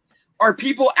book? Are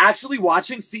people actually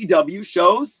watching CW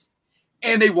shows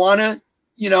and they want to,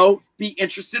 you know, be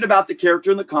interested about the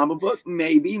character in the comic book?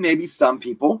 Maybe some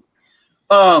people.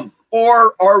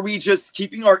 Or are we just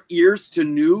keeping our ears to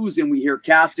news and we hear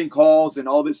casting calls and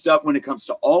all this stuff when it comes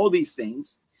to all these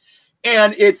things?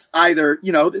 And it's either,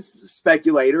 you know, this is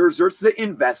speculators, or it's the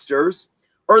investors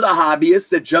or the hobbyists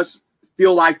that just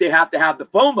feel like they have to have the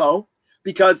FOMO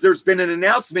because there's been an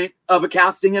announcement of a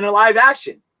casting in a live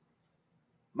action.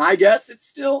 My guess, it's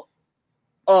still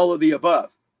all of the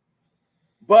above.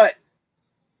 But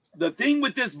the thing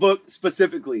with this book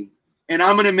specifically, and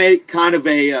I'm going to make kind of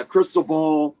a crystal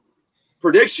ball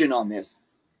prediction on this.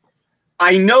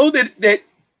 I know that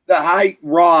the high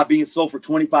raw being sold for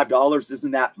 $25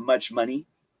 isn't that much money.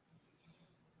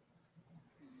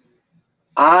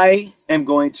 I am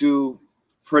going to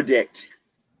predict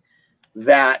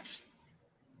that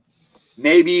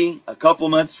maybe a couple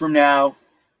months from now,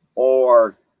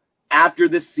 or after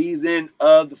the season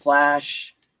of The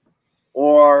Flash,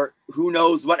 or who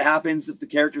knows what happens if the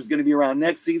character is going to be around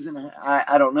next season.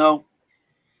 I don't know.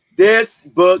 This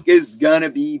book is going to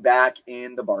be back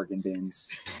in the bargain bins.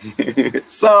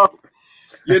 So,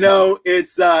 you know,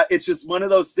 it's just one of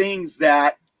those things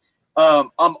that I'm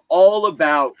all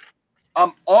about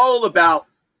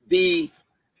the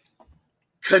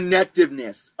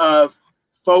connectiveness of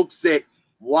folks that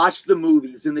watch the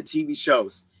movies and the TV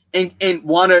shows and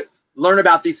want to learn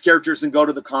about these characters and go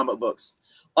to the comic books.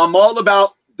 I'm all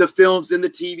about the films and the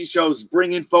TV shows,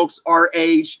 bringing folks our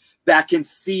age that can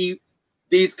see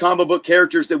these comic book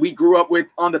characters that we grew up with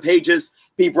on the pages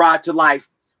be brought to life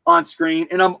on screen.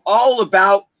 And I'm all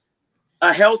about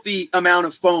a healthy amount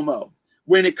of FOMO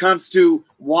when it comes to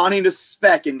wanting to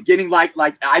spec and getting like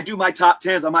I do my top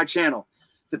 10s on my channel.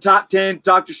 The top 10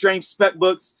 Doctor Strange spec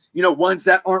books, you know, ones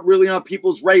that aren't really on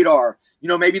people's radar. You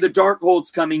know, maybe the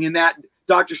Darkhold's coming in that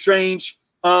Doctor Strange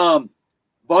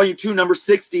Volume 2, number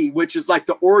 60, which is like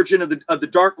the origin of the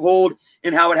Darkhold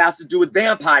and how it has to do with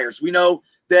vampires. We know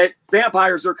that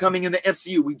vampires are coming in the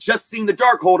MCU. We just seen the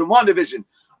Darkhold in WandaVision.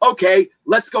 Okay,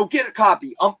 let's go get a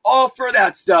copy. I'm all for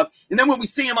that stuff. And then when we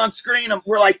see him on screen,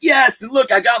 we're like, yes, and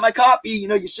look, I got my copy. You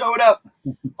know, you show it up.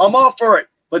 I'm all for it.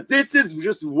 But this is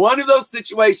just one of those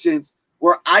situations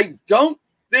where I don't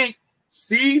think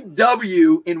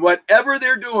CW, in whatever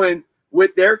they're doing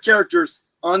with their characters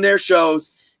on their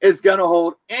shows, is going to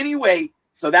hold any weight.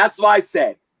 So that's why I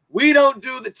said we don't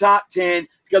do the top 10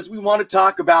 because we want to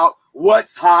talk about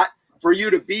what's hot for you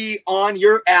to be on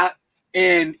your app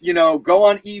and, you know, go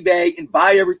on eBay and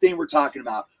buy everything we're talking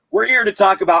about. We're here to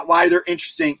talk about why they're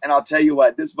interesting. And I'll tell you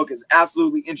what, this book is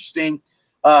absolutely interesting.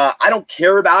 I don't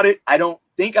care about it. I don't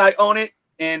think I own it,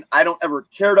 and I don't ever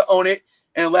care to own it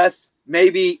unless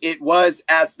maybe it was,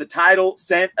 as the title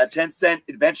sent, a 10-cent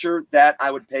adventure that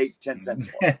I would pay 10 cents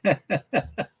for.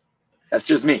 That's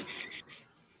just me.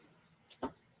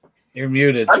 You're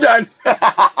muted. I'm done.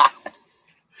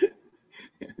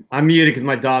 I'm muted because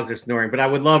my dogs are snoring, but I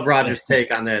would love Roger's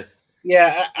take on this.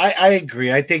 Yeah, I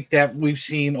agree. I think that we've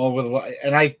seen over the,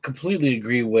 and I completely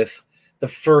agree with the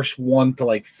first 1 to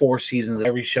like 4 seasons of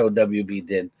every show WB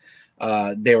did.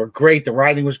 They were great. The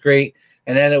writing was great.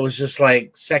 And then it was just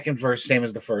like second verse, same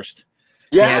as the first.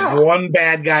 Yeah. You had one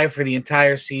bad guy for the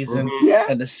entire season. Mm-hmm. Yeah.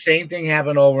 And the same thing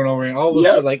happened over and over. And all of a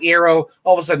sudden, like Arrow,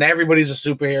 all of a sudden everybody's a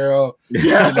superhero.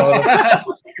 Yeah.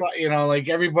 You know, like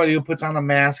everybody who puts on a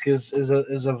mask is a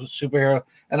superhero.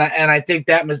 And I think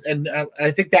that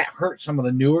I think that hurt some of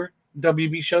the newer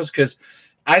WB shows because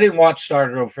I didn't watch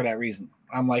Stargirl for that reason.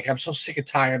 I'm like, I'm so sick and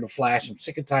tired of Flash. I'm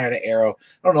sick and tired of Arrow.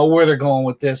 I don't know where they're going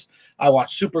with this. I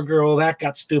watched Supergirl. That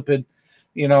got stupid,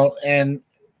 you know,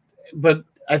 but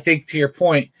I think to your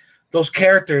point, those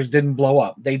characters didn't blow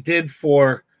up. They went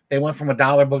from a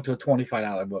 $1 book to a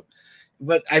 $25 book.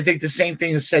 But I think the same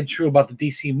thing is said true about the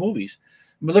DC movies.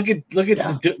 I mean, look at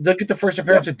the first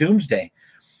appearance of Doomsday.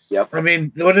 Yep. I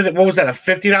mean, what was that, a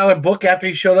 $50 book after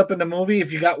he showed up in the movie?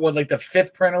 If you got like the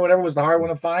 5th print or whatever was the hard one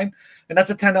to find, and that's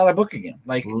a $10 book again.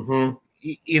 Like,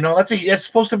 you know, that's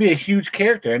supposed to be a huge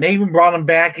character, and they even brought him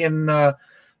back in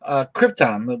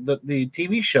Krypton, the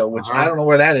TV show, which I don't know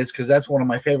where that is because that's one of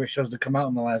my favorite shows to come out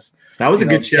in the last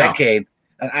good show. Decade.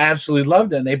 And I absolutely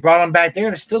loved it. And they brought him back there,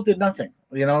 and it still did nothing.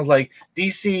 You know, like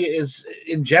DC is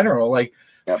in general, like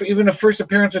even the first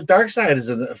appearance of Darkseid is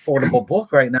an affordable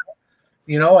book right now.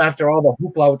 You know, after all the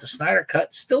hoopla with the Snyder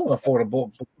Cut, still an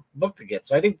affordable book to get.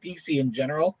 So I think DC in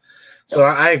general. So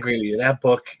I agree with you. That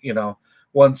book, you know,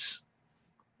 once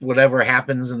whatever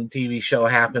happens in the TV show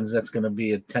happens, that's going to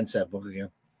be a 10-set book again.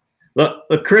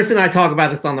 Look, Chris and I talk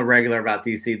about this on the regular about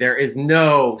DC. There is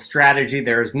no strategy.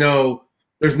 There's no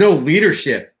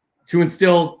leadership to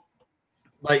instill.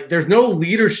 Like, there's no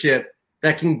leadership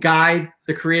that can guide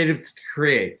the creatives to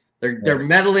create. They're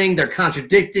meddling. They're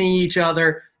contradicting each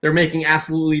other. They're making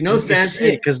absolutely no sense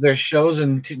because their shows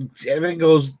and everything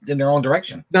goes in their own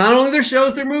direction. Not only their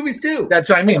shows, their movies too. That's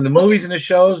what I mean. The movies and the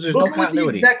shows, there's no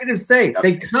continuity. The executives say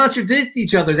they contradict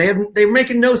each other. They're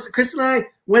making no. Chris and I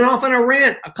went off on a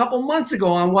rant a couple months ago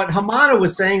on what Hamada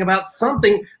was saying about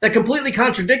something that completely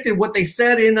contradicted what they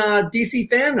said in DC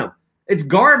fandom. It's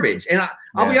garbage. And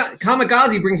I'll be honest,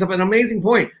 Kamikaze brings up an amazing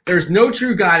point. There's no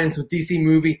true guidance with DC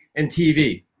movie and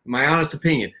TV, in my honest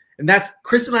opinion. And that's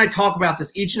Chris and I talk about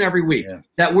this each and every week,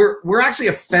 that we're actually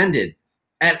offended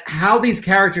at how these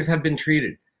characters have been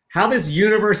treated, how this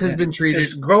universe has been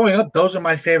treated. Growing up, those are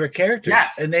my favorite characters.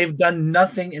 Yes. And they've done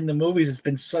nothing in the movies. It's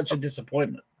been such a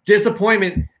disappointment.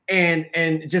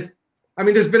 And just, I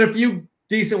mean, there's been a few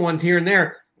decent ones here and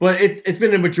there, but it's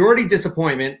been a majority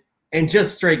disappointment and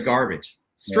just straight garbage.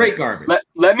 Garbage.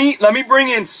 Let me bring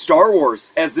in Star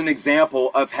Wars as an example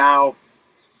of how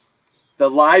the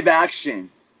live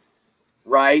action,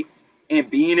 right, and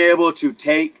being able to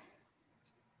take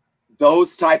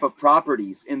those type of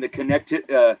properties and the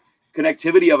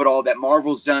connectivity of it all that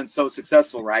Marvel's done so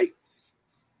successful, right?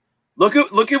 Look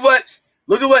at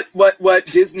what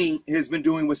Disney has been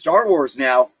doing with Star Wars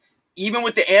now, even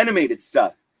with the animated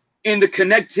stuff. And the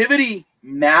connectivity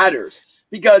matters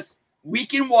because we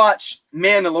can watch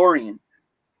Mandalorian,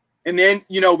 and then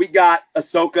we got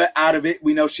Ahsoka out of it.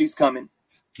 We know she's coming.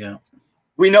 Yeah.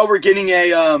 We know we're getting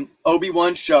a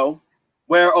Obi-Wan show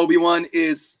where Obi-Wan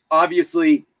is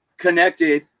obviously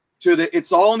connected to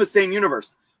it's all in the same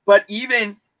universe. But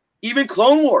even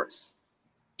Clone Wars,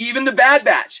 even the Bad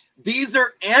Batch, these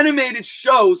are animated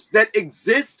shows that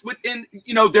exist within,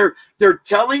 they're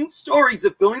telling stories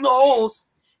of filling the holes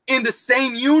in the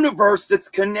same universe that's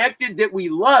connected that we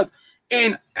love.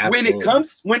 And when it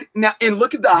comes, and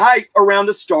look at the hype around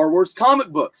the Star Wars comic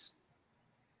books.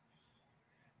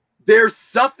 There's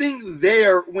something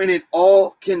there when it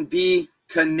all can be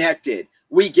connected.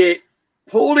 We get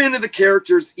pulled into the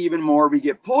characters even more. We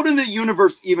get pulled into the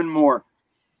universe even more.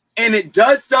 And it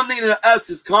does something to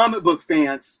us as comic book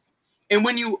fans. And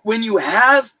when you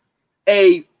have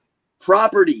a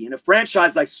property and a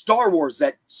franchise like Star Wars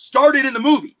that started in the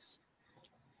movies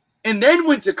and then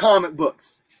went to comic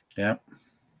books,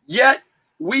 yet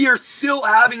we are still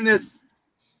having this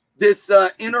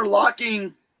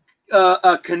interlocking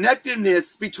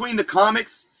connectedness between the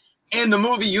comics and the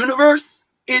movie universe.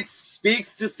 It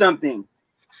speaks to something,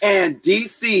 and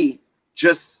DC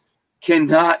just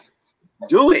cannot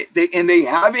do it. They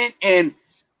haven't. And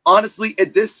honestly,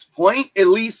 at this point, at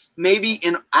least maybe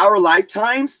in our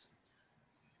lifetimes,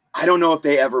 I don't know if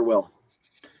they ever will.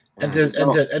 And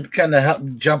to kind of help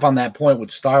jump on that point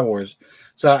with Star Wars.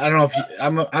 So I don't know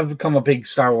if I've become a big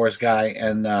Star Wars guy,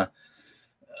 and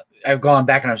I've gone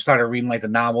back and I've started reading like the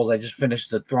novels. I just finished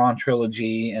the Thrawn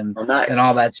trilogy and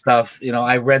all that stuff.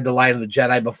 I read The Light of the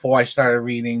Jedi before I started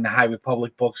reading the High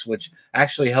Republic books, which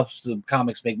actually helps the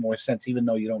comics make more sense, even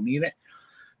though you don't need it.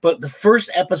 But the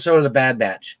first episode of The Bad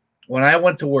Batch, when I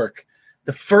went to work,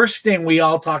 the first thing we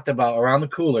all talked about around the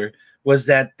cooler was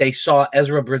that they saw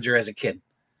Ezra Bridger as a kid.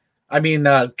 I mean,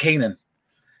 Kanan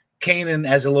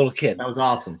as a little kid. That was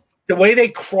awesome. The way they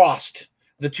crossed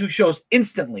the two shows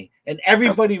instantly, and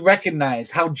everybody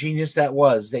recognized how genius that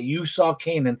was, that you saw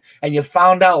Kanan and you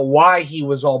found out why he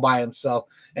was all by himself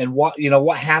and what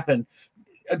happened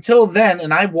until then.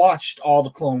 And I watched all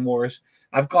the Clone Wars.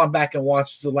 I've gone back and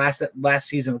watched the last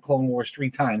season of Clone Wars 3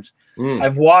 times.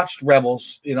 I've watched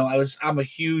Rebels. I'm a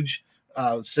huge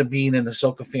Sabine and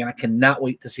Ahsoka fan. I cannot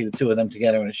wait to see the two of them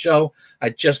together in a show.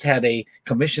 I just had a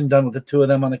commission done with the two of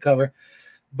them on the cover.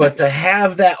 But to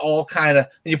have that all kind of,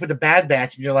 you put the Bad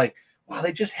Batch and you're like, wow,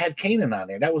 they just had Kanan on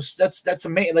there. That's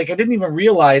amazing. Like, I didn't even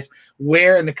realize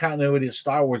where in the continuity of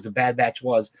Star Wars the Bad Batch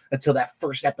was until that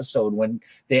first episode when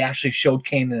they actually showed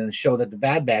Kanan and showed that the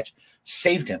Bad Batch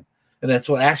saved him. and that's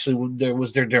what actually there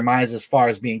was their demise as far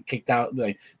as being kicked out,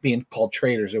 like being called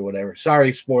traitors or whatever.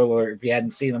 Sorry, spoiler if you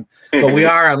hadn't seen them, but we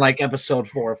are on like episode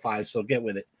 4 or 5, so get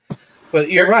with it. But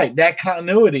you're right, that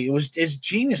continuity is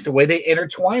genius. The way they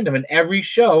intertwined them in every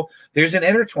show. There's an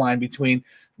intertwine between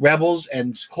Rebels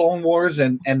and Clone Wars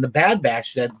and the Bad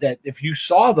Batch that if you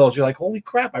saw those, you're like, holy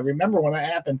crap, I remember when that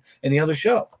happened in the other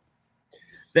show.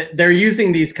 They're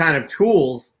using these kind of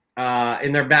tools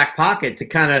in their back pocket to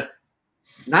kind of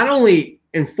not only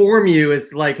inform you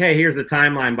as like, hey, here's the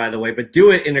timeline, by the way, but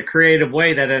do it in a creative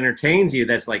way that entertains you.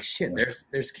 That's like, shit, there's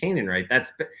Kanan, right?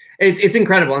 It's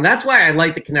incredible. And that's why I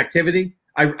like the connectivity.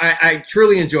 I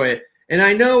truly enjoy it. And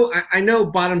I know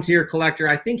bottom tier collector,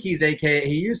 I think he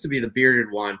used to be the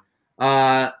bearded one.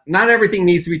 Not everything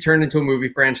needs to be turned into a movie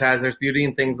franchise. There's beauty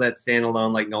in things that stand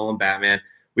alone, like Nolan Batman.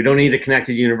 We don't need a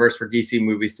connected universe for DC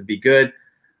movies to be good.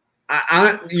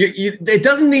 It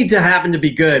doesn't need to happen to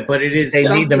be good, but it is. They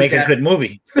need to make a good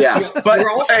movie. Yeah, but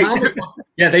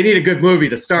they need a good movie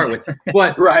to start with.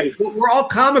 But right, we're all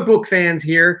comic book fans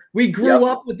here. We grew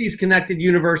up with these connected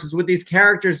universes, with these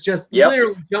characters just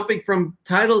literally jumping from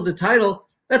title to title.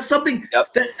 That's something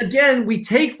that, again, we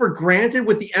take for granted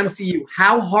with the MCU.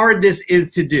 How hard this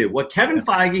is to do. What Kevin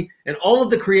Feige and all of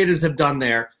the creatives have done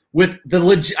there with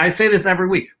I say this every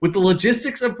week, with the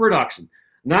logistics of production.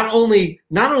 Not only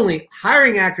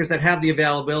hiring actors that have the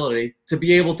availability to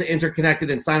be able to interconnect it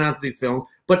and sign on to these films,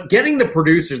 but getting the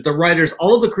producers, the writers,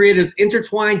 all of the creatives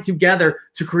intertwined together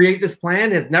to create this plan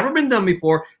has never been done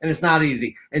before, and it's not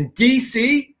easy. And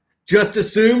DC just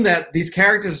assume that these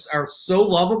characters are so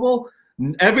lovable,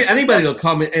 anybody will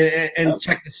come and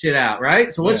check this shit out,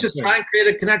 right? So let's just try and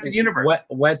create a connected universe.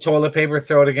 Wet toilet paper,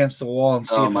 throw it against the wall, and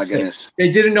see. Oh my goodness!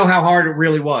 They didn't know how hard it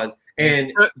really was,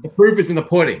 and the proof is in the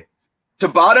pudding. To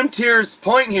bottom tier's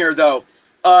point here, though,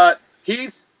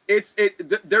 there's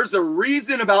a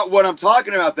reason about what I'm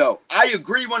talking about, though. I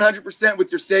agree 100%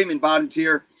 with your statement, bottom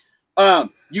tier.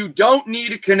 You don't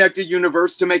need a connected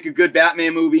universe to make a good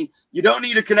Batman movie. You don't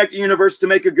need a connected universe to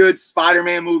make a good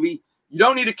Spider-Man movie. You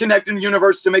don't need a connected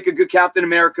universe to make a good Captain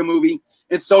America movie,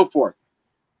 and so forth.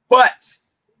 But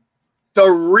the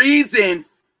reason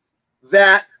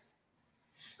that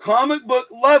comic book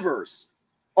lovers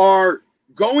are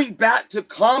going back to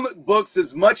comic books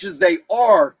as much as they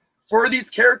are for these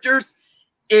characters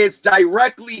is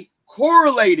directly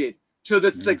correlated to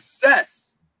the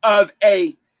success of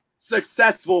a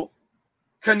successful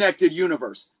connected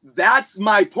universe. That's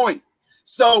my point.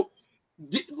 So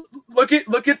look at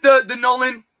the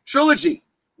Nolan trilogy.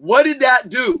 What did that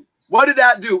do? What did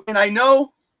that do? And I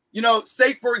know,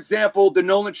 say for example, the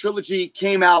Nolan trilogy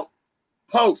came out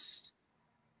post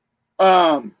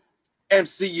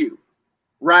MCU.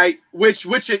 Right,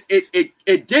 which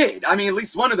it did. I mean, at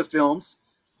least one of the films,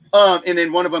 and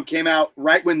then one of them came out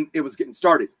right when it was getting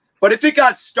started. But if it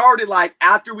got started like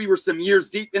after we were some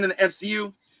years deep into the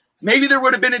MCU, maybe there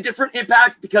would have been a different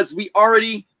impact because we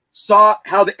already saw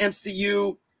how the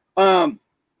MCU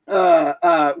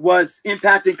was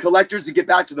impacting collectors to get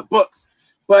back to the books.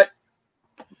 But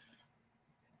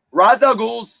Ra's al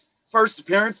Ghul's first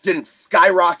appearance didn't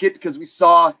skyrocket because we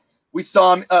saw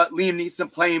Liam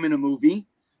Neeson play him in a movie.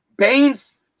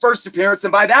 Bane's first appearance,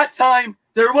 and by that time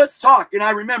there was talk, and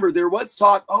I remember there was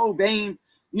talk, oh, Bane,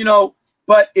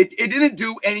 but it didn't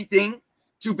do anything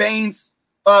to Bane's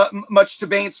much to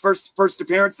Bane's first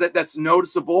appearance that's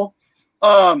noticeable.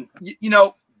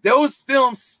 Those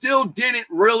films still didn't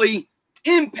really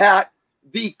impact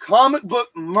the comic book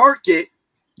market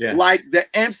like the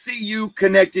MCU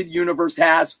connected universe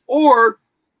has, or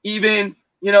even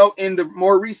in the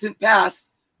more recent past,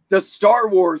 the Star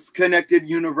Wars connected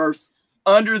universe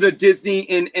under the Disney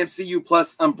and MCU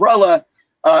Plus umbrella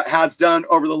has done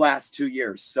over the last 2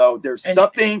 years. So there's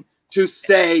something to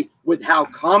say with how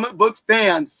comic book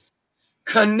fans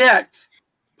connect,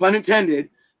 pun intended,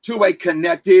 to a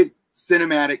connected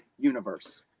cinematic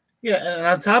universe. Yeah, and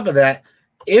on top of that,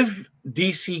 if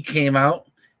DC came out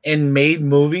and made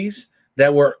movies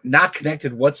that were not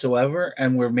connected whatsoever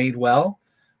and were made well,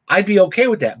 I'd be okay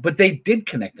with that. But they did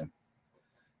connect them.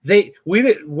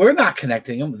 We're not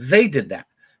connecting them. They did that.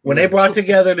 When they brought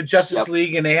together the Justice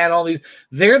League and they had all these,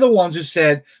 they're the ones who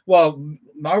said, well,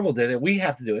 Marvel did it. We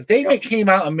have to do it. If they came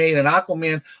out and made an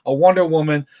Aquaman, a Wonder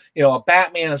Woman, a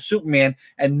Batman, a Superman,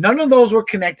 and none of those were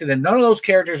connected and none of those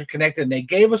characters were connected, and they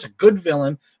gave us a good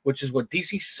villain, which is what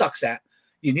DC sucks at.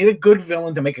 You need a good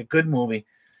villain to make a good movie.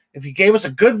 If you gave us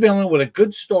a good villain with a good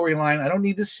storyline, I don't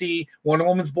need to see Wonder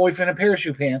Woman's boyfriend in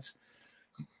parachute pants.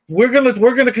 We're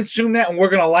gonna consume that and we're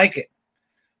gonna like it.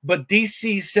 But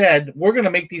DC said we're gonna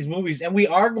make these movies and we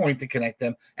are going to connect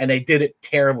them, and they did it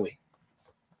terribly.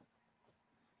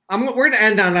 we're gonna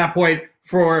end on that point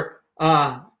for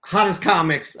hottest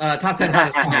comics, top 10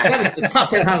 hottest comics. That is the top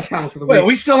 10 hottest comics of the week. Wait, are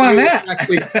we still on that?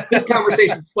 Actually, this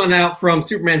conversation spun out from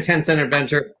Superman 10-Cent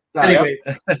Adventure. Anyway,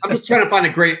 I'm just trying to find a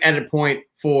great edit point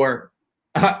for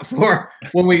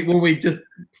when we just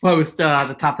post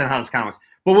the top 10 hottest comics.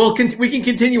 But we can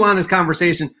continue on this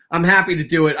conversation. I'm happy to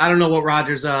do it. I don't know what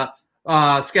Roger's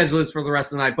schedule is for the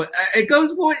rest of the night, but it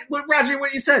goes what Roger,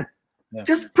 what you said. Yeah.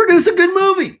 Just produce a good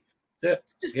movie.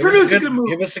 Just produce a good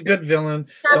movie. Give us a good villain.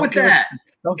 Start with that.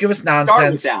 Don't give us nonsense.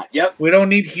 Start with that. Yep. We don't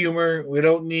need humor. We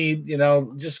don't need,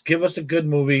 just give us a good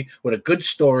movie with a good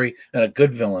story and a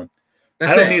good villain.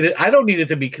 I don't need it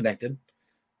to be connected.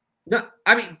 No,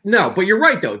 I mean, no, but you're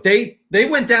right though. They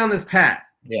went down this path.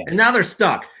 Yeah. And now they're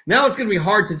stuck. Now it's going to be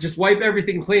hard to just wipe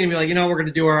everything clean and be like, we're going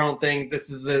to do our own thing. This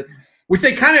is which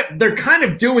they're kind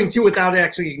of doing too without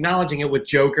actually acknowledging it with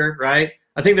Joker, right?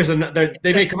 I think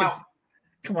they may come out.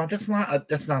 Come on, that's not a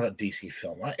DC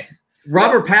film, right?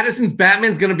 Robert Pattinson's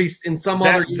Batman's going to be in some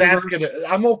other universe.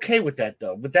 I'm okay with that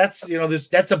though, but that's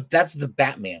the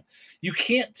Batman. You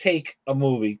can't take a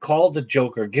movie called The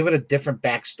Joker, give it a different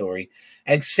backstory,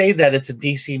 and say that it's a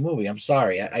DC movie. I'm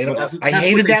sorry, I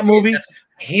hated that movie.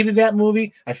 Hated that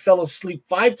movie. I fell asleep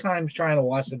 5 times trying to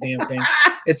watch the damn thing.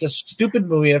 It's a stupid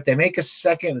movie, and if they make a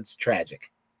second, it's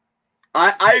tragic.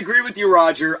 I agree with you,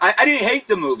 Roger. I didn't hate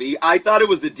the movie. I thought it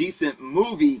was a decent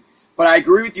movie, but I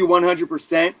agree with you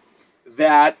 100%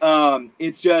 that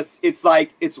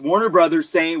it's Warner Brothers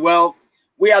saying, well,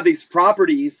 we have these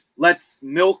properties, let's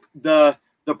milk the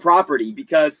property.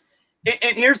 Because,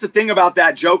 and here's the thing about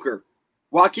that Joker.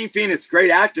 Joaquin Phoenix, great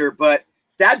actor, but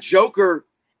that Joker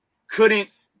couldn't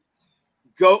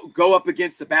go up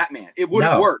against the Batman. It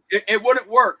wouldn't work. It wouldn't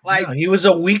work. Like, no, he was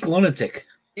a weak lunatic.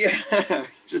 Yeah,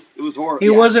 it was horrible. He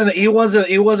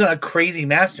wasn't a crazy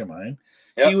mastermind.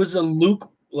 Yep. He was a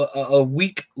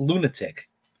weak lunatic.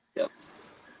 Yep.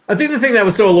 I think the thing that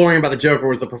was so alluring about the Joker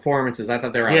was the performances. I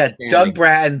thought they were outstanding. Doug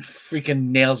Bratton freaking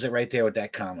nails it right there with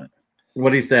that comment.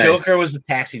 What did he say? Joker was the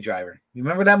taxi driver. You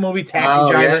remember that movie,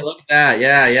 Taxi Driver? Yeah, look at that.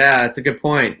 Yeah. That's a good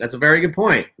point. That's a very good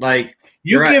point. Like,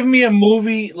 you give me a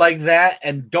movie like that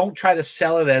and don't try to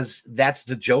sell it as that's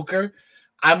the Joker,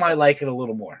 I might like it a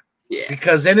little more. Yeah.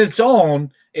 Because in its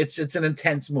own, it's an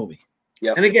intense movie.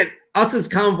 Yeah. And again, us as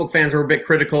comic book fans are a bit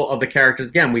critical of the characters.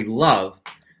 Again, we love.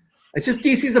 It's just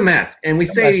DC's a mess, and we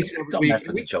don't mess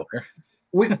with the Joker.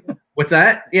 What's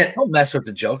that? Yeah. Don't mess with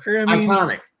the Joker. I mean,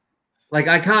 iconic. Like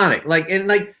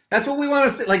that's what we want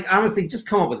to say. Like, honestly, just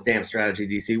come up with a damn strategy,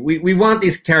 DC. We want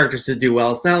these characters to do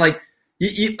well. It's not like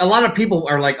a lot of people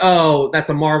are like, oh, that's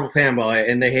a Marvel fanboy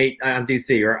and they hate on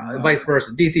DC, or vice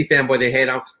versa. DC fanboy, they hate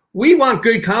on. We want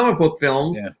good comic book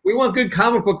films. Yeah. We want good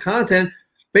comic book content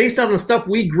based on the stuff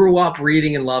we grew up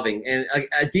reading and loving. And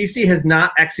DC has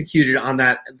not executed on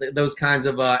those kinds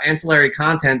of ancillary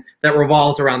content that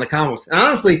revolves around the comics. And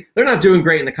honestly, they're not doing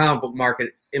great in the comic book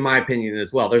market, in my opinion,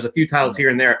 as well. There's a few titles here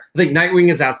and there. I think Nightwing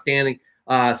is outstanding.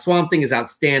 Swamp Thing is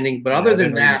outstanding. But other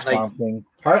than that,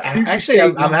 actually,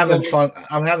 I'm having fun.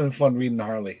 I'm having fun reading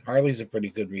Harley. Harley's a pretty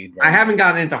good read. Right? I haven't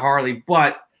gotten into Harley,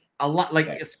 but a lot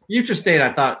Future State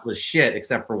I thought was shit,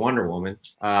 except for Wonder Woman.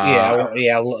 Yara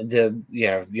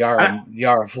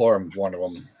Flora Wonder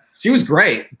Woman. She was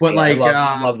great, but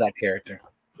love that character.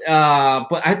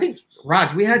 But I think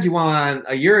Raj, we had you on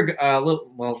a year ago, a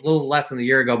little less than a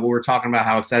year ago, but we were talking about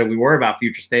how excited we were about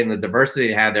Future State and the diversity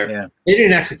they had there. Yeah. They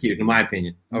didn't execute, in my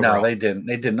opinion. Overall. No, they didn't.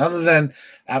 They didn't. Other than,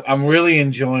 I'm really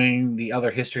enjoying the other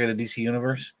history of the DC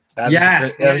universe. That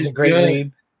was a great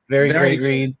read. Very great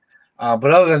read.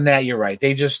 But other than that, you're right.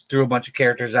 They just threw a bunch of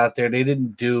characters out there. They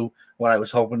didn't do what I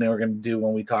was hoping they were going to do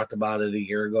when we talked about it a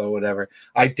year ago or whatever.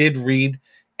 I did read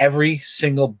every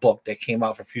single book that came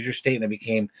out for Future State,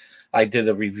 and I did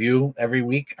a review every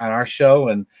week on our show,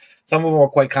 and some of them were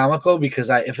quite comical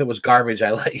because if it was garbage, I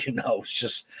let you know. It's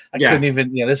just couldn't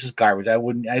even, this is garbage. I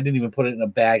didn't even put it in a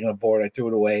bag and a board. I threw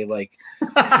it away. Like,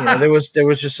 there was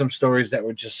just some stories that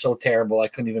were just so terrible I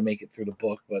couldn't even make it through the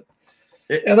book. But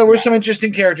there were some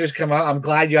interesting characters come out. I'm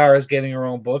glad Yara's getting her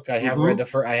own book. I have read the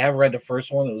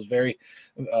first one. It was very,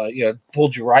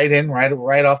 pulled you right in,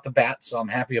 right off the bat. So I'm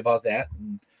happy about that,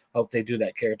 and hope they do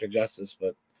that character justice.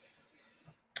 But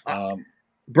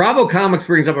Bravo Comics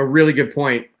brings up a really good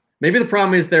point. Maybe the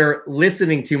problem is they're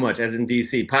listening too much, as in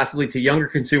DC, possibly to younger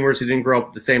consumers who didn't grow up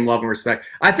with the same love and respect.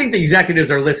 I think the executives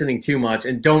are listening too much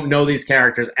and don't know these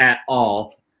characters at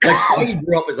all. Like, Feige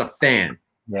grew up as a fan.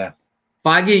 Yeah.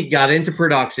 Feige got into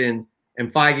production,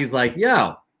 and Feige's like,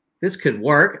 yo, this could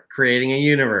work, creating a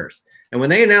universe. And when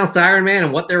they announced Iron Man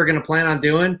and what they were going to plan on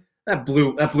doing, that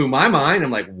blew my mind. I'm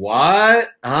like, what?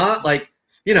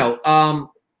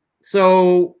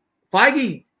 So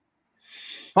Feige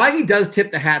does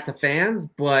tip the hat to fans,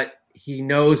 but he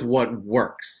knows what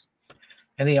works.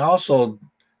 And he also,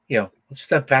 let's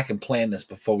step back and plan this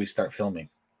before we start filming.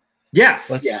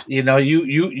 Yes.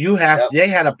 You have. They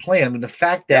had a plan. I mean, the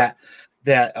fact that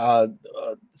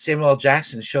Samuel L.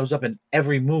 Jackson shows up in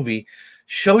every movie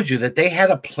showed you that they had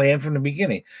a plan from the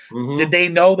beginning. Mm-hmm. Did they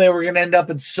know they were going to end up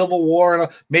in Civil War?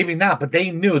 Maybe not, but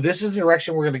they knew this is the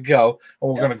direction we're going to go, and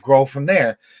we're going to grow from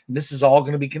there. And this is all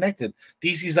going to be connected.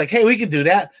 DC's like, hey, we can do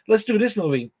that. Let's do this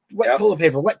movie. Wet toilet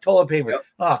paper. Yep.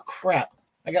 Oh, crap.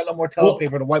 I got no more toilet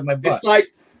paper to wipe my butt.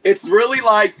 It's really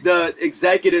like the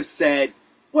executives said,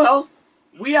 well,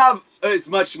 we have as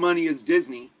much money as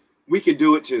Disney. We could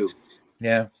do it too.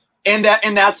 Yeah. And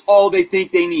that's all they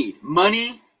think they need.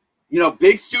 Money,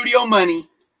 big studio money,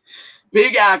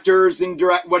 big actors and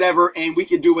direct whatever, and we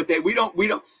can do what we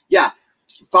don't. Yeah.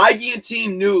 Feige and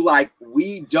team knew, like,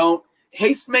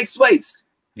 haste makes waste.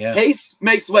 Yeah. Haste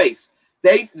makes waste.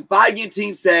 Feige and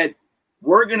team said,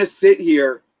 we're going to sit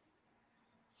here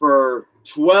for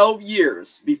 12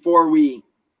 years before we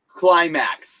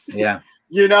climax. Yeah.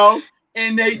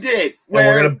 And they did. And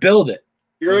we're going to build it.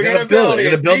 We're going to build it. We're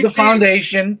going to build the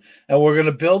foundation, and we're going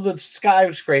to build the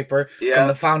skyscraper from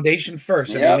the foundation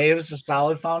first. And they made us a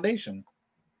solid foundation.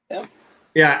 Yep.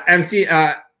 Yeah,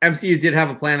 MCU did have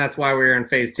a plan. That's why we were in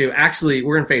phase 2. Actually,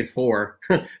 we're in phase 4.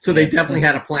 So they definitely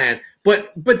had a plan.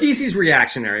 But DC's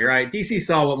reactionary, right? DC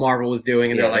saw what Marvel was doing,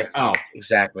 and they're like, oh.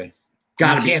 Exactly.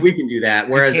 We can do that.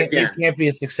 Whereas, you can't be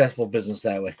a successful business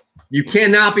that way. You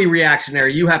cannot be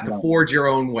reactionary. You have to forge your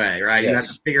own way, right? Yes. You have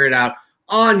to figure it out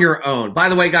on your own. By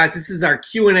the way, guys, this is our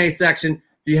Q&A section.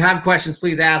 If you have questions,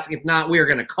 please ask. If not, we are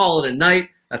going to call it a night.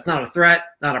 That's not a threat,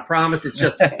 not a promise. It's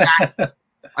just a fact.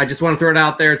 I just want to throw it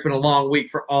out there. It's been a long week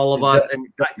for all of us. And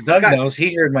Doug knows.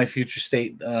 He heard my Future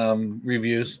State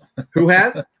reviews. Who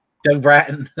has? Doug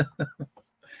Bratton.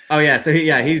 Oh, yeah. So,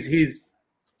 he's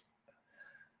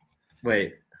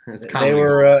wait. They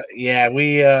were,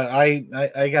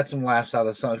 I got some laughs out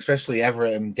of some, especially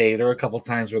Everett and Dave. There were a couple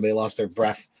times where they lost their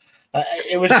breath.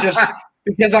 It was just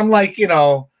because I'm like,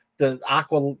 the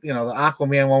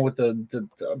Aquaman one with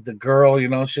the girl,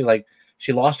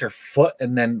 she lost her foot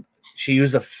and then she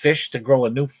used a fish to grow a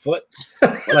new foot.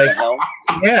 Like,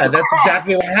 yeah, that's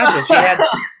exactly what happened. She had,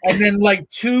 and then like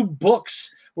 2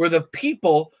 books where the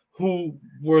people who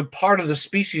were part of the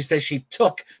species that she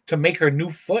took to make her new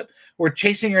foot were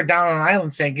chasing her down on an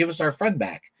island saying, give us our friend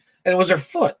back. And it was her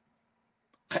foot.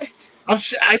 I'm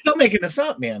not making this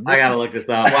up, man. I got to look this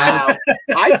up. Wow.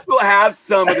 I still have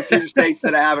some of the Future States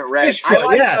that I haven't read.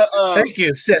 Thank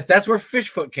you, Sith. That's where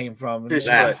Fishfoot came from.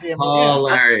 That's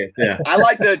hilarious. Yeah. I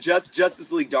like the Justice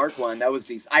League Dark one. That was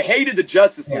decent. I hated the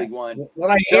Justice League one.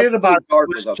 What I hated about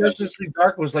Justice League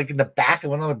Dark was like in the back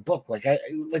of another book.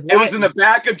 It was in the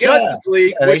back of Justice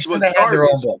League, which was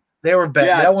garbage. They were better.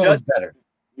 That one was better.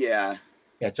 Yeah.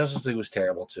 Yeah, Justice League was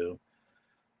terrible too.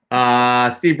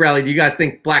 Steve Bradley, do you guys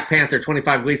think Black Panther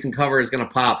 25 Gleason cover is going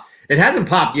to pop? It hasn't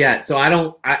popped yet, so I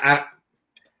don't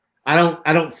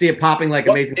see it popping like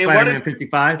Amazing Spider-Man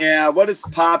 55. Yeah, what does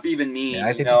pop even mean? Yeah,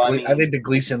 I think the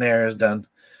Gleason era is done.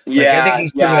 Yeah, I think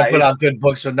he's going to put out good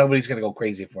books, so nobody's going to go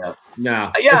crazy for it.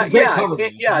 No.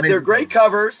 They're great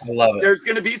covers. I love it. There's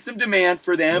going to be some demand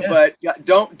for them, but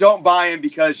don't buy them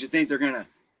because you think they're going to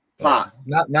pop.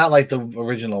 Not like the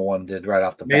original one did right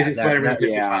off the bat. Amazing Spider-Man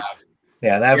 55.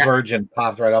 Yeah, that Virgin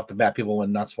popped right off the bat. People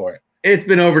went nuts for it. It's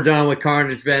been overdone with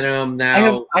Carnage, Venom.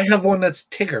 Now I have one that's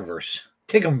Tiggerverse.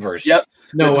 Tigumverse. Yep.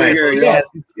 No way.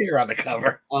 It's Tigger on the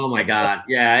cover. Oh my God.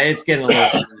 Yeah, it's getting a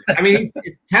little. I mean,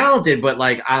 it's talented, but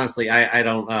like honestly, I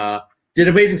don't. Did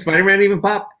Amazing Spider-Man even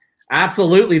pop?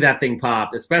 Absolutely, that thing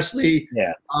popped. Especially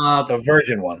the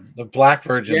Virgin one, the Black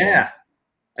Virgin. Yeah. One.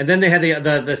 And then they had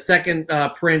the second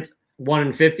print 1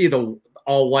 in 50, the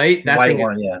all white. That white thing,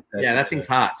 one, that thing's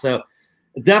hot. So.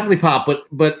 Definitely pop,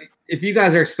 but if you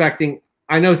guys are expecting,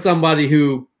 I know somebody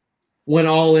who went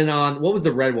all in on, what was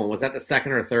the red one? Was that the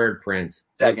second or third print?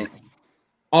 Second.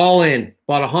 All in,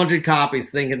 bought 100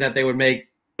 copies thinking that they would make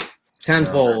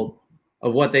tenfold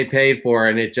of what they paid for,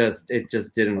 and it just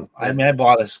didn't. I mean, I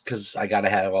bought this because I got to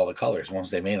have all the colors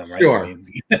once they made them, right? Sure. I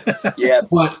mean,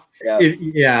 but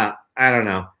I don't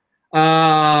know.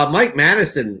 Mike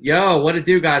Madison, yo, what it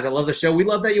do, guys? I love the show. We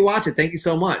love that you watch it. Thank you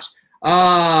so much. Make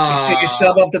sure you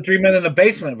sub up the 3 Men in the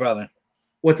Basement, brother.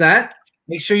 What's that?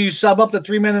 Make sure you sub up the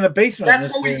 3 Men in the Basement.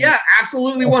 That's what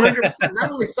absolutely 100%.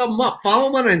 Not only sub them up, follow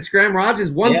them on Instagram. Raj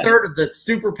is 1/3 of the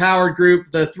super powered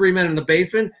group, the 3 Men in the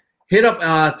Basement. Hit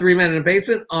up 3 Men in the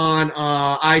Basement on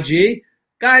IG.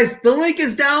 Guys, the link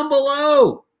is down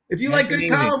below. If you Nice like and good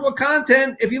easy. comic book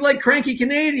content, if you like cranky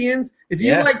Canadians, if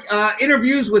you like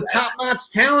interviews with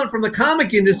top-notch talent from the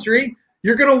comic industry,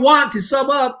 you're going to want to sub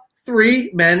up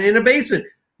 3 Men in a Basement.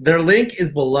 Their link is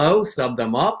below. Sub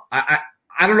them up. I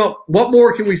don't know. What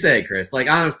more can we say, Chris? Like,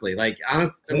 honestly,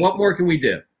 what more can we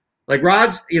do? Like,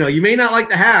 Raj, you may not like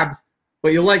the Habs,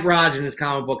 but you'll like Raj and his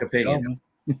comic book opinions.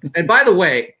 And by the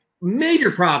way, major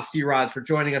props to you, Raj, for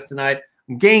joining us tonight.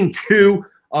 Game 2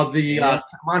 of the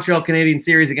Montreal Canadiens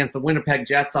series against the Winnipeg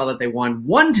Jets. Saw that they won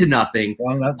 1-0.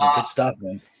 Well, that's good stuff,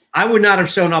 man. I would not have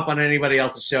shown up on anybody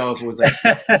else's show if it was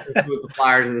the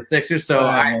Flyers or the Sixers. So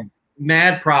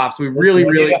mad props. We really.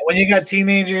 When you got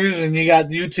teenagers and you got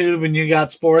YouTube and you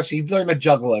got sports, you learn to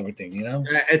juggle everything.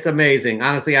 It's amazing.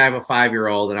 Honestly, I have a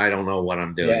 5-year-old and I don't know what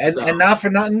I'm doing. Yeah, and not for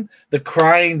nothing, the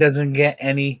crying doesn't get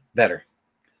any better.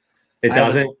 It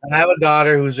doesn't. I have a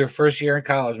daughter who's her first year in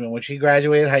college, man. When she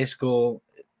graduated high school,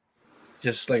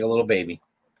 just like a little baby.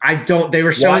 They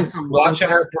were showing watching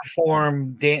her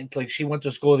perform dance. Like, she went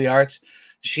to School of the Arts.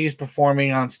 She's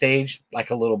performing on stage like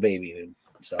a little baby, dude.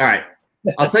 So. All right.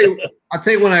 I'll tell you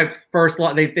when I first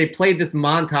they played this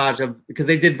montage of, because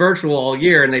they did virtual all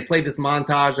year, and they played this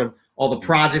montage of all the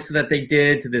projects that they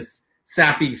did to this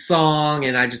sappy song,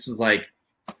 and I just was like,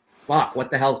 fuck, what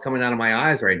the hell's coming out of my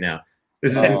eyes right now?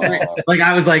 This is insane. Like,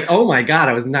 I was like, oh my God,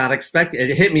 I was not expecting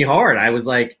it. It hit me hard. I was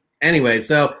like, anyway,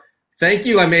 so thank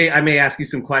you. I may ask you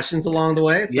some questions along the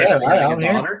way, especially I'm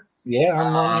here.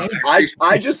 Yeah,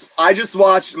 I just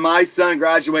watched my son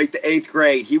graduate the 8th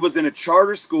grade. He was in a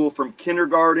charter school from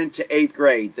kindergarten to 8th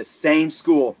grade, the same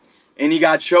school, and he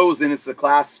got chosen as the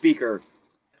class speaker.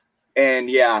 And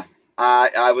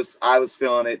I was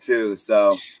feeling it too.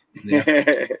 So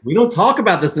we don't talk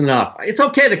about this enough. It's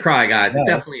okay to cry, guys. It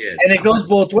definitely is, and it goes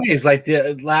both ways. Like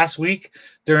last week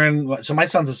so my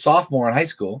son's a sophomore in high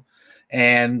school,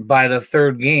 and by the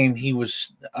 3rd game, he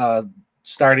was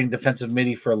starting defensive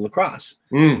midi for lacrosse,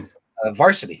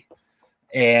 varsity.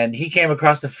 And he came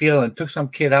across the field and took some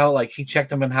kid out. Like, he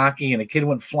checked him in hockey, and the kid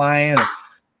went flying. And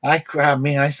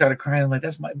I started crying. I'm like,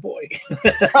 that's my boy.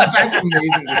 That's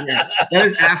amazing. That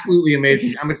is absolutely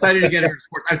amazing. I'm excited to get into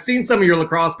sports. I've seen some of your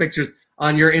lacrosse pictures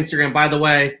on your Instagram. By the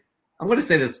way, I'm going to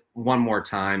say this one more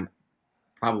time.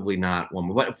 Probably not one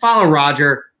more, but follow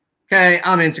Roger, okay,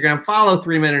 on Instagram. Follow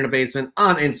 3 Men in a Basement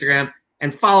on Instagram.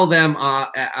 And follow them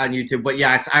on YouTube. But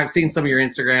yeah, I've seen some of your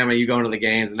Instagram and you going to the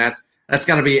games, and that's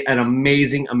got to be an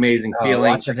amazing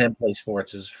feeling. Watching him play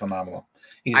sports is phenomenal.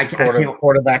 He's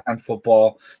quarterback on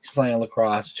football. He's playing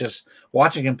lacrosse. Just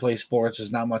watching him play sports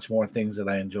is not much more things that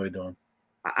I enjoy doing.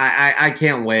 I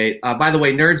can't wait. By the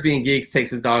way, Nerds Being Geeks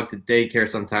takes his dog to daycare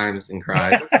sometimes and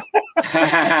cries.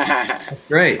 That's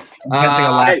great.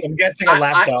 I'm guessing a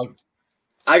lap dog.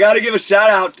 I got to give a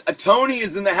shout out. Tony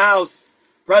is in the house.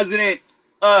 President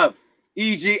of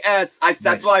EGS.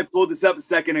 That's why I pulled this up a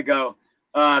second ago,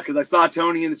 because I saw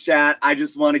Tony in the chat. I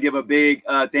just want to give a big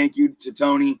thank you to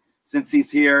Tony, since he's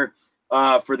here,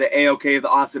 for the AOK of the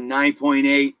awesome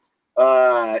 9.8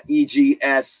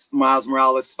 EGS Miles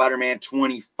Morales Spider-Man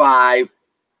 25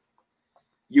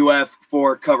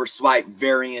 UF4 cover swipe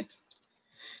variant.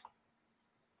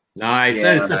 Nice.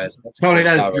 Tony,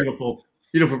 that is beautiful.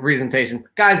 Beautiful presentation.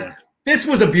 Guys, this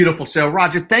was a beautiful show.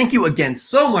 Roger, thank you again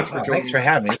so much for joining. Thanks for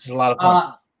having me. This is a lot of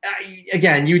fun.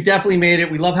 Again, you definitely made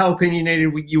it. We love how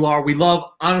opinionated you are. We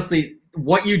love, honestly,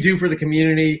 what you do for the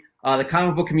community, the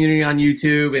comic book community on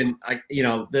YouTube, and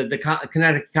the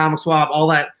Kinetic Comic Swap,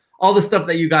 all the stuff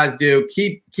that you guys do.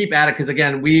 Keep at it, because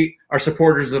again, we are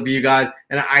supporters of you guys,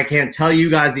 and I can't tell you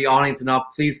guys, the audience, enough.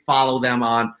 Please follow them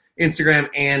on Instagram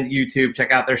and YouTube.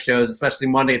 Check out their shows, especially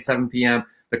Monday at 7 p.m.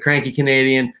 The Cranky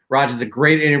Canadian. Raj is a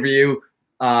great interviewer.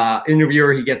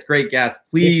 He gets great guests.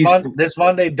 Please, this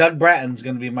Monday, Doug Bratton's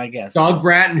going to be my guest. Doug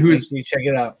Bratton, check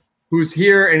it out. Who's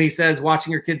here, and he says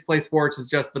watching your kids play sports is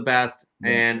just the best,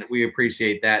 and we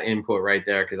appreciate that input right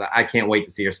there, because I can't wait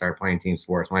to see her start playing team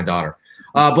sports, my daughter.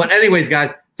 But anyways,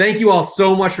 guys, thank you all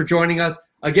so much for joining us.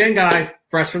 Again, guys,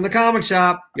 fresh from the comic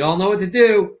shop, you all know what to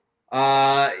do.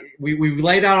 We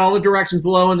laid out all the directions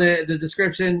below in the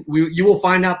description. You will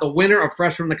find out the winner of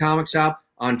Fresh from the Comic Shop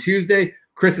on Tuesday.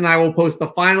 Chris and I will post the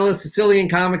finalists. Sicilian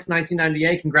Comics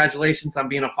 1998. Congratulations on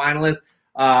being a finalist.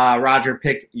 Roger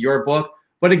picked your book.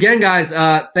 But again, guys,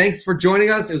 thanks for joining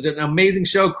us. It was an amazing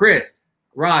show. Chris,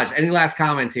 Raj, any last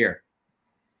comments here?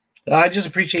 I just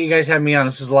appreciate you guys having me on.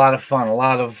 This is a lot of fun. A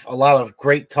lot of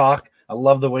great talk. I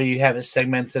love the way you have it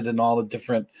segmented and all the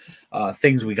different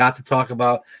things we got to talk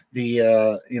about. The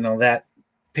that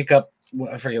pickup,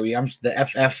 I forget the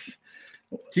FF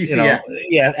TCS.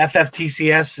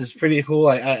 FFTCS is pretty cool.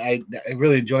 I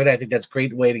really enjoyed it. I think that's a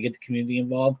great way to get the community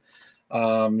involved.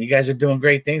 You guys are doing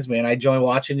great things, man. I enjoy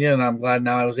watching you, and I'm glad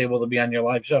now I was able to be on your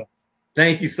live show.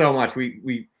 Thank you so much.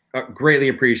 We greatly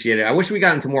appreciate it. I wish we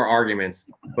got into more arguments,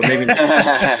 but maybe not.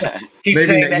 Keep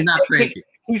saying you're not cranky.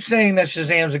 Keep saying that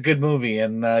Shazam's a good movie,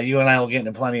 and you and I will get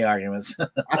into plenty of arguments. I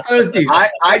thought it was decent.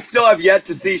 I still have yet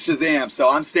to see Shazam, so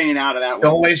I'm staying out of that one.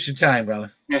 Don't waste your time,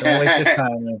 brother. Don't waste your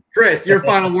time, man. Chris, your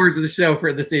final words of the show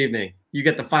for this evening. You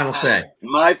get the final say.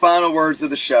 My final words of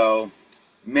the show,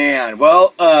 man.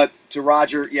 Well, to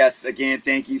Roger, yes, again,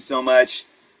 thank you so much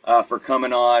for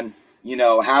coming on. You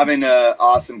know, having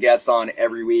awesome guests on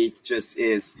every week just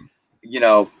is, you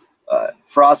know,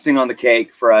 frosting on the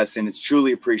cake for us, and it's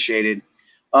truly appreciated.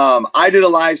 I did a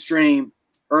live stream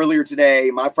earlier today,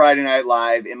 my Friday Night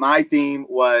Live, and my theme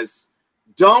was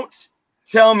 "Don't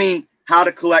Tell Me How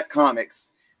to Collect Comics."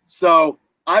 So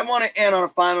I want to end on a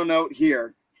final note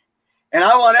here, and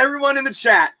I want everyone in the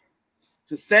chat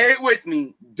to say it with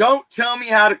me. Don't tell me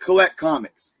how to collect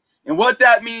comics. And what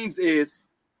that means is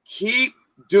keep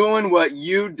doing what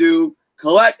you do,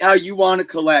 collect how you want to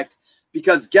collect,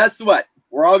 because guess what?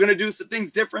 We're all going to do some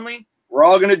things differently. We're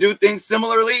all going to do things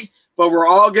similarly, but we're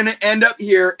all going to end up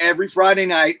here every Friday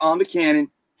night on the Cannon,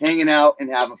 hanging out and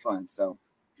having fun. So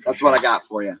that's what I got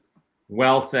for you.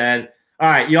 Well said. All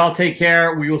right, you all take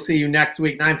care. We will see you next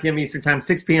week, 9 p.m. Eastern Time,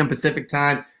 6 p.m. Pacific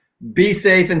Time. Be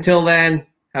safe until then.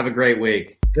 Have a great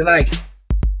week. Good night.